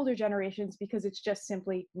than older generations because it's just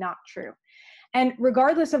simply not true. And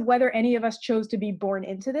regardless of whether any of us chose to be born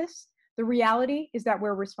into this, the reality is that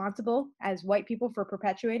we're responsible as white people for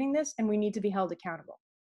perpetuating this, and we need to be held accountable.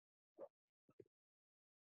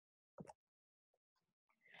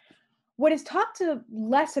 What is talked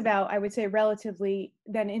less about, I would say relatively,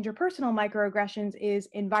 than interpersonal microaggressions is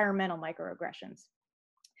environmental microaggressions.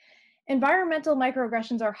 Environmental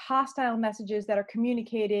microaggressions are hostile messages that are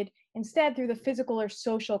communicated instead through the physical or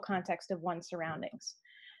social context of one's surroundings.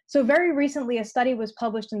 So very recently, a study was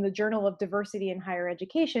published in the Journal of Diversity in Higher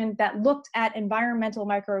Education that looked at environmental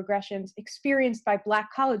microaggressions experienced by Black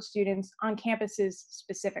college students on campuses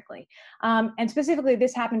specifically. And specifically,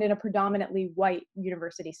 this happened in a predominantly white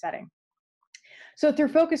university setting. So through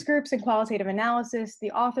focus groups and qualitative analysis,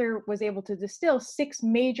 the author was able to distill 6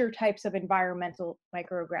 major types of environmental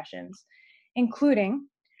microaggressions, including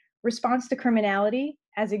response to criminality,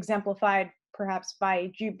 as exemplified perhaps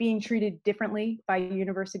by being treated differently by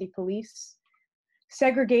university police,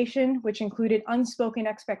 segregation, which included unspoken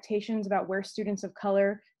expectations about where students of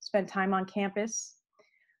color spend time on campus,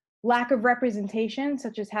 lack of representation,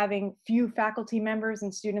 such as having few faculty members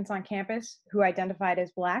and students on campus who identified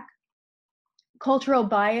as Black, cultural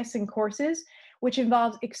bias in courses, which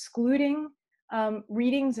involves excluding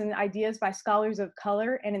readings and ideas by scholars of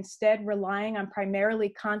color and instead relying on primarily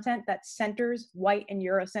content that centers white and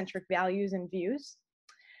Eurocentric values and views.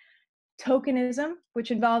 Tokenism, which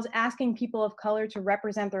involves asking people of color to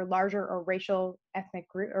represent their larger or racial ethnic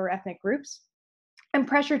groups. And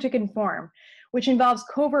pressure to conform, which involves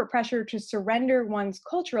covert pressure to surrender one's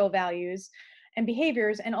cultural values and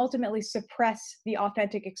behaviors and ultimately suppress the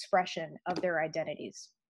authentic expression of their identities.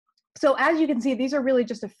 So as you can see, these are really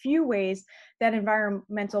just a few ways that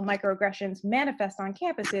environmental microaggressions manifest on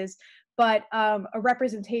campuses, but a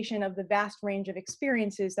representation of the vast range of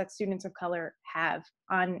experiences that students of color have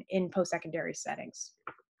in post-secondary settings.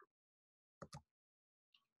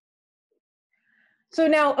 So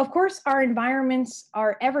now, of course, our environments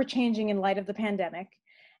are ever changing in light of the pandemic.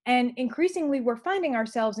 And increasingly, we're finding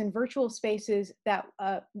ourselves in virtual spaces that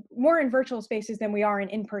more in virtual spaces than we are in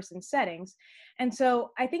in-person settings. And so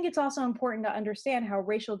I think it's also important to understand how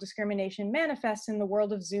racial discrimination manifests in the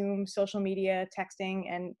world of Zoom, social media, texting,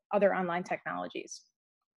 and other online technologies.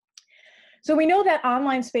 So we know that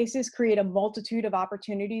online spaces create a multitude of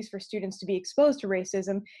opportunities for students to be exposed to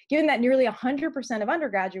racism, given that nearly 100% of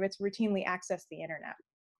undergraduates routinely access the internet.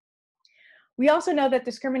 We also know that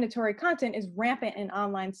discriminatory content is rampant in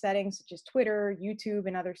online settings such as Twitter, YouTube,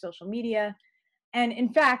 and other social media. And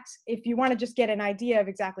in fact, if you want to just get an idea of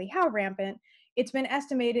exactly how rampant, it's been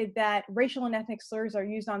estimated that racial and ethnic slurs are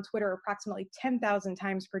used on Twitter approximately 10,000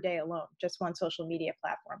 times per day alone, just one social media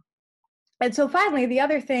platform. And so finally, the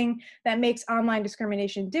other thing that makes online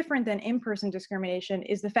discrimination different than in-person discrimination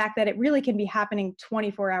is the fact that it really can be happening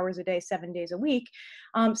 24 hours a day, 7 days a week,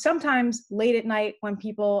 sometimes late at night when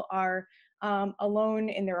people are alone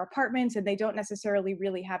in their apartments and they don't necessarily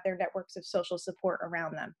really have their networks of social support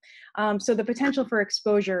around them. So the potential for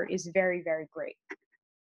exposure is very, very great.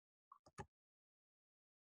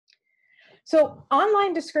 So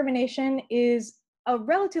online discrimination is a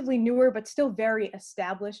relatively newer but still very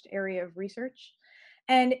established area of research.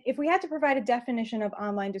 And if we had to provide a definition of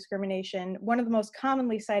online discrimination, one of the most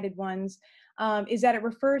commonly cited ones is that it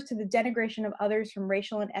refers to the denigration of others from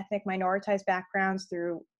racial and ethnic minoritized backgrounds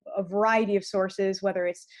through a variety of sources, whether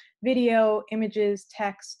it's video, images,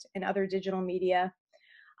 text, and other digital media.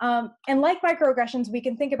 And like microaggressions, we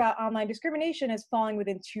can think about online discrimination as falling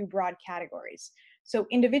within two broad categories. So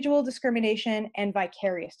individual discrimination and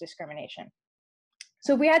vicarious discrimination.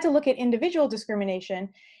 So if we had to look at individual discrimination,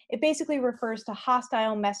 it basically refers to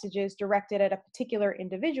hostile messages directed at a particular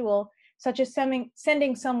individual, such as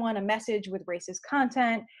sending someone a message with racist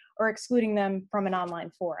content or excluding them from an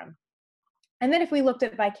online forum. And then if we looked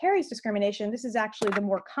at vicarious discrimination, this is actually the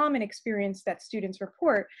more common experience that students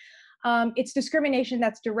report. It's discrimination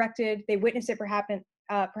that's directed, they witness it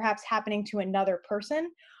perhaps happening to another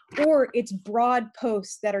person, or it's broad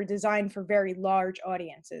posts that are designed for very large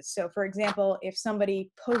audiences. So for example, if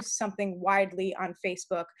somebody posts something widely on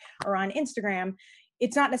Facebook or on Instagram,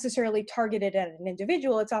 it's not necessarily targeted at an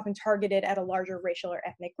individual, it's often targeted at a larger racial or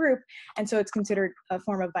ethnic group, and so it's considered a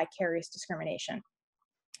form of vicarious discrimination.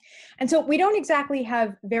 And so we don't exactly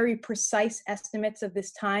have very precise estimates of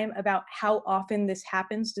this time about how often this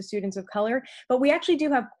happens to students of color, but we actually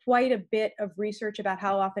do have quite a bit of research about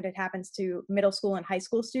how often it happens to middle school and high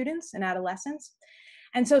school students and adolescents.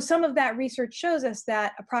 And so some of that research shows us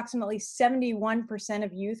that approximately 71%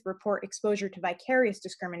 of youth report exposure to vicarious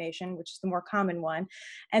discrimination, which is the more common one,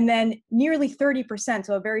 and then nearly 30%,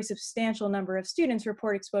 so a very substantial number of students,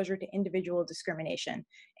 report exposure to individual discrimination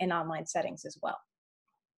in online settings as well.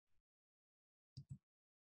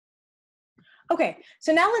 Okay,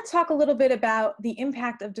 so now let's talk a little bit about the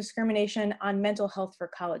impact of discrimination on mental health for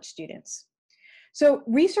college students. So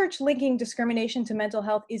research linking discrimination to mental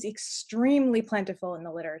health is extremely plentiful in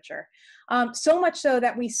the literature, so much so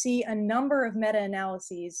that we see a number of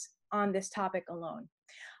meta-analyses on this topic alone.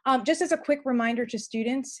 Just as a quick reminder to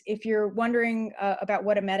students, if you're wondering about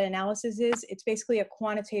what a meta-analysis is, it's basically a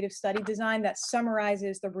quantitative study design that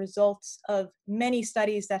summarizes the results of many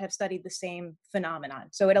studies that have studied the same phenomenon.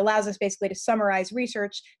 So it allows us basically to summarize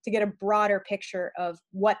research to get a broader picture of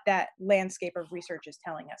what that landscape of research is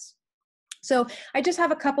telling us. So I just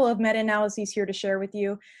have a couple of meta-analyses here to share with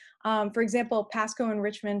you. For example, Pascoe and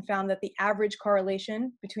Richmond found that the average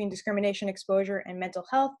correlation between discrimination exposure and mental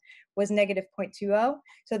health was negative 0.20,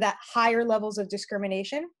 so that higher levels of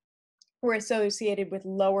discrimination were associated with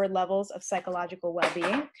lower levels of psychological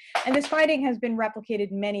well-being. And this finding has been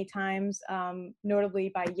replicated many times, notably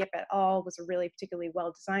by Yip et al. Was a really particularly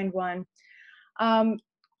well-designed one.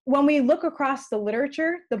 When we look across the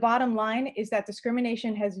literature, the bottom line is that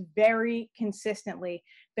discrimination has very consistently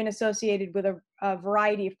been associated with a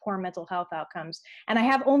variety of poor mental health outcomes. And I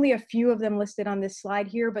have only a few of them listed on this slide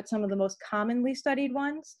here, but some of the most commonly studied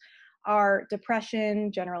ones are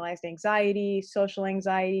depression, generalized anxiety, social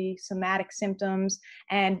anxiety, somatic symptoms,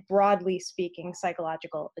 and broadly speaking,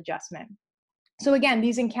 psychological adjustment. So again,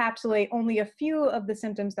 these encapsulate only a few of the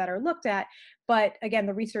symptoms that are looked at, but again,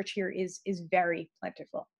 the research here is very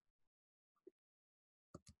plentiful.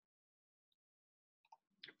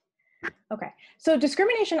 Okay, so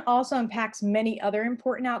discrimination also impacts many other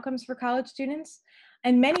important outcomes for college students,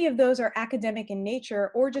 and many of those are academic in nature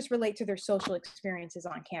or just relate to their social experiences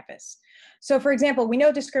on campus. So for example, we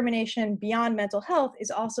know discrimination beyond mental health is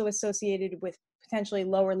also associated with potentially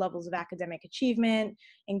lower levels of academic achievement,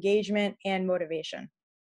 engagement, and motivation.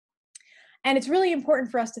 And it's really important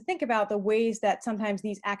for us to think about the ways that sometimes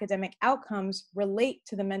these academic outcomes relate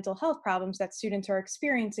to the mental health problems that students are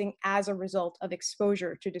experiencing as a result of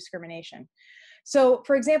exposure to discrimination. So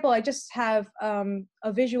for example, I just have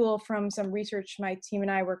a visual from some research my team and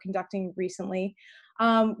I were conducting recently.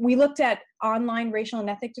 We looked at online racial and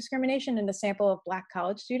ethnic discrimination in a sample of Black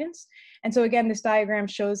college students. And so again, this diagram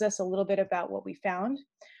shows us a little bit about what we found.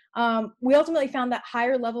 We ultimately found that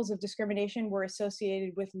higher levels of discrimination were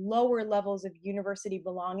associated with lower levels of university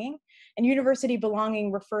belonging. And university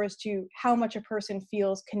belonging refers to how much a person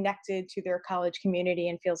feels connected to their college community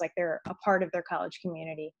and feels like they're a part of their college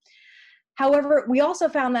community. However, we also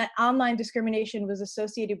found that online discrimination was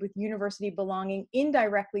associated with university belonging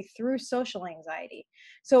indirectly through social anxiety.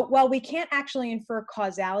 So while we can't actually infer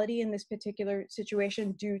causality in this particular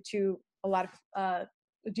situation due to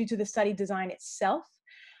the study design itself,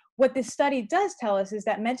 what this study does tell us is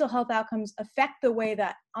that mental health outcomes affect the way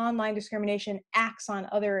that online discrimination acts on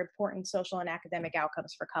other important social and academic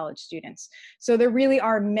outcomes for college students. So there really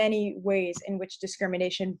are many ways in which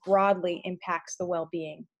discrimination broadly impacts the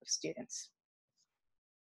well-being of students.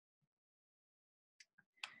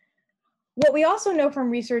 What we also know from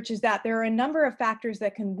research is that there are a number of factors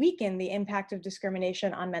that can weaken the impact of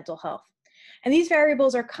discrimination on mental health. And these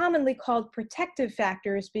variables are commonly called protective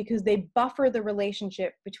factors because they buffer the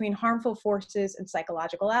relationship between harmful forces and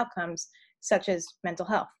psychological outcomes, such as mental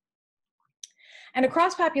health. And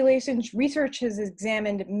across populations, research has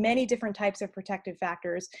examined many different types of protective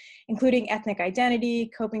factors, including ethnic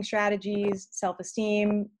identity, coping strategies,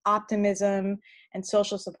 self-esteem, optimism, and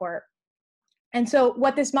social support. And so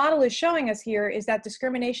what this model is showing us here is that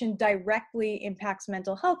discrimination directly impacts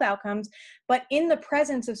mental health outcomes, but in the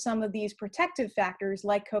presence of some of these protective factors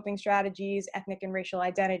like coping strategies, ethnic and racial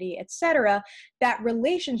identity, et cetera, that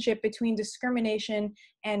relationship between discrimination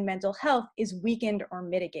and mental health is weakened or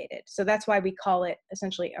mitigated. So that's why we call it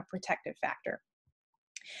essentially a protective factor.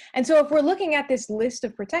 And so if we're looking at this list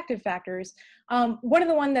of protective factors, one of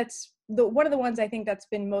the ones I think that's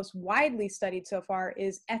been most widely studied so far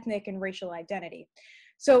is ethnic and racial identity.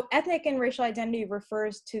 So ethnic and racial identity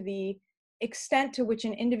refers to the extent to which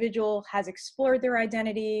an individual has explored their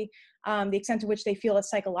identity, the extent to which they feel a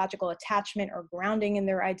psychological attachment or grounding in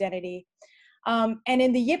their identity. And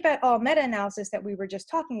in the Yip et al. Meta-analysis that we were just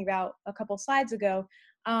talking about a couple slides ago,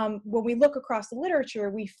 when we look across the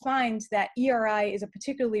literature, we find that ERI is a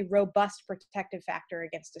particularly robust protective factor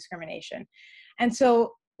against discrimination. And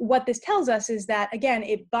so what this tells us is that, again,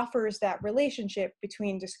 it buffers that relationship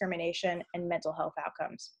between discrimination and mental health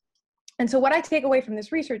outcomes. And so what I take away from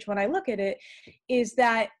this research when I look at it is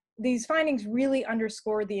that these findings really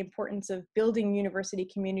underscore the importance of building university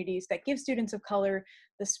communities that give students of color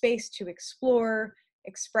the space to explore,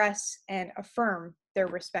 express, and affirm their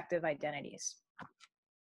respective identities.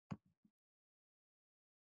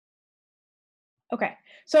 Okay,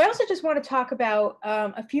 so I also just want to talk about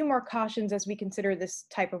a few more cautions as we consider this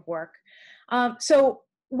type of work. So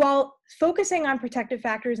while focusing on protective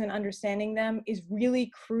factors and understanding them is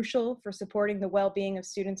really crucial for supporting the well-being of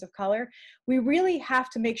students of color, we really have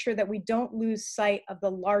to make sure that we don't lose sight of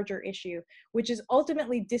the larger issue, which is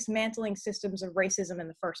ultimately dismantling systems of racism in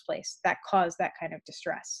the first place that cause that kind of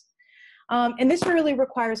distress. And this really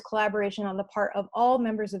requires collaboration on the part of all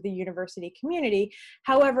members of the university community.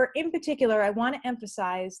 However, in particular, I want to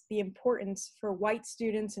emphasize the importance for white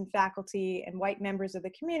students and faculty and white members of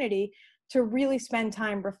the community to really spend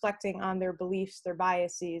time reflecting on their beliefs, their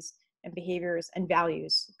biases, and behaviors and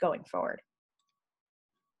values going forward.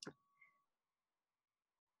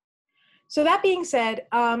 So that being said,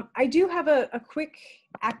 I do have a quick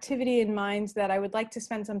activity in mind that I would like to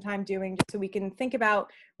spend some time doing just so we can think about,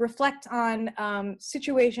 reflect on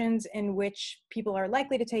situations in which people are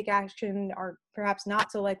likely to take action or perhaps not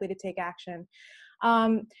so likely to take action.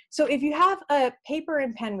 So if you have a paper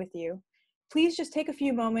and pen with you, please just take a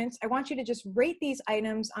few moments. I want you to just rate these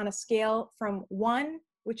items on a scale from 1,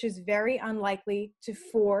 which is very unlikely, to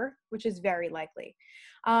 4, which is very likely.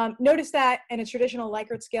 Notice that in a traditional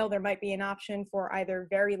Likert scale, there might be an option for either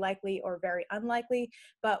very likely or very unlikely,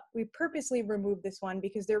 but we purposely removed this one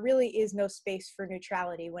because there really is no space for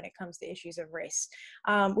neutrality when it comes to issues of race.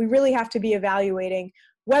 We really have to be evaluating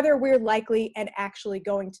whether we're likely and actually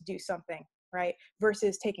going to do something, right?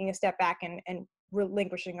 Versus taking a step back and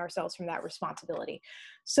relinquishing ourselves from that responsibility.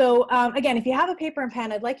 So again, if you have a paper and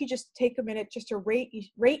pen, I'd like you just take a minute just to rate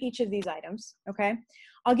each of these items, okay?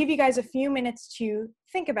 I'll give you guys a few minutes to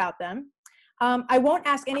think about them. I won't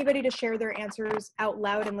ask anybody to share their answers out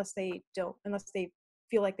loud unless they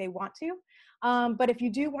feel like they want to. But if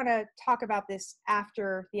you do want to talk about this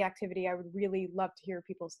after the activity, I would really love to hear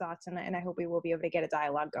people's thoughts, and I hope we will be able to get a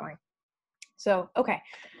dialogue going. So, okay.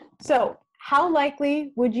 So how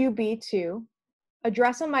likely would you be to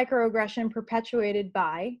address a microaggression perpetuated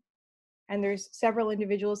by, and there's several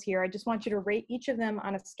individuals here, I just want you to rate each of them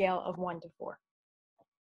on a scale of 1 to 4.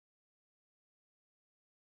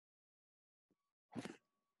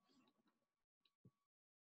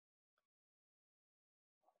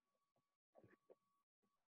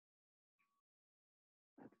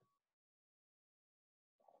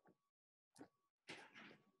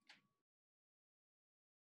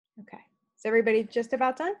 Okay, is everybody just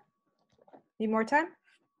about done? Need more time?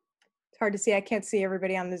 It's hard to see. I can't see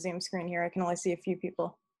everybody on the Zoom screen here. I can only see a few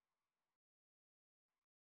people.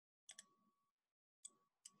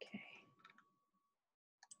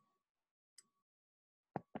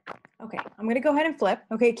 Okay, I'm going to go ahead and flip.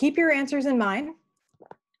 Okay, keep your answers in mind.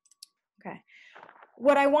 Okay,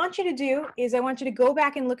 what I want you to do is I want you to go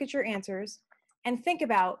back and look at your answers and think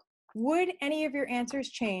about, would any of your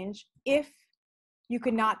answers change if you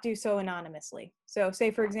could not do so anonymously? So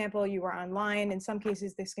say, for example, you were online. In some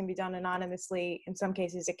cases, this can be done anonymously. In some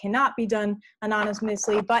cases, it cannot be done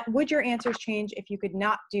anonymously. But would your answers change if you could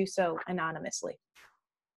not do so anonymously?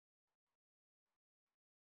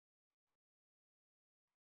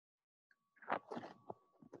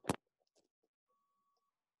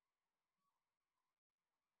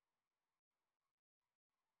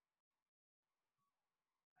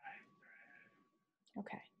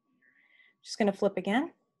 Okay. Just going to flip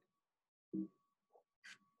again.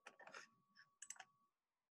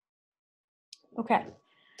 Okay.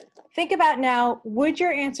 Think about now, would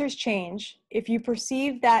your answers change if you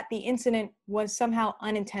perceived that the incident was somehow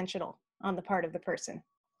unintentional on the part of the person?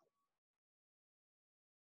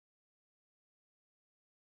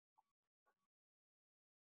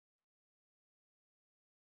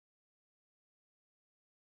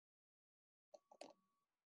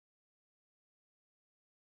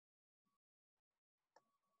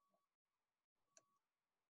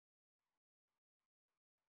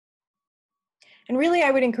 And really,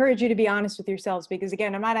 I would encourage you to be honest with yourselves because,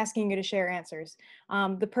 again, I'm not asking you to share answers.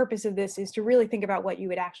 The purpose of this is to really think about what you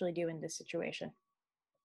would actually do in this situation.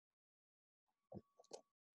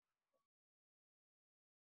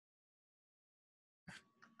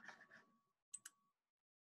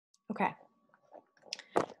 Okay.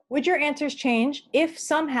 Would your answers change if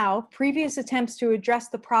somehow previous attempts to address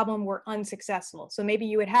the problem were unsuccessful? So maybe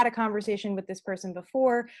you had had a conversation with this person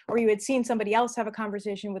before, or you had seen somebody else have a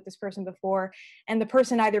conversation with this person before, and the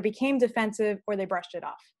person either became defensive or they brushed it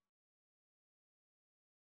off.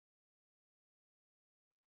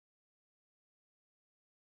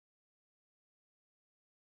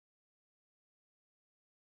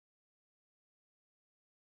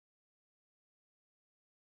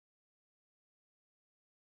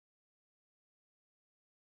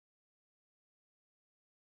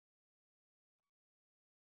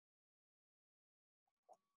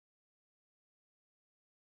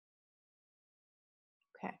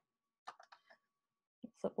 Okay.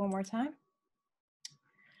 Flip one more time.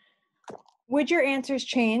 Would your answers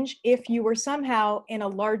change if you were somehow in a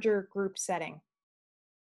larger group setting?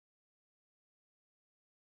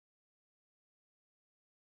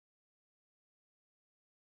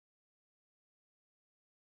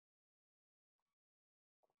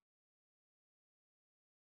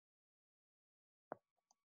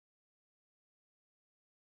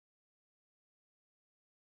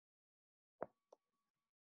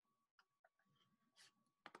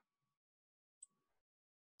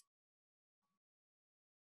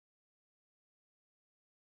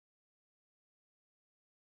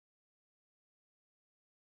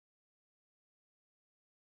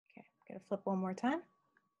 Okay, I'm gonna flip one more time.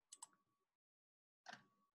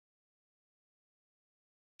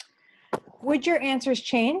 Would your answers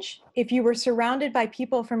change if you were surrounded by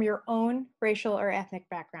people from your own racial or ethnic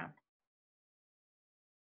background?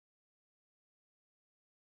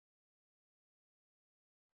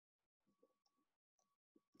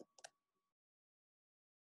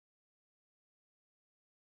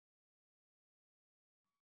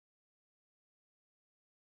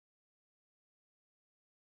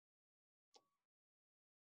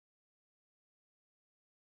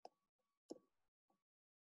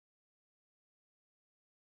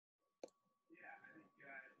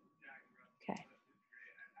 Okay.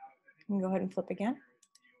 I'm gonna go ahead and flip again.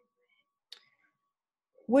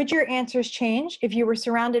 Would your answers change if you were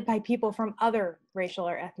surrounded by people from other racial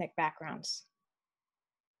or ethnic backgrounds?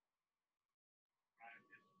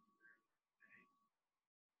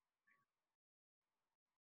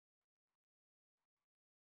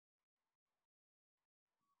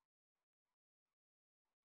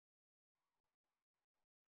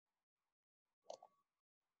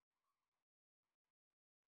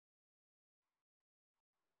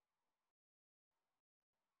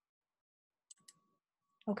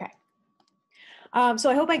 Okay. So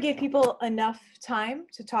I hope I gave people enough time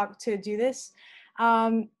to do this.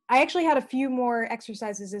 I actually had a few more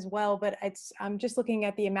exercises as well, but I'm just looking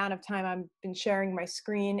at the amount of time I've been sharing my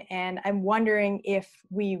screen, and I'm wondering if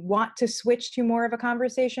we want to switch to more of a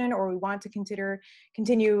conversation or we want to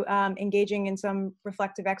continue engaging in some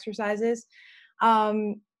reflective exercises.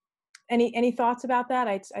 Any thoughts about that?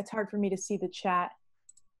 It's hard for me to see the chat.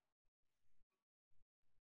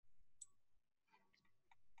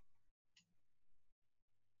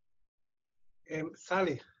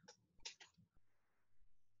 Sally.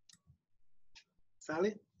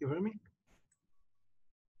 Sally, you hear me?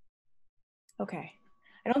 Okay.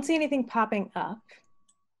 I don't see anything popping up.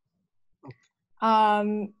 I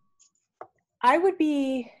would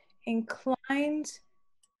be inclined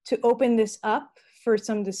to open this up for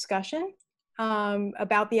some discussion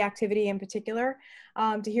about the activity in particular,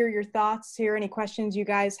 to hear your thoughts, hear any questions you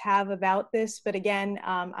guys have about this. But again,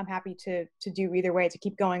 I'm happy to do either way, to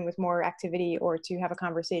keep going with more activity or to have a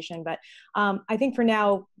conversation. But I think for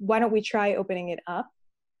now, why don't we try opening it up?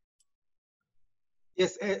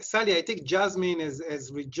 Yes, Sally, I think Jasmine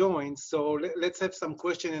has rejoined, so let's have some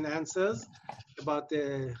question and answers about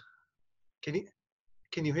the,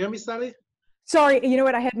 can you hear me, Sally? Sorry, you know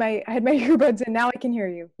what? I had my earbuds in. Now I can hear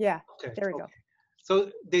you. Yeah, Okay. there we go. Okay. So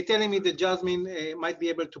they're telling me that Jasmine might be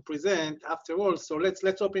able to present after all. So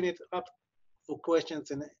let's open it up for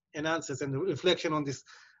questions and answers and reflection on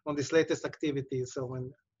this latest activity. So when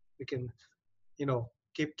we can,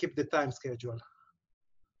 keep the time schedule.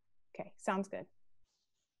 Okay, sounds good.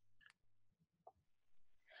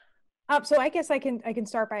 So I guess I can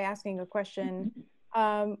start by asking a question.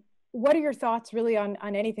 What are your thoughts really on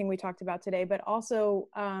anything we talked about today, but also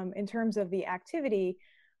in terms of the activity?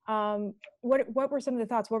 What were some of the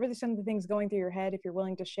thoughts? What were some of the things going through your head, if you're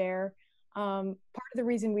willing to share? Part of the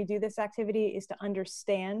reason we do this activity is to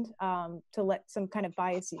understand, to let some kind of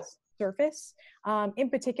biases surface, in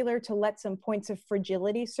particular to let some points of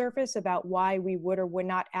fragility surface about why we would or would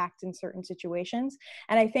not act in certain situations.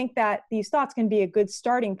 And I think that these thoughts can be a good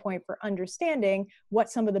starting point for understanding what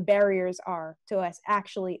some of the barriers are to us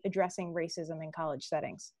actually addressing racism in college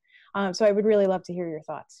settings. So I would really love to hear your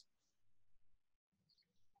thoughts.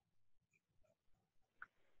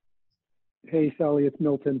 Hey, Sally, it's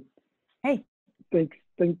Milton. Hey.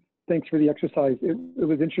 Thanks for the exercise. It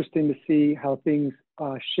was interesting to see how things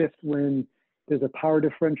shift when there's a power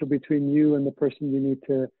differential between you and the person you need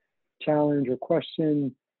to challenge or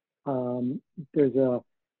question. I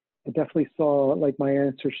definitely saw like my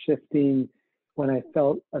answer shifting when I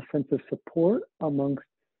felt a sense of support amongst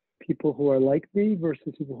people who are like me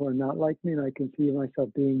versus people who are not like me. And I can see myself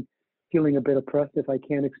feeling a bit oppressed if I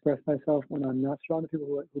can't express myself when I'm not surrounded with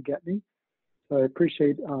people who get me. So I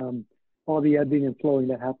appreciate all the ebbing and flowing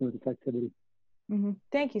that happened with this activity. Mm-hmm.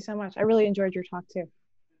 Thank you so much. I really enjoyed your talk too.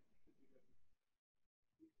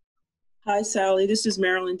 Hi, Sally. This is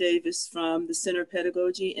Marilyn Davis from the Center of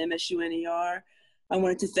Pedagogy, MSU-NER. I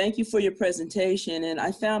wanted to thank you for your presentation, and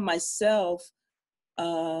I found myself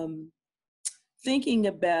thinking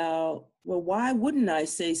about, well, why wouldn't I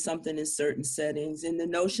say something in certain settings? And the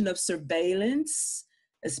notion of surveillance,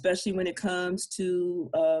 especially when it comes to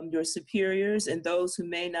your superiors and those who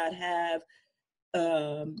may not have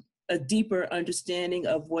a deeper understanding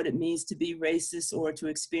of what it means to be racist or to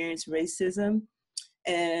experience racism.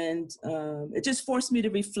 And it just forced me to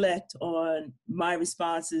reflect on my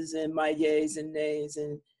responses and my yays and nays,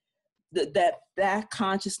 and that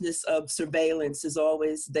consciousness of surveillance is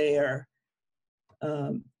always there.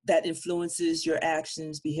 That influences your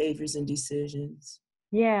actions, behaviors, and decisions.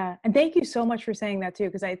 Yeah, and thank you so much for saying that too,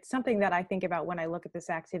 because it's something that I think about when I look at this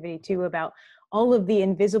activity too, about all of the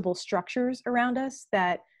invisible structures around us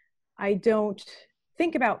that I don't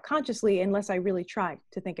think about consciously unless I really try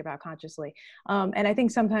to think about consciously. And I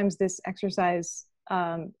think sometimes this exercise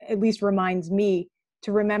at least reminds me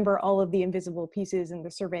to remember all of the invisible pieces and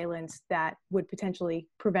the surveillance that would potentially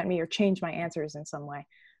prevent me or change my answers in some way.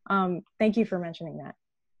 Thank you for mentioning that.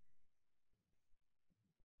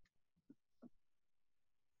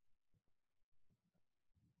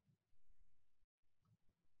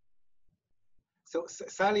 So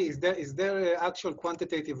Sally, is there actual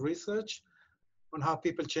quantitative research on how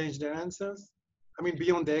people change their answers? I mean,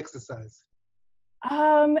 beyond the exercise.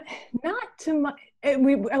 Not too much.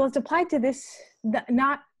 Well, it's applied to this,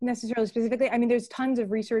 not necessarily specifically. I mean, there's tons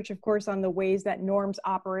of research, of course, on the ways that norms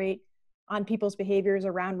operate on people's behaviors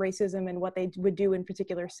around racism and what they would do in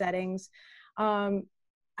particular settings.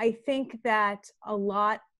 I think that a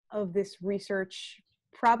lot of this research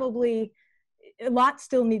probably, a lot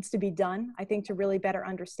still needs to be done, I think, to really better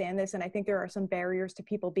understand this. And I think there are some barriers to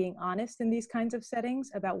people being honest in these kinds of settings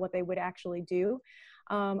about what they would actually do.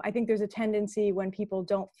 I think there's a tendency when people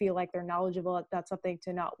don't feel like they're knowledgeable about something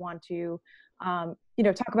to not want to,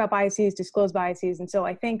 talk about biases, disclose biases. And so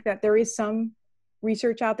I think that there is some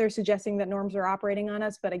research out there suggesting that norms are operating on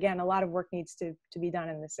us. But again, a lot of work needs to be done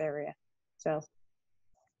in this area. So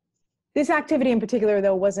this activity in particular,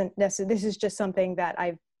 though, wasn't necessary. This is just something that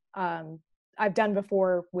I've done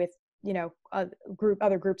before with,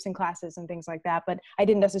 other groups and classes and things like that, but I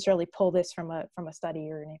didn't necessarily pull this from a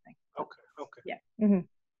study or anything. Okay. Yeah. Mm-hmm.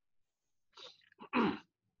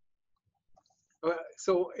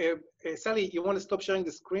 So Sally, you want to stop sharing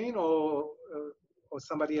the screen or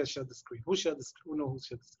somebody else shared the screen? Who shared the screen? Who knows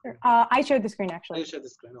who shared the screen? I shared the screen, actually. You shared the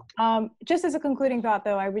screen, okay. Just as a concluding thought,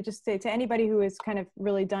 though, I would just say to anybody who has kind of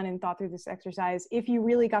really done and thought through this exercise, if you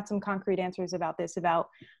really got some concrete answers about this, about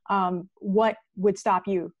what would stop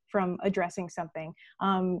you from addressing something,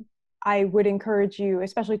 I would encourage you,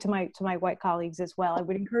 especially to my white colleagues as well, I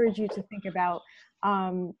would encourage you to think about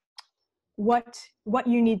what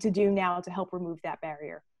you need to do now to help remove that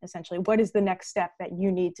barrier. Essentially, what is the next step that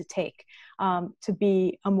you need to take to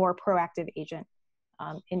be a more proactive agent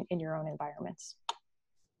in your own environments?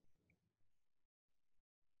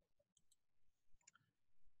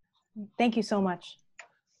 Thank you so much.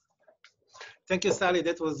 Thank you, Sally.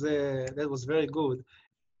 That was very good.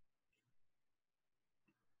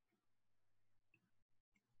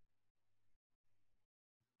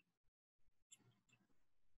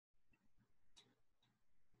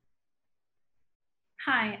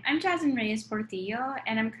 Hi, I'm Jasmine Reyes Portillo,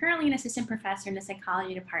 and I'm currently an assistant professor in the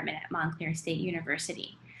psychology department at Montclair State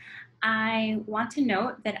University. I want to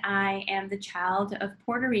note that I am the child of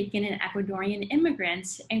Puerto Rican and Ecuadorian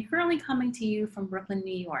immigrants and currently coming to you from Brooklyn,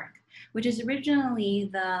 New York, which is originally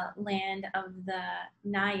the land of the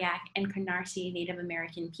Nyack and Canarsie Native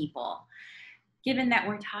American people. Given that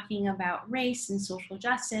we're talking about race and social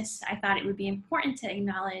justice, I thought it would be important to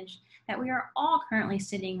acknowledge that we are all currently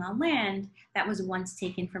sitting on land that was once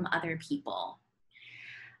taken from other people.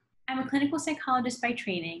 I'm a clinical psychologist by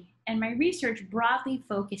training, and my research broadly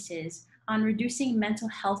focuses on reducing mental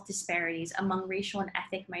health disparities among racial and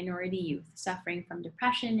ethnic minority youth suffering from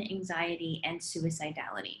depression, anxiety, and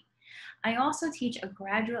suicidality. I also teach a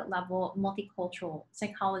graduate level multicultural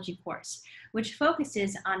psychology course, which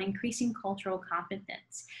focuses on increasing cultural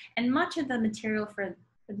competence. And much of the material for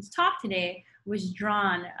this talk today was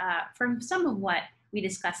drawn from some of what we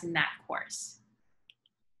discuss in that course.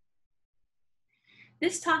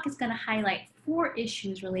 This talk is going to highlight 4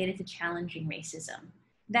 issues related to challenging racism.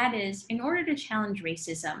 That is, in order to challenge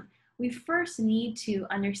racism, we first need to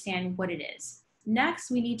understand what it is. Next,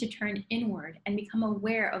 we need to turn inward and become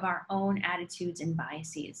aware of our own attitudes and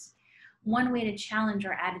biases. One way to challenge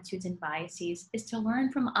our attitudes and biases is to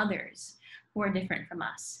learn from others who are different from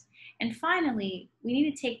us. And finally, we need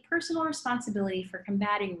to take personal responsibility for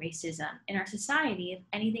combating racism in our society if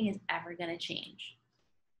anything is ever going to change.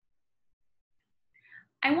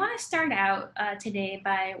 I want to start out today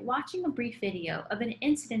by watching a brief video of an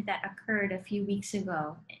incident that occurred a few weeks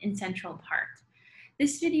ago in Central Park.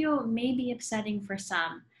 This video may be upsetting for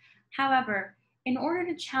some. However, in order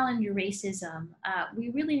to challenge racism, we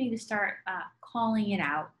really need to start calling it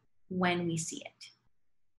out when we see it.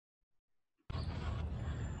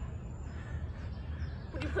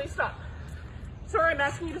 Would you please stop? Sir, I'm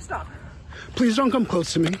asking you to stop. Please don't come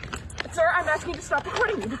close to me. Sir, I'm asking you to stop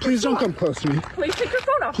recording me. Please don't come close to me. Please take your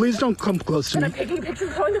phone off. Please don't come close to And me. I'm taking a picture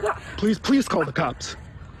and calling the cops. Please call the cops.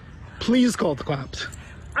 Please call the cops.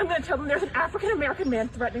 I'm going to tell them there's an African-American man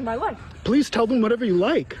threatening my life. Please tell them whatever you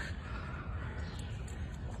like.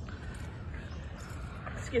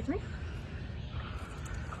 Excuse me?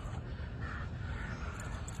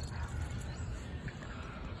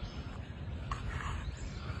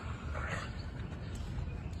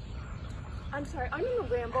 I'm sorry, I'm in the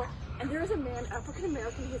Ramble, and there is a man,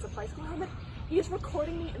 African-American, he has a bicycle helmet. He is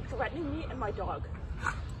recording me and threatening me and my dog.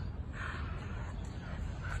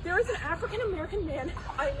 There is an African-American man,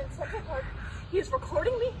 I am in Central Park. He is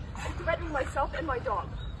recording me and threatening myself and my dog.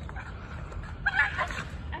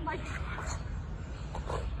 And my...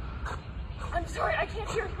 I'm sorry, I can't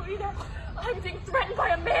hear you either. I'm being threatened by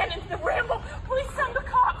a man in the Ramble. Please send the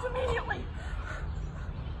cops immediately.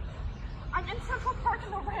 I'm in Central Park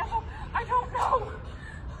in the Ramble. I don't know.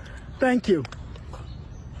 Thank you.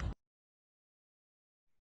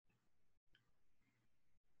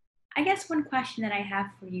 I guess one question that I have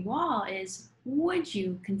for you all is, would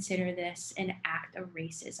you consider this an act of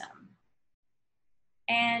racism?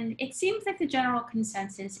 And it seems like the general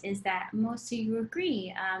consensus is that most of you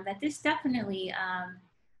agree that this definitely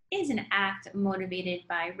is an act motivated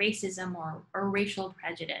by racism or racial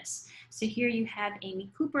prejudice. So here you have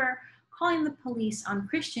Amy Cooper calling the police on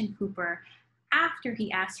Christian Cooper after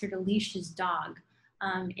he asked her to leash his dog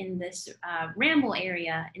in this Ramble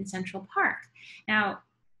area in Central Park. Now,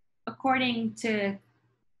 according to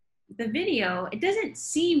the video, it doesn't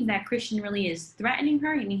seem that Christian really is threatening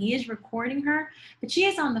her. I mean, he is recording her, but she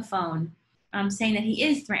is on the phone saying that he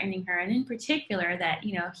is threatening her, and in particular that,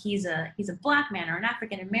 you know, he's a Black man or an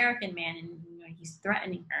African-American man, and, you know, he's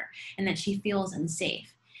threatening her, and that she feels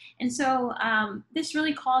unsafe. And so this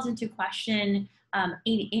really calls into question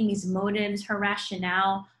Amy's motives, her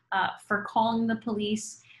rationale for calling the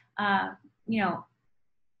police, you know,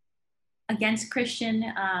 against Christian,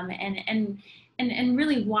 and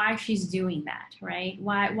really why she's doing that, right?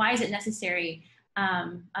 Why is it necessary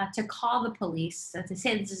to call the police, to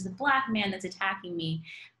say this is the Black man that's attacking me,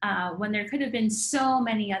 when there could have been so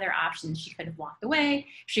many other options? She could have walked away,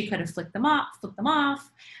 she could have flipped them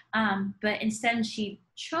off, but instead she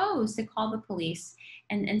chose to call the police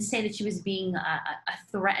and say that she was being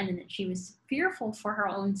threatened and that she was fearful for her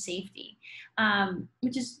own safety,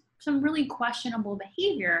 which is some really questionable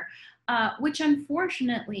behavior, which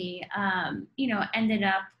unfortunately, you know, ended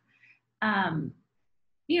up,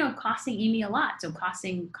 you know, costing Amy a lot. So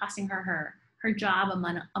costing her her job,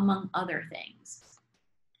 among other things.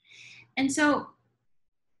 And so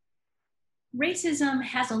racism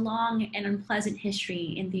has a long and unpleasant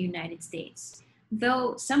history in the United States.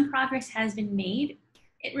 Though some progress has been made,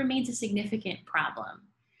 it remains a significant problem.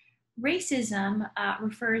 Racism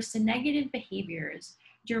refers to negative behaviors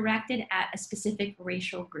directed at a specific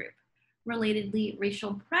racial group. Relatedly,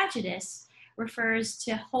 racial prejudice refers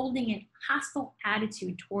to holding a hostile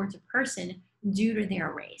attitude towards a person due to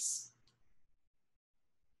their race.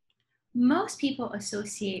 Most people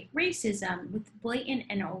associate racism with blatant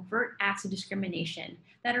and overt acts of discrimination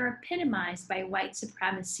that are epitomized by white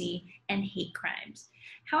supremacy and hate crimes.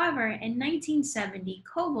 However, in 1970,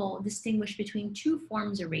 Koval distinguished between two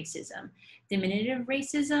forms of racism, diminutive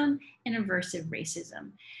racism and aversive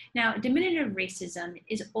racism. Now, diminutive racism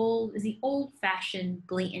is the old-fashioned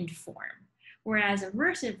blatant form, whereas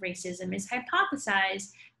aversive racism is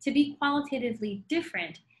hypothesized to be qualitatively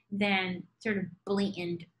different than sort of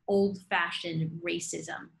blatant old-fashioned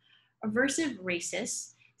racism. Aversive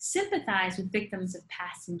racists sympathize with victims of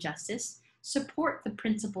past injustice, support the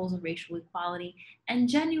principles of racial equality, and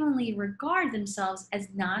genuinely regard themselves as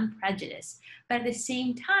non-prejudiced, but at the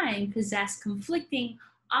same time possess conflicting,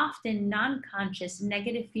 often non-conscious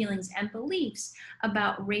negative feelings and beliefs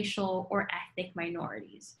about racial or ethnic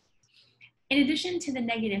minorities. In addition to the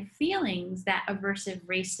negative feelings that aversive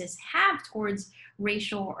racists have towards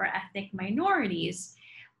racial or ethnic minorities,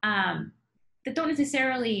 that don't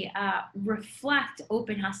necessarily reflect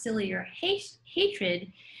open hostility or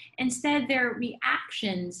hatred. Instead, their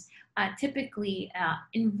reactions typically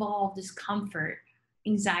involve discomfort,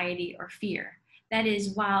 anxiety, or fear. That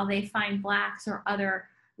is, while they find Blacks or other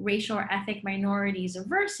racial or ethnic minorities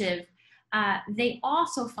aversive, they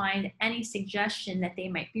also find any suggestion that they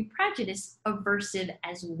might be prejudiced aversive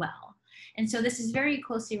as well. And so this is very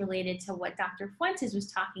closely related to what Dr. Fuentes was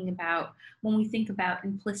talking about when we think about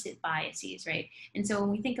implicit biases, right? And so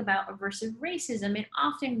when we think about aversive racism, it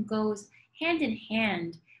often goes hand in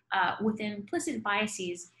hand with implicit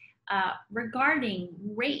biases regarding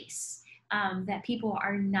race that people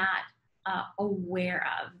are not aware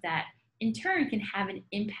of, that in turn can have an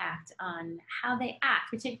impact on how they act,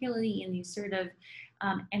 particularly in these sort of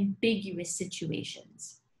ambiguous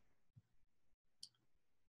situations.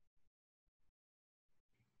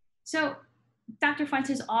 So Dr.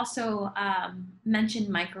 Fuentes also mentioned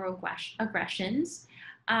microaggressions,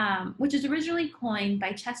 which was originally coined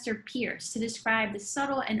by Chester Pierce to describe the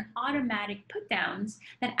subtle and automatic put-downs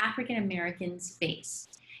that African Americans face.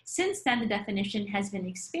 Since then, the definition has been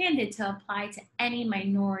expanded to apply to any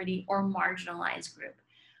minority or marginalized group.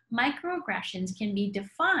 Microaggressions can be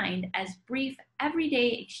defined as brief,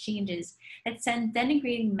 everyday exchanges that send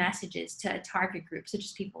denigrating messages to a target group, such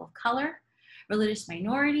as people of color, religious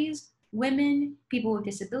minorities, women, people with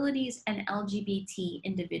disabilities, and LGBT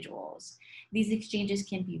individuals. These exchanges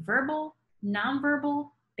can be verbal,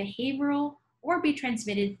 nonverbal, behavioral, or be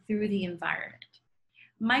transmitted through the environment.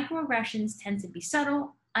 Microaggressions tend to be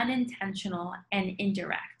subtle, unintentional, and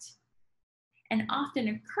indirect, and often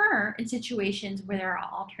occur in situations where there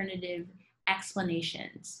are alternative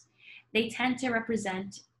explanations. They tend to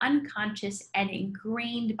represent unconscious and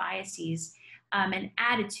ingrained biases and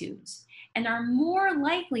attitudes, and are more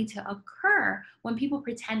likely to occur when people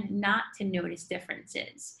pretend not to notice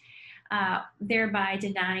differences, thereby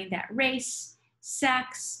denying that race,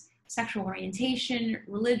 sex, sexual orientation,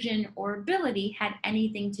 religion, or ability had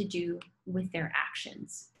anything to do with their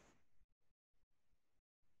actions.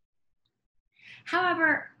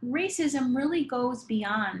 However, racism really goes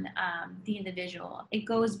beyond the individual. It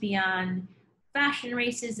goes beyond fashion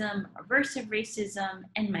racism, aversive racism,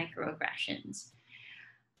 and microaggressions.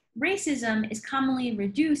 Racism is commonly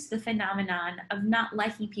reduced to the phenomenon of not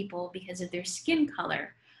liking people because of their skin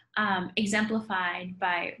color, exemplified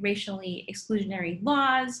by racially exclusionary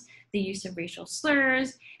laws, the use of racial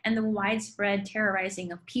slurs, and the widespread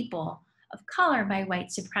terrorizing of people of color by white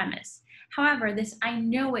supremacists. However, this "I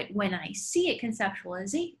know it when I see it"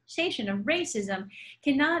 conceptualization of racism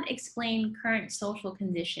cannot explain current social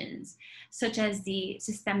conditions, such as the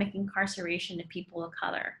systemic incarceration of people of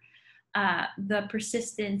color, the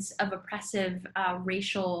persistence of oppressive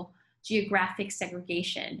racial geographic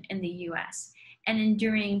segregation in the US, and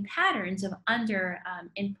enduring patterns of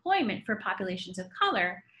underemployment for populations of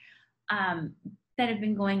color that have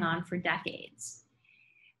been going on for decades.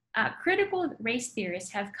 Critical race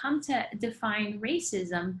theorists have come to define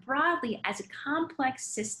racism broadly as a complex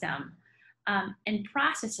system and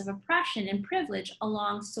process of oppression and privilege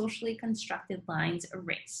along socially constructed lines of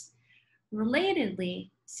race. Relatedly,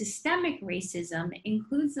 systemic racism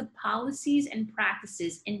includes the policies and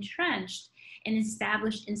practices entrenched in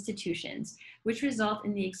established institutions, which result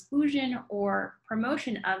in the exclusion or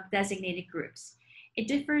promotion of designated groups. It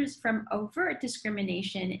differs from overt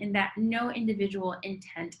discrimination in that no individual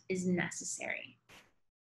intent is necessary.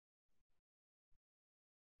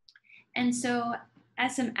 And so,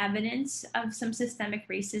 as some evidence of some systemic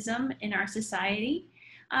racism in our society,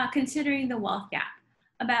 considering the wealth gap,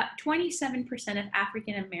 about 27% of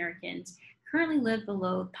African Americans currently live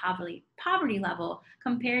below poverty level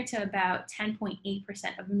compared to about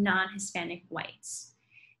 10.8% of non-Hispanic whites.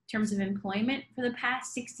 In terms of employment, for the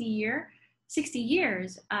past 60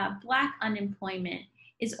 years, Black unemployment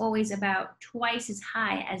is always about twice as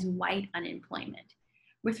high as white unemployment.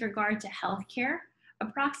 With regard to healthcare,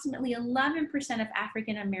 approximately 11% of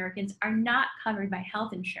African Americans are not covered by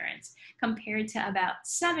health insurance, compared to about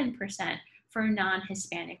 7% for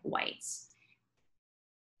non-Hispanic whites.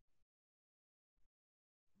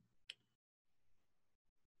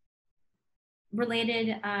 Related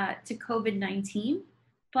to COVID-19,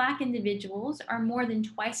 Black individuals are more than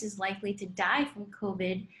twice as likely to die from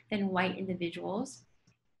COVID than white individuals.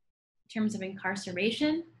 In terms of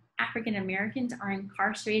incarceration, African Americans are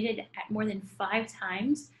incarcerated at more than 5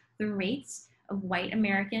 times the rates of white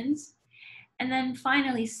Americans. And then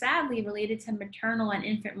finally, sadly, related to maternal and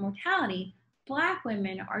infant mortality, Black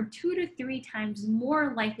women are 2 to 3 times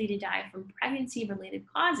more likely to die from pregnancy-related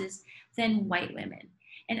causes than white women.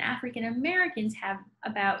 And African Americans have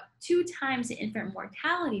about 2 times the infant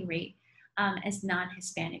mortality rate as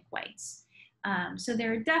non-Hispanic whites. So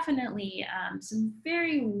there are definitely some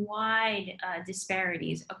very wide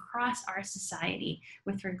disparities across our society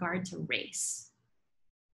with regard to race.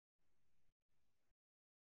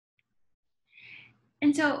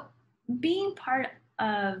 And so being part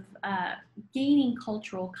of gaining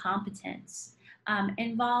cultural competence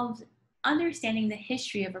involves understanding the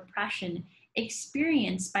history of oppression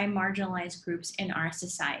experienced by marginalized groups in our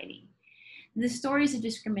society. The stories of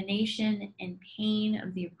discrimination and pain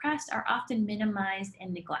of the oppressed are often minimized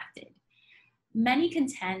and neglected. Many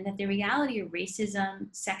contend that the reality of racism,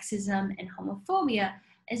 sexism, and homophobia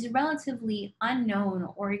is relatively unknown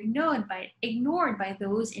or ignored by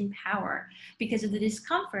those in power because of the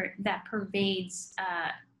discomfort that pervades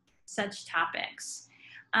such topics.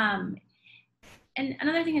 And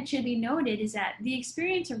another thing that should be noted is that the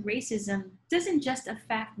experience of racism doesn't just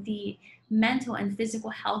affect the mental and physical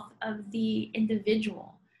health of the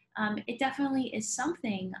individual. It definitely is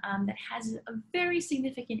something that has a very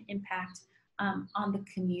significant impact on the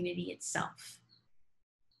community itself.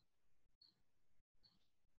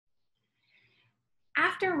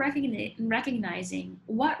 After recognizing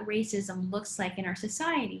what racism looks like in our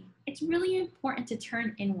society, it's really important to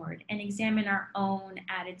turn inward and examine our own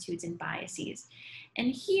attitudes and biases.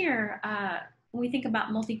 And here, when we think about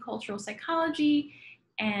multicultural psychology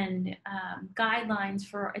and guidelines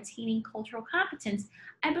for attaining cultural competence,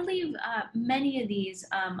 I believe many of these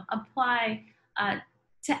apply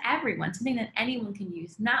to everyone, something that anyone can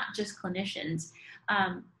use, not just clinicians.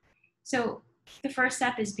 So the first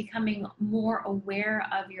step is becoming more aware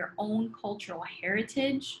of your own cultural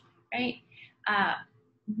heritage, right?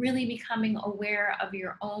 Really becoming aware of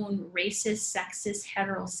your own racist, sexist,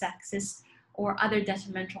 heterosexist, or other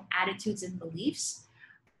detrimental attitudes and beliefs.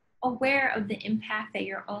 Aware of the impact that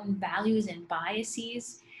your own values and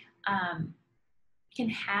biases can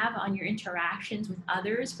have on your interactions with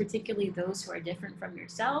others, particularly those who are different from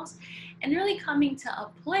yourselves, and really coming to a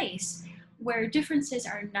place where differences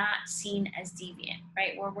are not seen as deviant,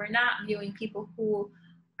 right? Where we're not viewing people who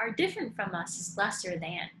are different from us as lesser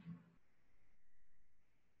than.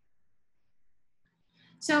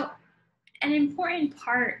 So an important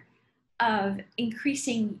part of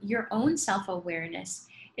increasing your own self-awareness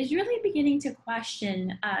is really beginning to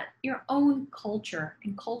question your own culture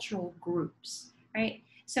and cultural groups, right?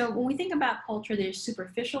 So when we think about culture, there's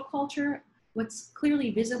superficial culture, what's clearly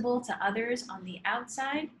visible to others on the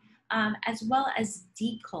outside, as well as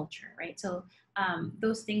deep culture, right? So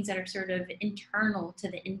those things that are sort of internal to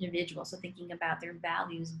the individual. So thinking about their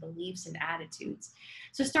values, beliefs, and attitudes.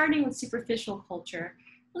 So starting with superficial culture,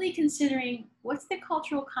 really considering what's the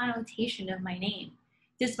cultural connotation of my name?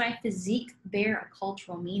 Does my physique bear a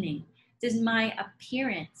cultural meaning? Does my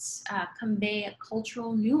appearance convey a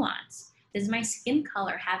cultural nuance? Does my skin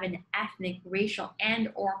color have an ethnic, racial, and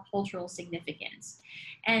or cultural significance?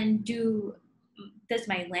 And does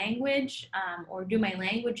my language or do my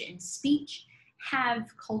language and speech have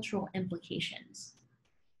cultural implications?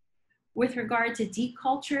 With regard to deep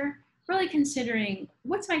culture, really considering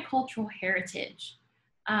what's my cultural heritage?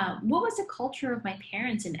 What was the culture of my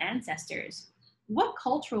parents and ancestors? What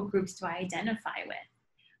cultural groups do I identify with?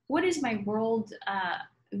 What is my world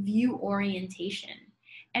view orientation,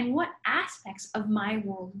 and what aspects of my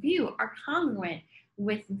worldview are congruent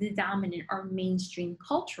with the dominant or mainstream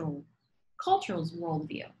culture's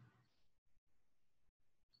worldview.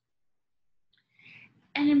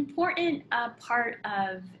 An important part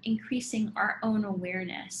of increasing our own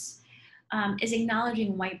awareness is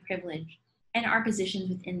acknowledging white privilege and our positions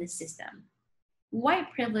within the system.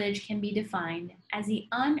 White privilege can be defined as the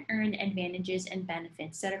unearned advantages and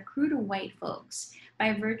benefits that accrue to white folks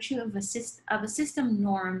by virtue of a system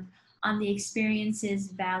normed on the experiences,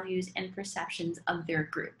 values, and perceptions of their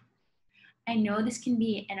group. I know this can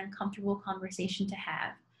be an uncomfortable conversation to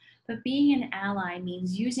have, but being an ally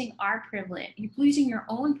means using our privilege, using your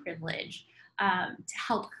own privilege to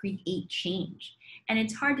help create change. And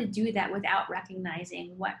it's hard to do that without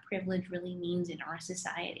recognizing what privilege really means in our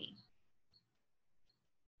society.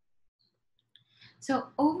 So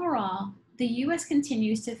overall, the US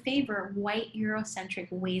continues to favor white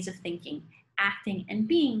Eurocentric ways of thinking, acting, and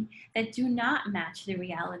being that do not match the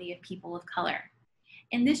reality of people of color.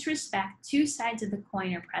 In this respect, two sides of the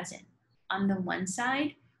coin are present. On the one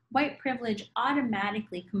side, white privilege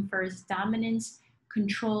automatically confers dominance,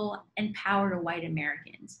 control, and power to white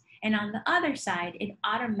Americans. And on the other side, it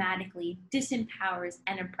automatically disempowers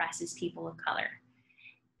and oppresses people of color.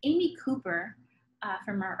 Amy Cooper,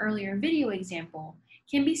 from our earlier video example,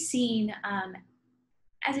 can be seen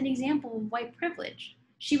as an example of white privilege.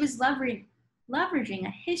 She was leveraging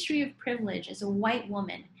a history of privilege as a white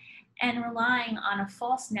woman and relying on a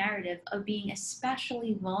false narrative of being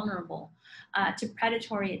especially vulnerable to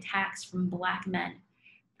predatory attacks from Black men.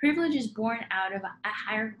 Privilege is born out of a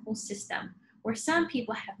hierarchical system where some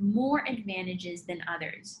people have more advantages than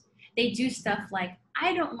others. They do stuff like,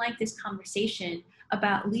 I don't like this conversation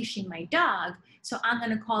about leashing my dog, so I'm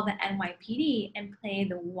gonna call the NYPD and play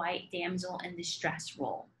the white damsel in distress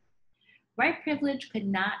role. White privilege could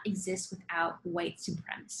not exist without white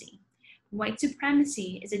supremacy. White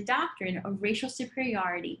supremacy is a doctrine of racial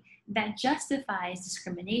superiority that justifies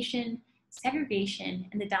discrimination, segregation,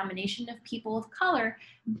 and the domination of people of color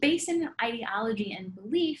based on an ideology and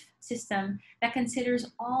belief system that considers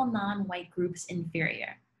all non-white groups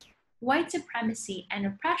inferior. White supremacy and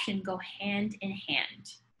oppression go hand in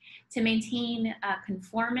hand. To maintain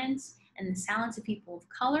conformance and the silence of people of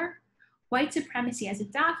color, white supremacy as a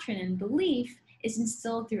doctrine and belief is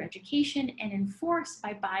instilled through education and enforced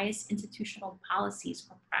by biased institutional policies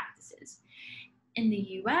or practices. In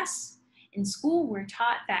the US, in school, we're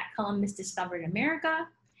taught that Columbus discovered America,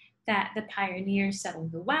 that the pioneers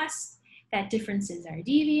settled the West, that differences are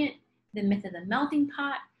deviant, the myth of the melting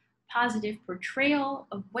pot, positive portrayal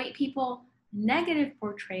of white people, negative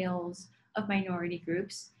portrayals of minority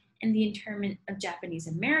groups, and the internment of Japanese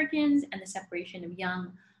Americans and the separation of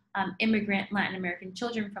young immigrant Latin American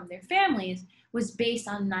children from their families was based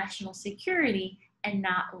on national security and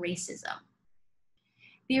not racism.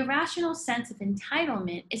 The irrational sense of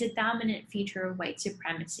entitlement is a dominant feature of white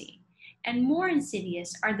supremacy, and more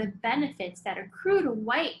insidious are the benefits that accrue to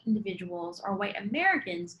white individuals or white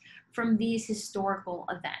Americans from these historical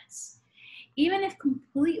events. Even if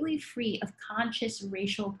completely free of conscious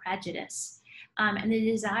racial prejudice and the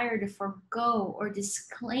desire to forgo or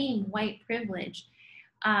disclaim white privilege,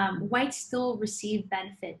 whites still receive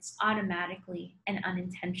benefits automatically and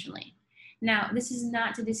unintentionally. Now, this is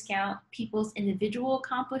not to discount people's individual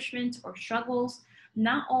accomplishments or struggles.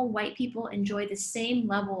 Not all white people enjoy the same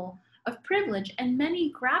level of privilege, and many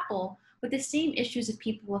grapple with the same issues of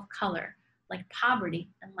people of color, like poverty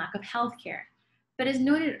and lack of health care. But as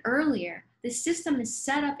noted earlier, the system is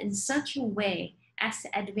set up in such a way as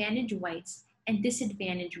to advantage whites and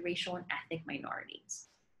disadvantage racial and ethnic minorities.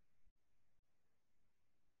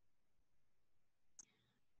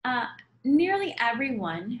 Nearly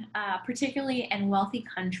everyone, particularly in wealthy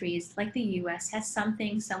countries like the US, has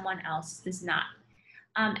something someone else does not.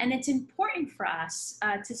 And it's important for us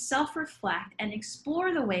to self-reflect and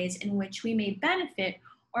explore the ways in which we may benefit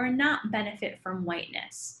or not benefit from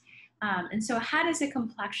whiteness. And so how does the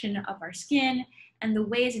complexion of our skin and the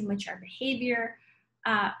ways in which our behavior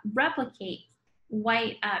replicate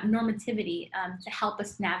white normativity to help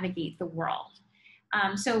us navigate the world?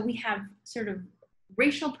 So we have sort of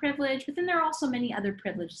racial privilege, but then there are also many other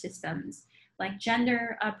privilege systems like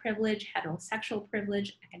gender privilege, heterosexual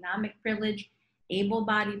privilege, economic privilege,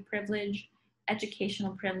 able-bodied privilege,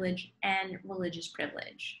 educational privilege, and religious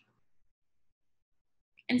privilege.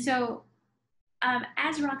 And so,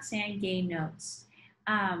 as Roxanne Gay notes,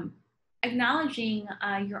 acknowledging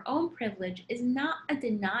your own privilege is not a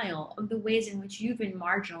denial of the ways in which you've been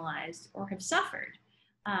marginalized or have suffered.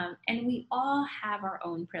 And we all have our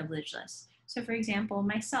own privilege lists. So for example,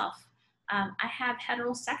 myself, I have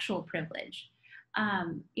heterosexual privilege.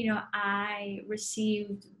 I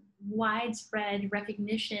received widespread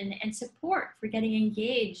recognition and support for getting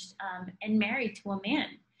engaged and married to a man.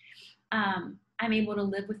 I'm able to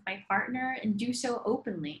live with my partner and do so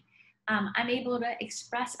openly. I'm able to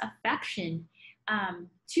express affection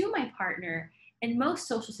to my partner in most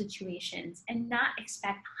social situations and not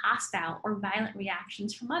expect hostile or violent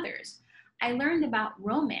reactions from others. I learned about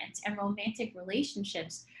romance and romantic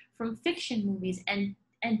relationships from fiction movies and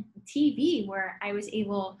TV, where I was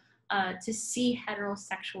able to see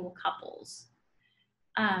heterosexual couples.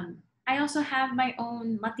 I also have my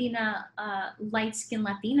own Latina, light-skinned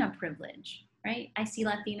Latina privilege, right? I see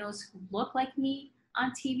Latinos who look like me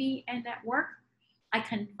on TV and at work. I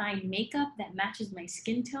can find makeup that matches my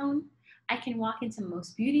skin tone. I can walk into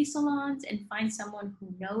most beauty salons and find someone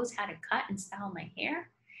who knows how to cut and style my hair.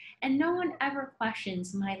 And no one ever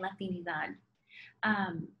questions my Latinidad.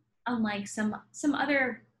 Unlike some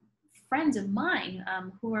other friends of mine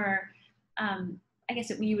who are, I guess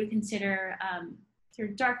what you would consider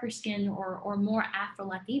sort of darker skin or more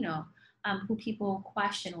Afro-Latino, who people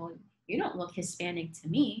question, well, you don't look Hispanic to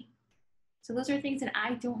me. So those are things that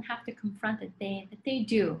I don't have to confront that they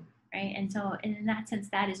do, right? And so in that sense,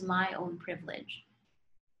 that is my own privilege.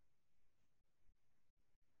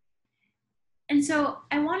 And so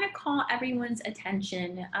I want to call everyone's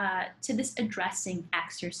attention to this addressing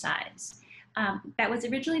exercise that was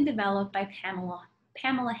originally developed by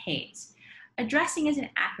Pamela Hayes. Addressing is an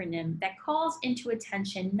acronym that calls into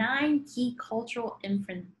attention 9 key cultural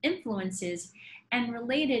influences and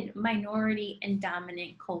related minority and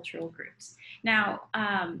dominant cultural groups. Now,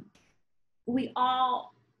 we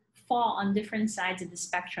all fall on different sides of the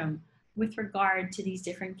spectrum with regard to these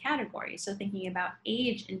different categories. So thinking about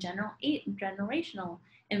age in general, generational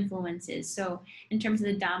influences. So in terms of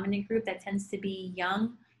the dominant group, that tends to be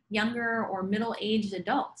younger or middle-aged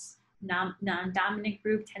adults. Non-dominant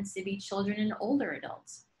group tends to be children and older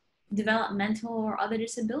adults. Developmental or other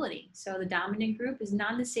disability. So the dominant group is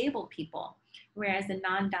non-disabled people, whereas the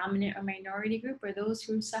non-dominant or minority group are those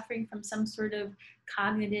who are suffering from some sort of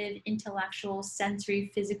cognitive, intellectual,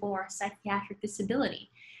 sensory, physical, or psychiatric disability.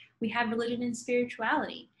 We have religion and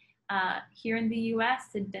spirituality. Here in the US,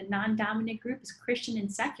 the non-dominant group is Christian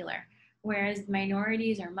and secular, whereas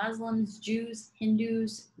minorities are Muslims, Jews,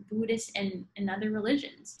 Hindus, Buddhists, and other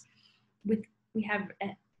religions. We have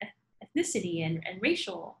ethnicity and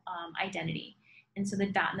racial identity. And so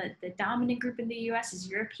the dominant group in the US is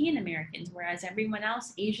European Americans, whereas everyone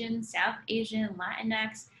else, Asian, South Asian,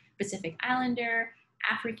 Latinx, Pacific Islander,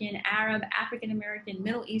 African, Arab, African American,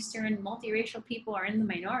 Middle Eastern, multiracial people are in the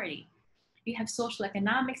minority. You have social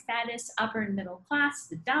economic status, upper and middle class,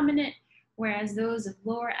 the dominant, whereas those of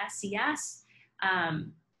lower SCS,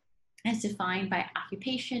 as defined by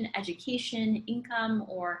occupation, education, income,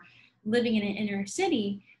 or living in an inner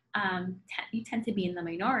city, you tend to be in the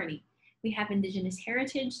minority. We have indigenous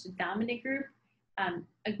heritage, the dominant group.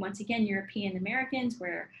 Once again, European Americans,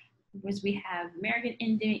 whereas we have American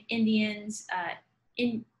Indians,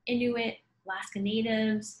 Inuit, Alaska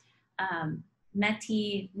Natives,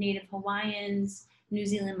 Métis, Native Hawaiians, New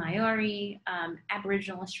Zealand Maori,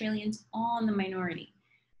 Aboriginal Australians, all in the minority.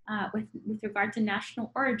 With regard to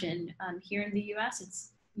national origin, here in the US,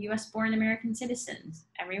 it's US-born American citizens.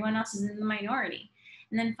 Everyone else is in the minority.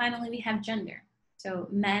 And then finally, we have gender. So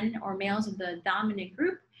men or males of the dominant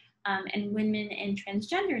group and women and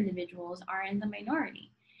transgender individuals are in the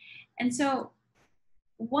minority. And so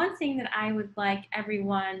one thing that I would like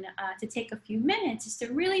everyone to take a few minutes is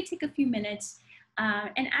to really take a few minutes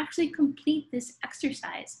and actually complete this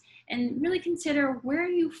exercise and really consider where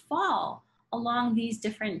you fall along these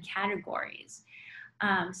different categories.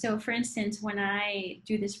 So for instance, when I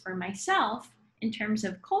do this for myself in terms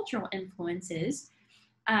of cultural influences,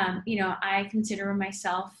 I consider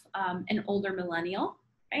myself an older millennial,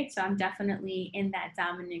 right? So I'm definitely in that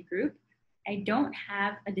dominant group. I don't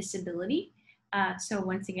have a disability. So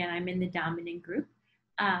once again, I'm in the dominant group.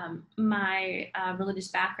 My religious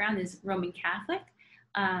background is Roman Catholic.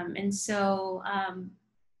 And so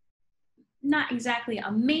not exactly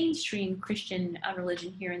a mainstream Christian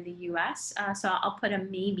religion here in the US. So I'll put a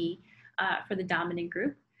maybe for the dominant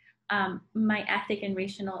group. My ethnic and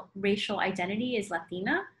racial identity is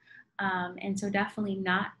Latina. And so definitely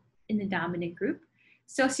not in the dominant group.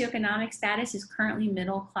 Socioeconomic status is currently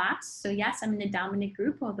middle class. So yes, I'm in the dominant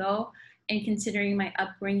group, although in considering my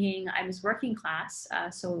upbringing, I was working class.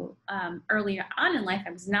 So earlier on in life,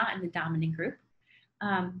 I was not in the dominant group.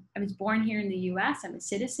 I was born here in the US. I'm a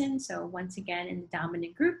citizen. So once again, in the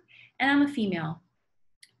dominant group, and I'm a female.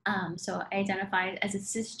 So I identify as a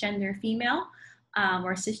cisgender female.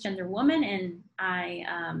 or a cisgender woman, and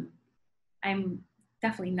I'm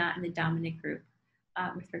definitely not in the dominant group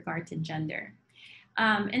with regard to gender.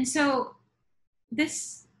 And so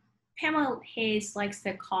this, Pamela Hayes likes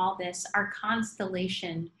to call this our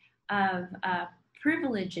constellation of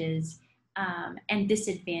privileges and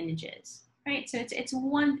disadvantages, right? So it's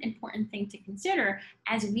one important thing to consider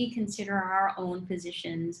as we consider our own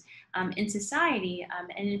positions in society,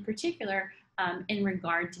 and in particular in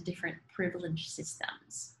regard to different privilege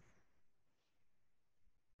systems.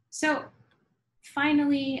 So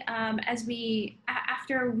finally,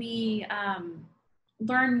 after we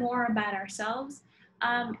learn more about ourselves,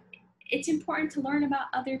 it's important to learn about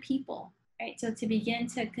other people, right? So to begin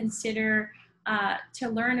to consider, to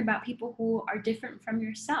learn about people who are different from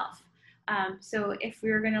yourself. So if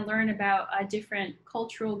we're going to learn about different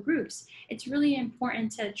cultural groups, it's really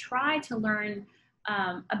important to try to learn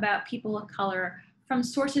about people of color from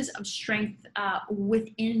sources of strength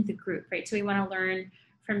within the group, right? So we want to learn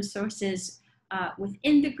from sources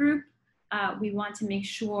within the group. We want to make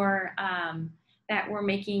sure that we're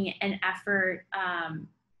making an effort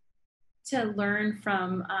to learn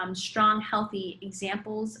from strong, healthy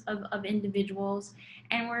examples of individuals.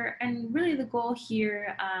 And really the goal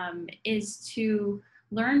here is to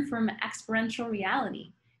learn from experiential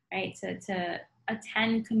reality, right? To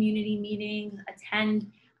attend community meetings,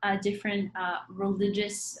 attend different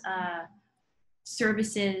religious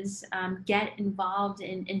services, get involved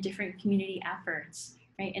in different community efforts,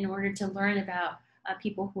 right? In order to learn about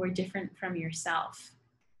people who are different from yourself.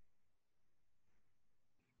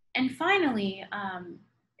 And finally,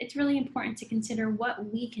 it's really important to consider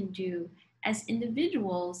what we can do as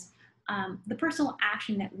individuals, the personal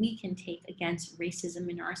action that we can take against racism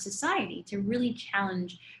in our society to really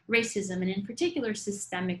challenge racism, and in particular,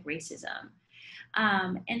 systemic racism.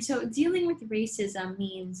 And so dealing with racism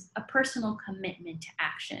means a personal commitment to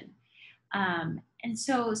action. And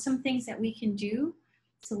so some things that we can do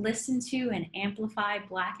to listen to and amplify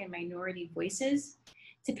Black and minority voices,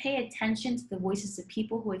 to pay attention to the voices of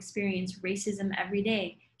people who experience racism every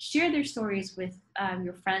day, share their stories with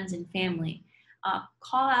your friends and family,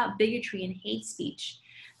 call out bigotry and hate speech.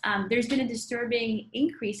 There's been a disturbing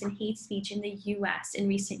increase in hate speech in the US in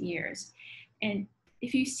recent years. And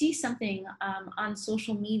if you see something on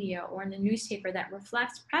social media or in the newspaper that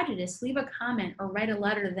reflects prejudice, leave a comment or write a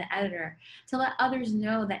letter to the editor to let others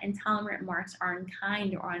know that intolerant remarks are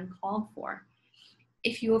unkind or uncalled for.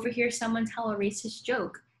 If you overhear someone tell a racist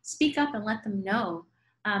joke, speak up and let them know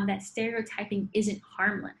that stereotyping isn't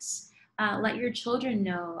harmless. Let your children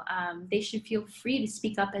know they should feel free to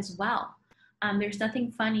speak up as well. There's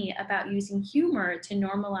nothing funny about using humor to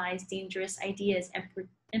normalize dangerous ideas and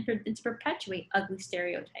to perpetuate ugly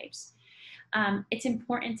stereotypes. It's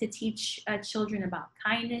important to teach children about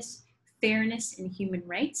kindness, fairness, and human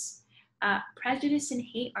rights. Prejudice and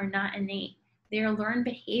hate are not innate. They are learned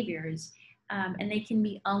behaviors, and they can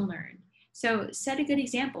be unlearned. So set a good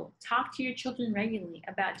example. Talk to your children regularly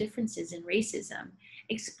about differences in racism.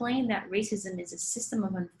 Explain that racism is a system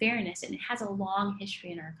of unfairness and it has a long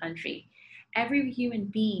history in our country. Every human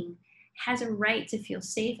being has a right to feel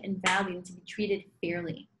safe and valued and to be treated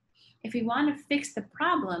fairly. If we want to fix the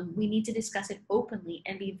problem, we need to discuss it openly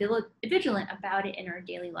and be vigilant about it in our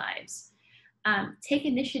daily lives. Take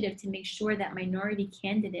initiative to make sure that minority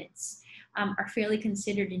candidates are fairly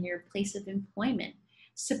considered in your place of employment.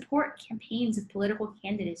 Support campaigns of political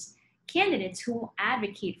candidates who will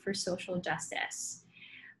advocate for social justice.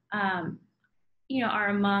 Are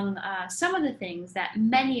among some of the things that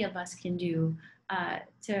many of us can do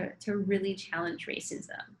to really challenge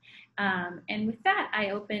racism. And with that,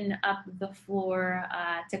 I open up the floor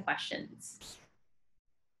to questions.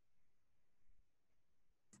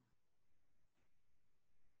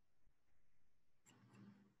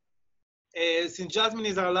 Since Jasmine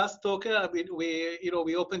is our last talker,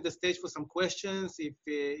 we open the stage for some questions.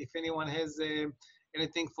 If anyone has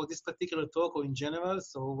anything for this particular talk or in general,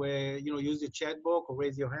 so use your chat box or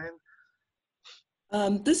raise your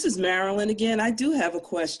hand. This is Marilyn again. I do have a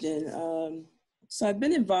question. So I've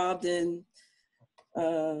been involved in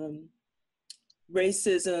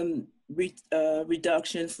racism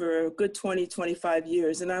reduction for a good 20, 25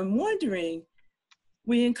 years, and I'm wondering,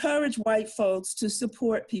 we encourage white folks to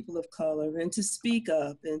support people of color and to speak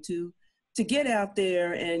up and to get out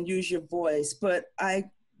there and use your voice. But I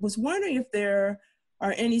was wondering if there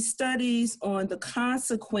are any studies on the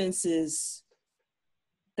consequences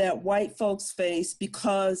that white folks face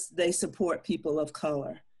because they support people of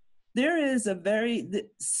color. There is a very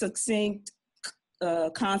succinct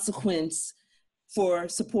consequence for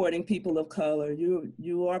supporting people of color.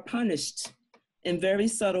 You are punished in very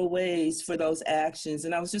subtle ways for those actions.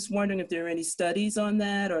 And I was just wondering if there are any studies on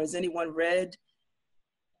that, or has anyone read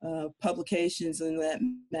publications in that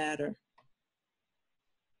matter?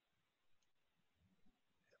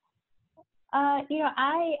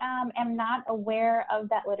 I am not aware of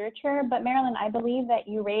that literature, but Marilyn, I believe that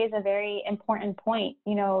you raise a very important point.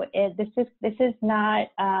 This is not,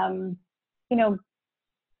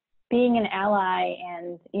 being an ally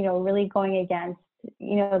and, really going against,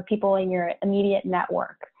 people in your immediate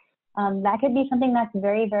network. That could be something that's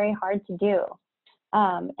very, very hard to do.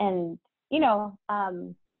 And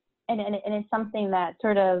it's something that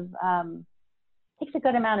sort of takes a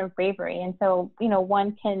good amount of bravery. And so,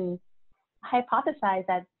 one can hypothesize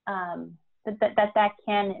that that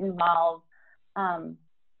can involve, some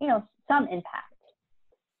impact.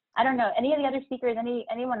 I don't know. Any of the other speakers?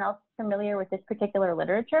 Anyone else familiar with this particular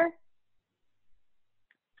literature?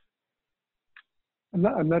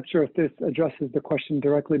 I'm not sure if this addresses the question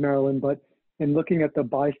directly, Marilyn, but in looking at the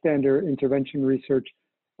bystander intervention research,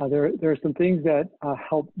 there are some things that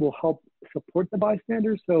will help support the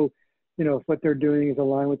bystanders. So, if what they're doing is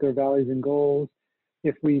aligned with their values and goals,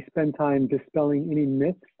 if we spend time dispelling any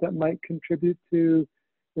myths that might contribute to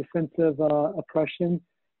the sense of oppression,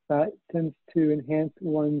 that tends to enhance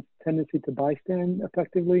one's tendency to bystand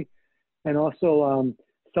effectively, and also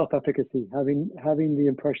self-efficacy, having the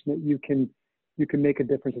impression that you can make a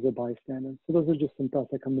difference as a bystander. So those are just some thoughts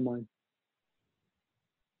that come to mind.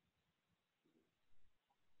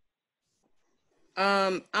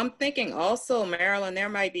 I'm thinking also, Marilyn, there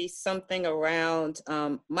might be something around,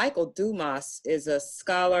 Michael Dumas is a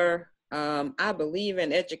scholar, I believe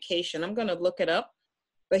in education. I'm gonna look it up,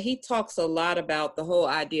 but he talks a lot about the whole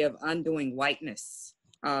idea of undoing whiteness.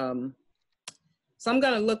 So I'm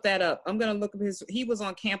gonna look that up. I'm gonna look up he was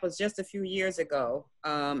on campus just a few years ago,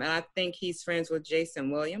 and I think he's friends with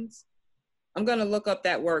Jason Williams. I'm gonna look up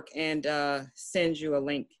that work and send you a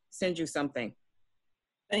link, send you something.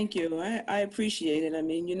 Thank you. I appreciate it. I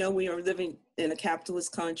mean, we are living in a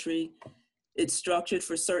capitalist country. It's structured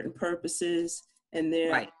for certain purposes, and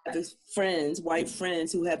there are friends, white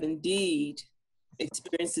friends, who have indeed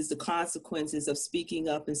experienced the consequences of speaking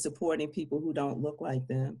up and supporting people who don't look like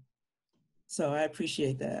them. So I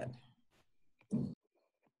appreciate that.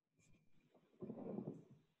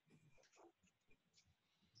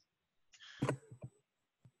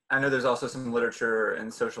 I know there's also some literature in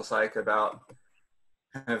social psych about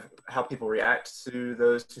kind of how people react to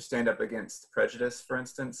those who stand up against prejudice, for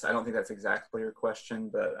instance. I don't think that's exactly your question,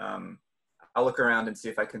 but I'll look around and see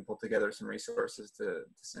if I can pull together some resources to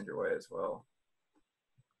send your way as well.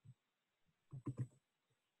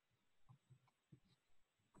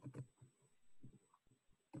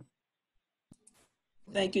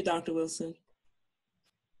 Thank you, Dr. Wilson.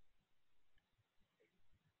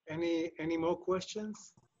 Any more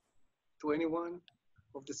questions to anyone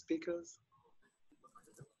of the speakers?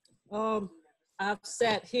 I've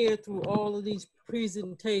sat here through all of these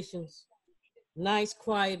presentations, nice,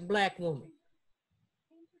 quiet Black woman.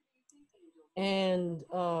 And,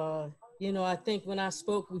 I think when I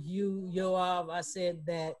spoke with you, Yoav, I said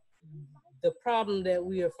that the problem that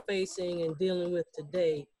we are facing and dealing with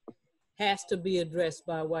today has to be addressed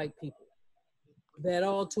by white people. That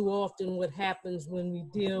all too often what happens when we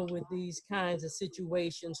deal with these kinds of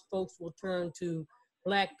situations, folks will turn to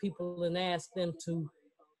Black people and ask them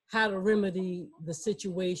how to remedy the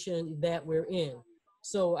situation that we're in.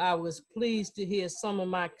 So I was pleased to hear some of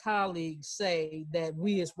my colleagues say that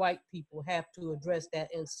we as white people have to address that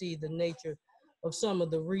and see the nature of some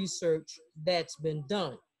of the research that's been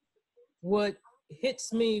done. What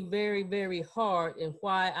hits me very, very hard and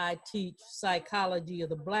why I teach psychology of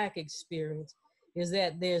the Black experience is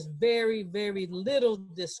that there's very, very little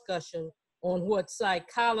discussion on what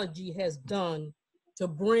psychology has done to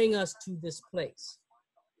bring us to this place.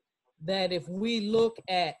 That if we look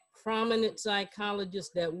at prominent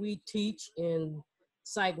psychologists that we teach in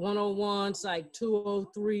Psych 101, Psych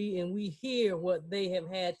 203, and we hear what they have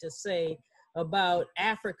had to say about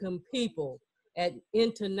African people at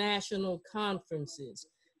international conferences,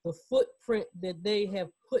 the footprint that they have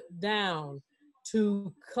put down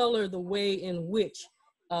to color the way in which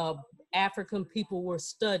African people were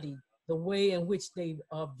studied, the way in which they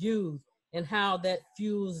are viewed, and how that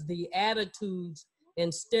fuels the attitudes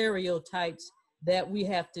and stereotypes that we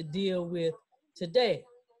have to deal with today.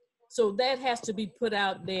 So that has to be put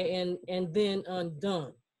out there and then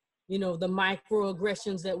undone. The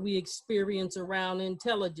microaggressions that we experience around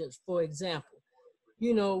intelligence, for example.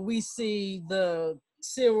 We see the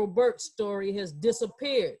Cyril Burke story has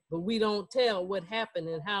disappeared, but we don't tell what happened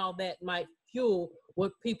and how that might fuel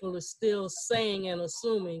what people are still saying and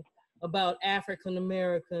assuming about African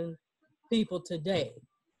American people today.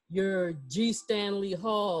 Your G. Stanley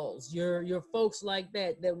Halls, your folks like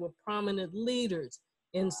that were prominent leaders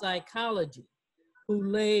in psychology, who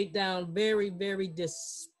laid down very, very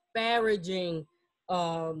disparaging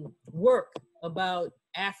work about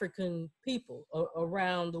African people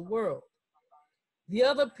around the world. The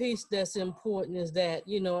other piece that's important is that,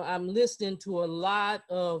 you know, I'm listening to a lot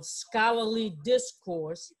of scholarly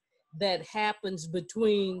discourse that happens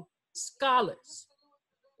between scholars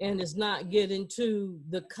and is not getting to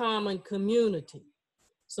the common community.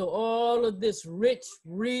 So all of this rich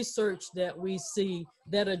research that we see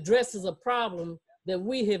that addresses a problem that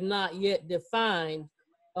we have not yet defined,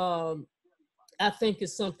 I think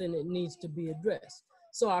is something that needs to be addressed.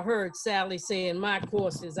 So I heard Sally say in my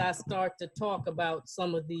courses, I start to talk about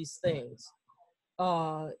some of these things,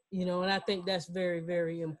 you know, and I think that's very,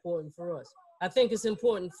 very important for us. I think it's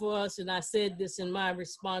important for us, and I said this in my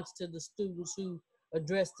response to the students who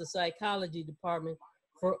addressed the psychology department,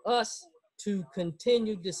 for us to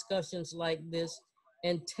continue discussions like this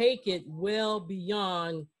and take it well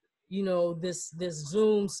beyond, you know, this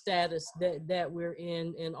Zoom status that we're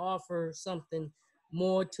in, and offer something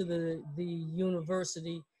more to the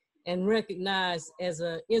university, and recognize as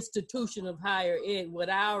an institution of higher ed what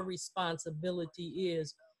our responsibility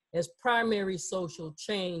is as primary social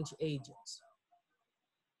change agents.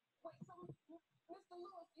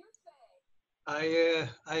 I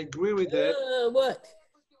agree with that. What?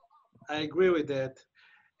 I agree with that.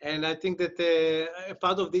 And I think that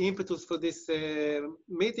part of the impetus for this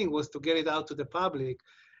meeting was to get it out to the public,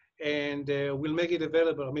 and we'll make it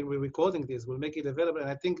available. I mean, we're recording this, we'll make it available. And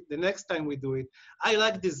I think the next time we do it, I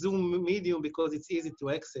like the Zoom medium because it's easy to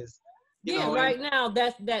access. You know, right now,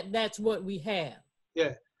 that's what we have.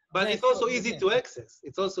 Yeah, but That's it's also what we easy have. to access.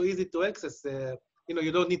 It's also easy to access. You know,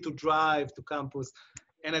 you don't need to drive to campus.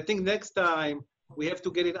 And I think next time we have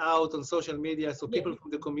to get it out on social media so people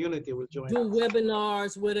from the community will join Do us.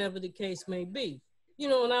 webinars, whatever the case may be. You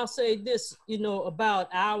know, and I'll say this, you know, about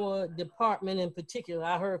our department in particular.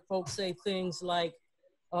 I heard folks say things like,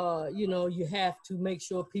 you know, you have to make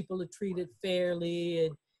sure people are treated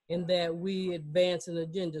fairly, and that we advance an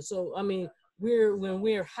agenda. So, I mean, when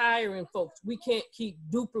we're hiring folks, we can't keep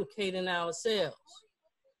duplicating ourselves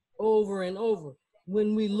over and over.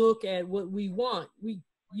 When we look at what we want,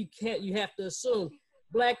 you have to assume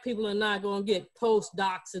Black people are not going to get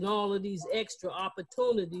postdocs and all of these extra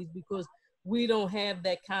opportunities because we don't have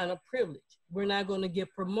that kind of privilege. We're not going to get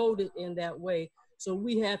promoted in that way. So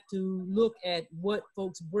we have to look at what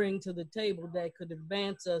folks bring to the table that could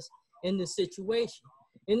advance us in this situation.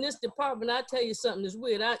 In this department, I tell you something that's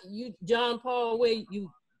weird. John Paul,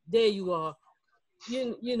 there you are.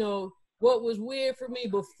 You know, what was weird for me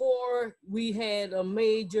before we had a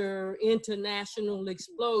major international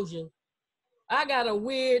explosion, I got a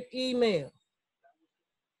weird email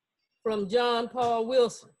from John Paul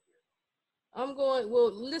Wilson. I'm going,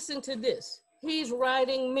 well, listen to this. He's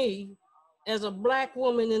writing me as a Black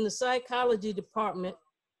woman in the psychology department,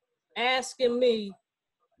 asking me,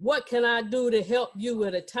 what can I do to help you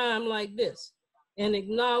at a time like this? And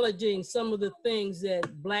acknowledging some of the things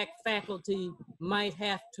that Black faculty might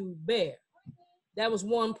have to bear. That was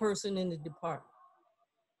one person in the department.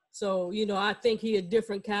 So, you know, I think he a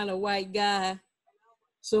different kind of white guy.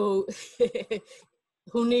 So,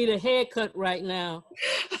 who need a haircut right now.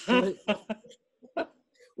 But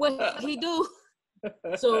what he do?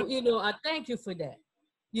 So, you know, I thank you for that.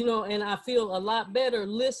 You know, and I feel a lot better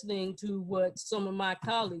listening to what some of my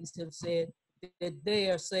colleagues have said that they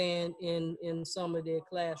are saying in some of their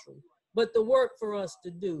classrooms. But the work for us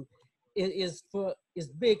to do is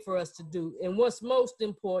big for us to do. And what's most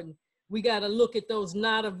important, we got to look at those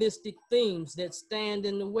nativistic themes that stand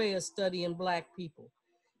in the way of studying Black people.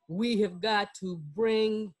 We have got to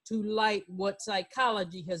bring to light what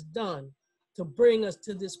psychology has done to bring us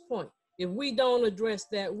to this point. If we don't address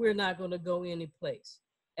that, we're not going to go any place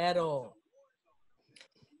at all.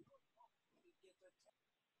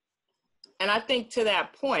 And I think to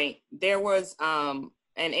that point, there was an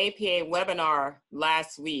APA webinar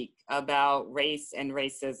last week about race and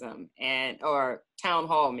racism, or town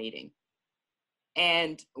hall meeting.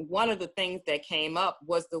 And one of the things that came up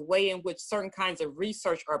was the way in which certain kinds of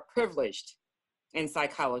research are privileged in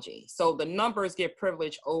psychology. So the numbers get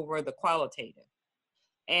privileged over the qualitative.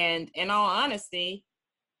 And in all honesty,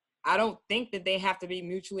 I don't think that they have to be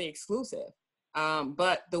mutually exclusive.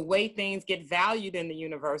 But the way things get valued in the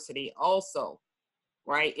university also,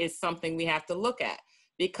 right, is something we have to look at.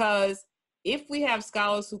 Because if we have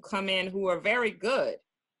scholars who come in who are very good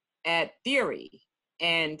at theory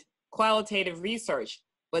and qualitative research,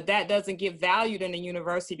 but that doesn't get valued in the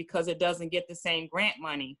university because it doesn't get the same grant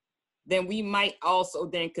money, then we might also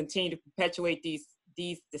then continue to perpetuate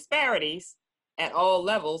these disparities at all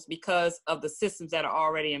levels because of the systems that are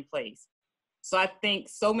already in place. So I think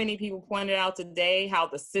so many people pointed out today how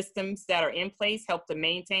the systems that are in place help to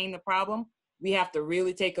maintain the problem. We have to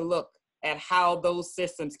really take a look at how those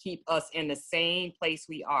systems keep us in the same place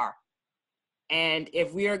we are. And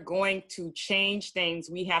if we are going to change things,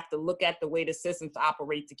 we have to look at the way the systems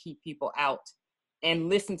operate to keep people out and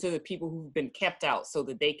listen to the people who've been kept out so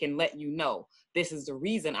that they can let you know, this is the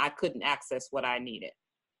reason I couldn't access what I needed.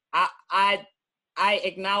 I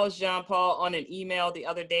acknowledged John Paul on an email the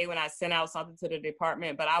other day when I sent out something to the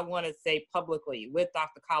department, but I want to say publicly with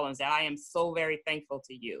Dr. Collins that I am so very thankful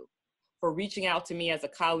to you for reaching out to me as a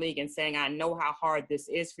colleague and saying, I know how hard this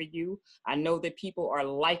is for you. I know that people are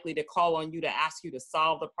likely to call on you to ask you to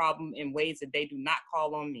solve the problem in ways that they do not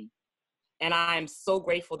call on me. And I am so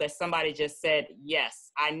grateful that somebody just said,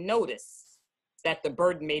 yes, I notice that the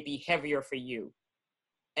burden may be heavier for you,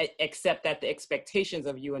 except that the expectations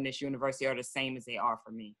of you in this university are the same as they are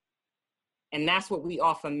for me. And that's what we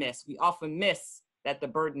often miss. We often miss that the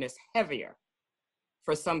burden is heavier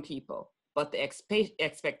for some people, but the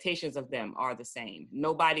expectations of them are the same.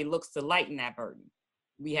 Nobody looks to lighten that burden.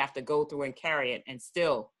 We have to go through and carry it and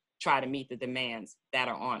still try to meet the demands that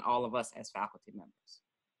are on all of us as faculty members.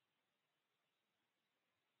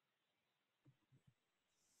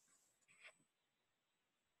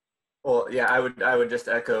 Well, yeah, I would just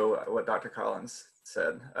echo what Dr. Collins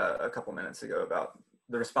said a couple minutes ago about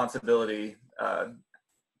the responsibility, that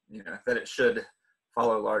it should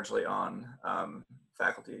follow largely on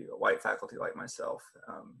faculty, white faculty like myself,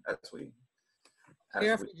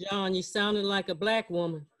 Careful, John, you sounded like a black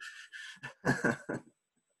woman. Well,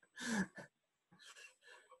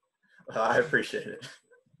 I appreciate it.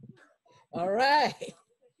 All right.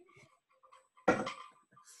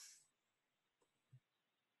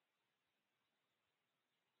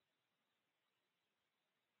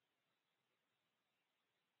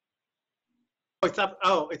 It's up.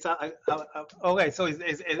 Oh, it's up. Okay, so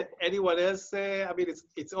is anyone else? I mean,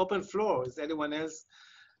 it's open floor. Is anyone else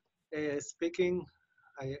speaking?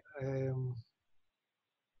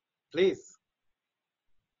 Please.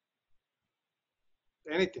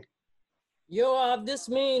 Anything. Yoav, this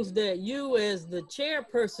means that you, as the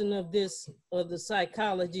chairperson of the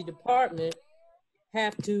psychology department,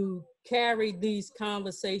 have to carry these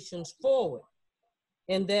conversations forward,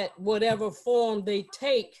 and that whatever form they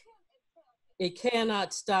take, it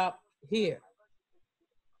cannot stop here.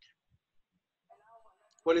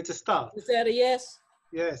 Well, it's a start. Is that a yes?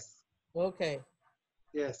 Yes. Okay.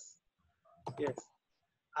 Yes. Yes.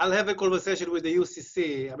 I'll have a conversation with the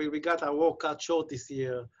UCC. I mean, we got our work cut short this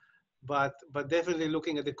year, but definitely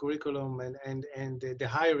looking at the curriculum and the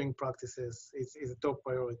hiring practices is a top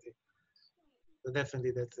priority. So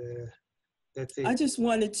definitely that's it. I just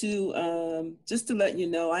wanted to, just to let you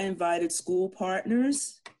know, I invited school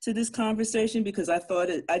partners to this conversation because I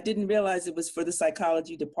didn't realize it was for the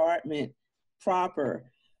psychology department proper,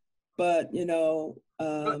 but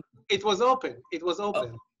it was open. It was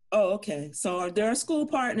open. Oh, okay. So there are school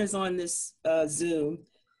partners on this Zoom.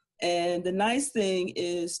 And the nice thing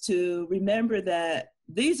is to remember that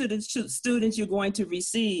these are the students you're going to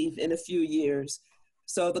receive in a few years.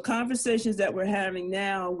 So the conversations that we're having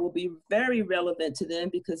now will be very relevant to them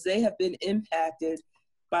because they have been impacted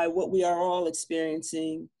by what we are all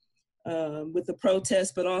experiencing with the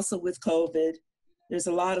protests, but also with COVID. There's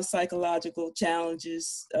a lot of psychological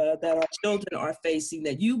challenges that our children are facing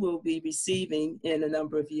that you will be receiving in a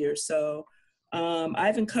number of years. So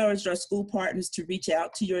I've encouraged our school partners to reach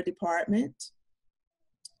out to your department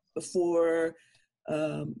for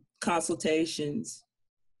consultations.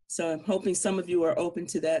 So I'm hoping some of you are open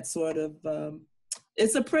to that sort of,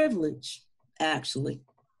 it's a privilege, actually.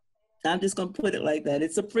 I'm just gonna put it like that.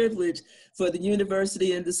 It's a privilege for the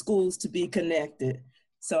university and the schools to be connected.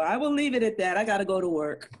 So I will leave it at that. I gotta go to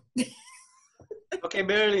work. Okay,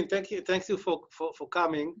 Marilyn, thank you for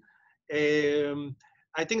coming.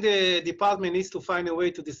 I think the department needs to find a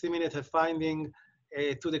way to disseminate her finding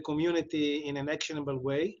to the community in an actionable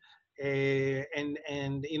way. And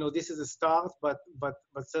this is a start, but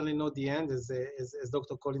certainly not the end, as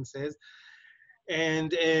Dr. Collins says.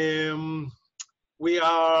 And we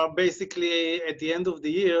are basically at the end of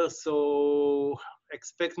the year, so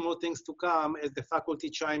expect more things to come as the faculty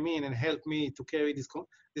chime in and help me to carry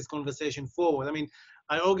this conversation forward. I mean,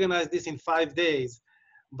 I organized this in 5 days,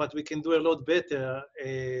 but we can do a lot better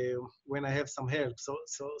when I have some help.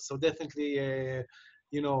 So definitely,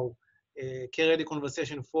 carry the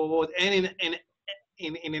conversation forward. And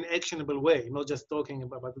in an actionable way, not just talking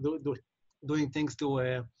about, but doing things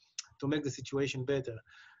to make the situation better.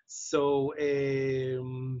 So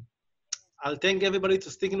I'll thank everybody to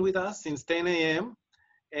sticking with us since 10 a.m.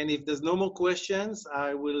 And if there's no more questions,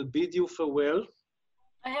 I will bid you farewell.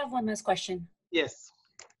 I have one last question. Yes.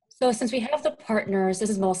 So since we have the partners, this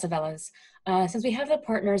is Melissa Velez. Since we have the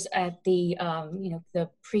partners at the, the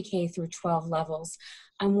pre-K through 12 levels,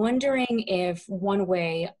 I'm wondering if one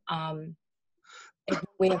way of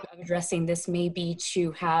addressing this may be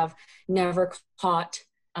to have Never Caught,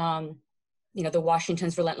 the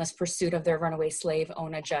Washington's Relentless Pursuit of Their Runaway Slave,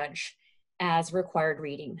 Ona Judge, as required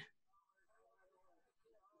reading.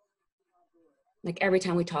 Like every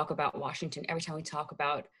time we talk about Washington, every time we talk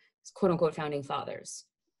about quote unquote founding fathers,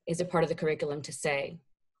 is it part of the curriculum to say,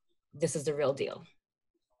 this is the real deal?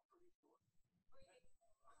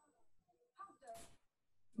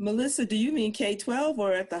 Melissa, do you mean K-12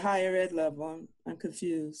 or at the higher ed level? I'm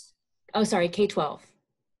confused. Oh, sorry, K-12.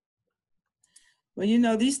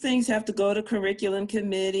 Well, these things have to go to curriculum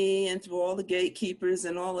committee and through all the gatekeepers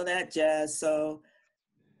and all of that jazz. So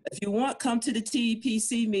if you want, come to the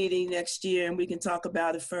TEPC meeting next year and we can talk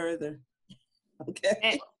about it further.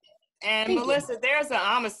 Okay. And Melissa, there's an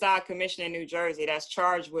homicide commission in New Jersey that's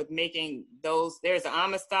charged with making those. There's an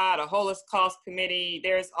homicide, a Holocaust committee.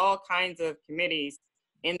 There's all kinds of committees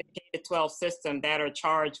in the K-12 system that are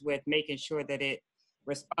charged with making sure that it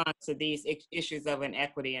responds to these issues of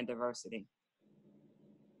inequity and diversity.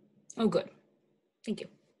 Oh, good. Thank you.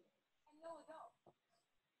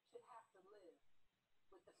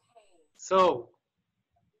 So,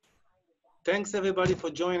 thanks everybody for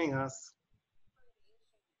joining us.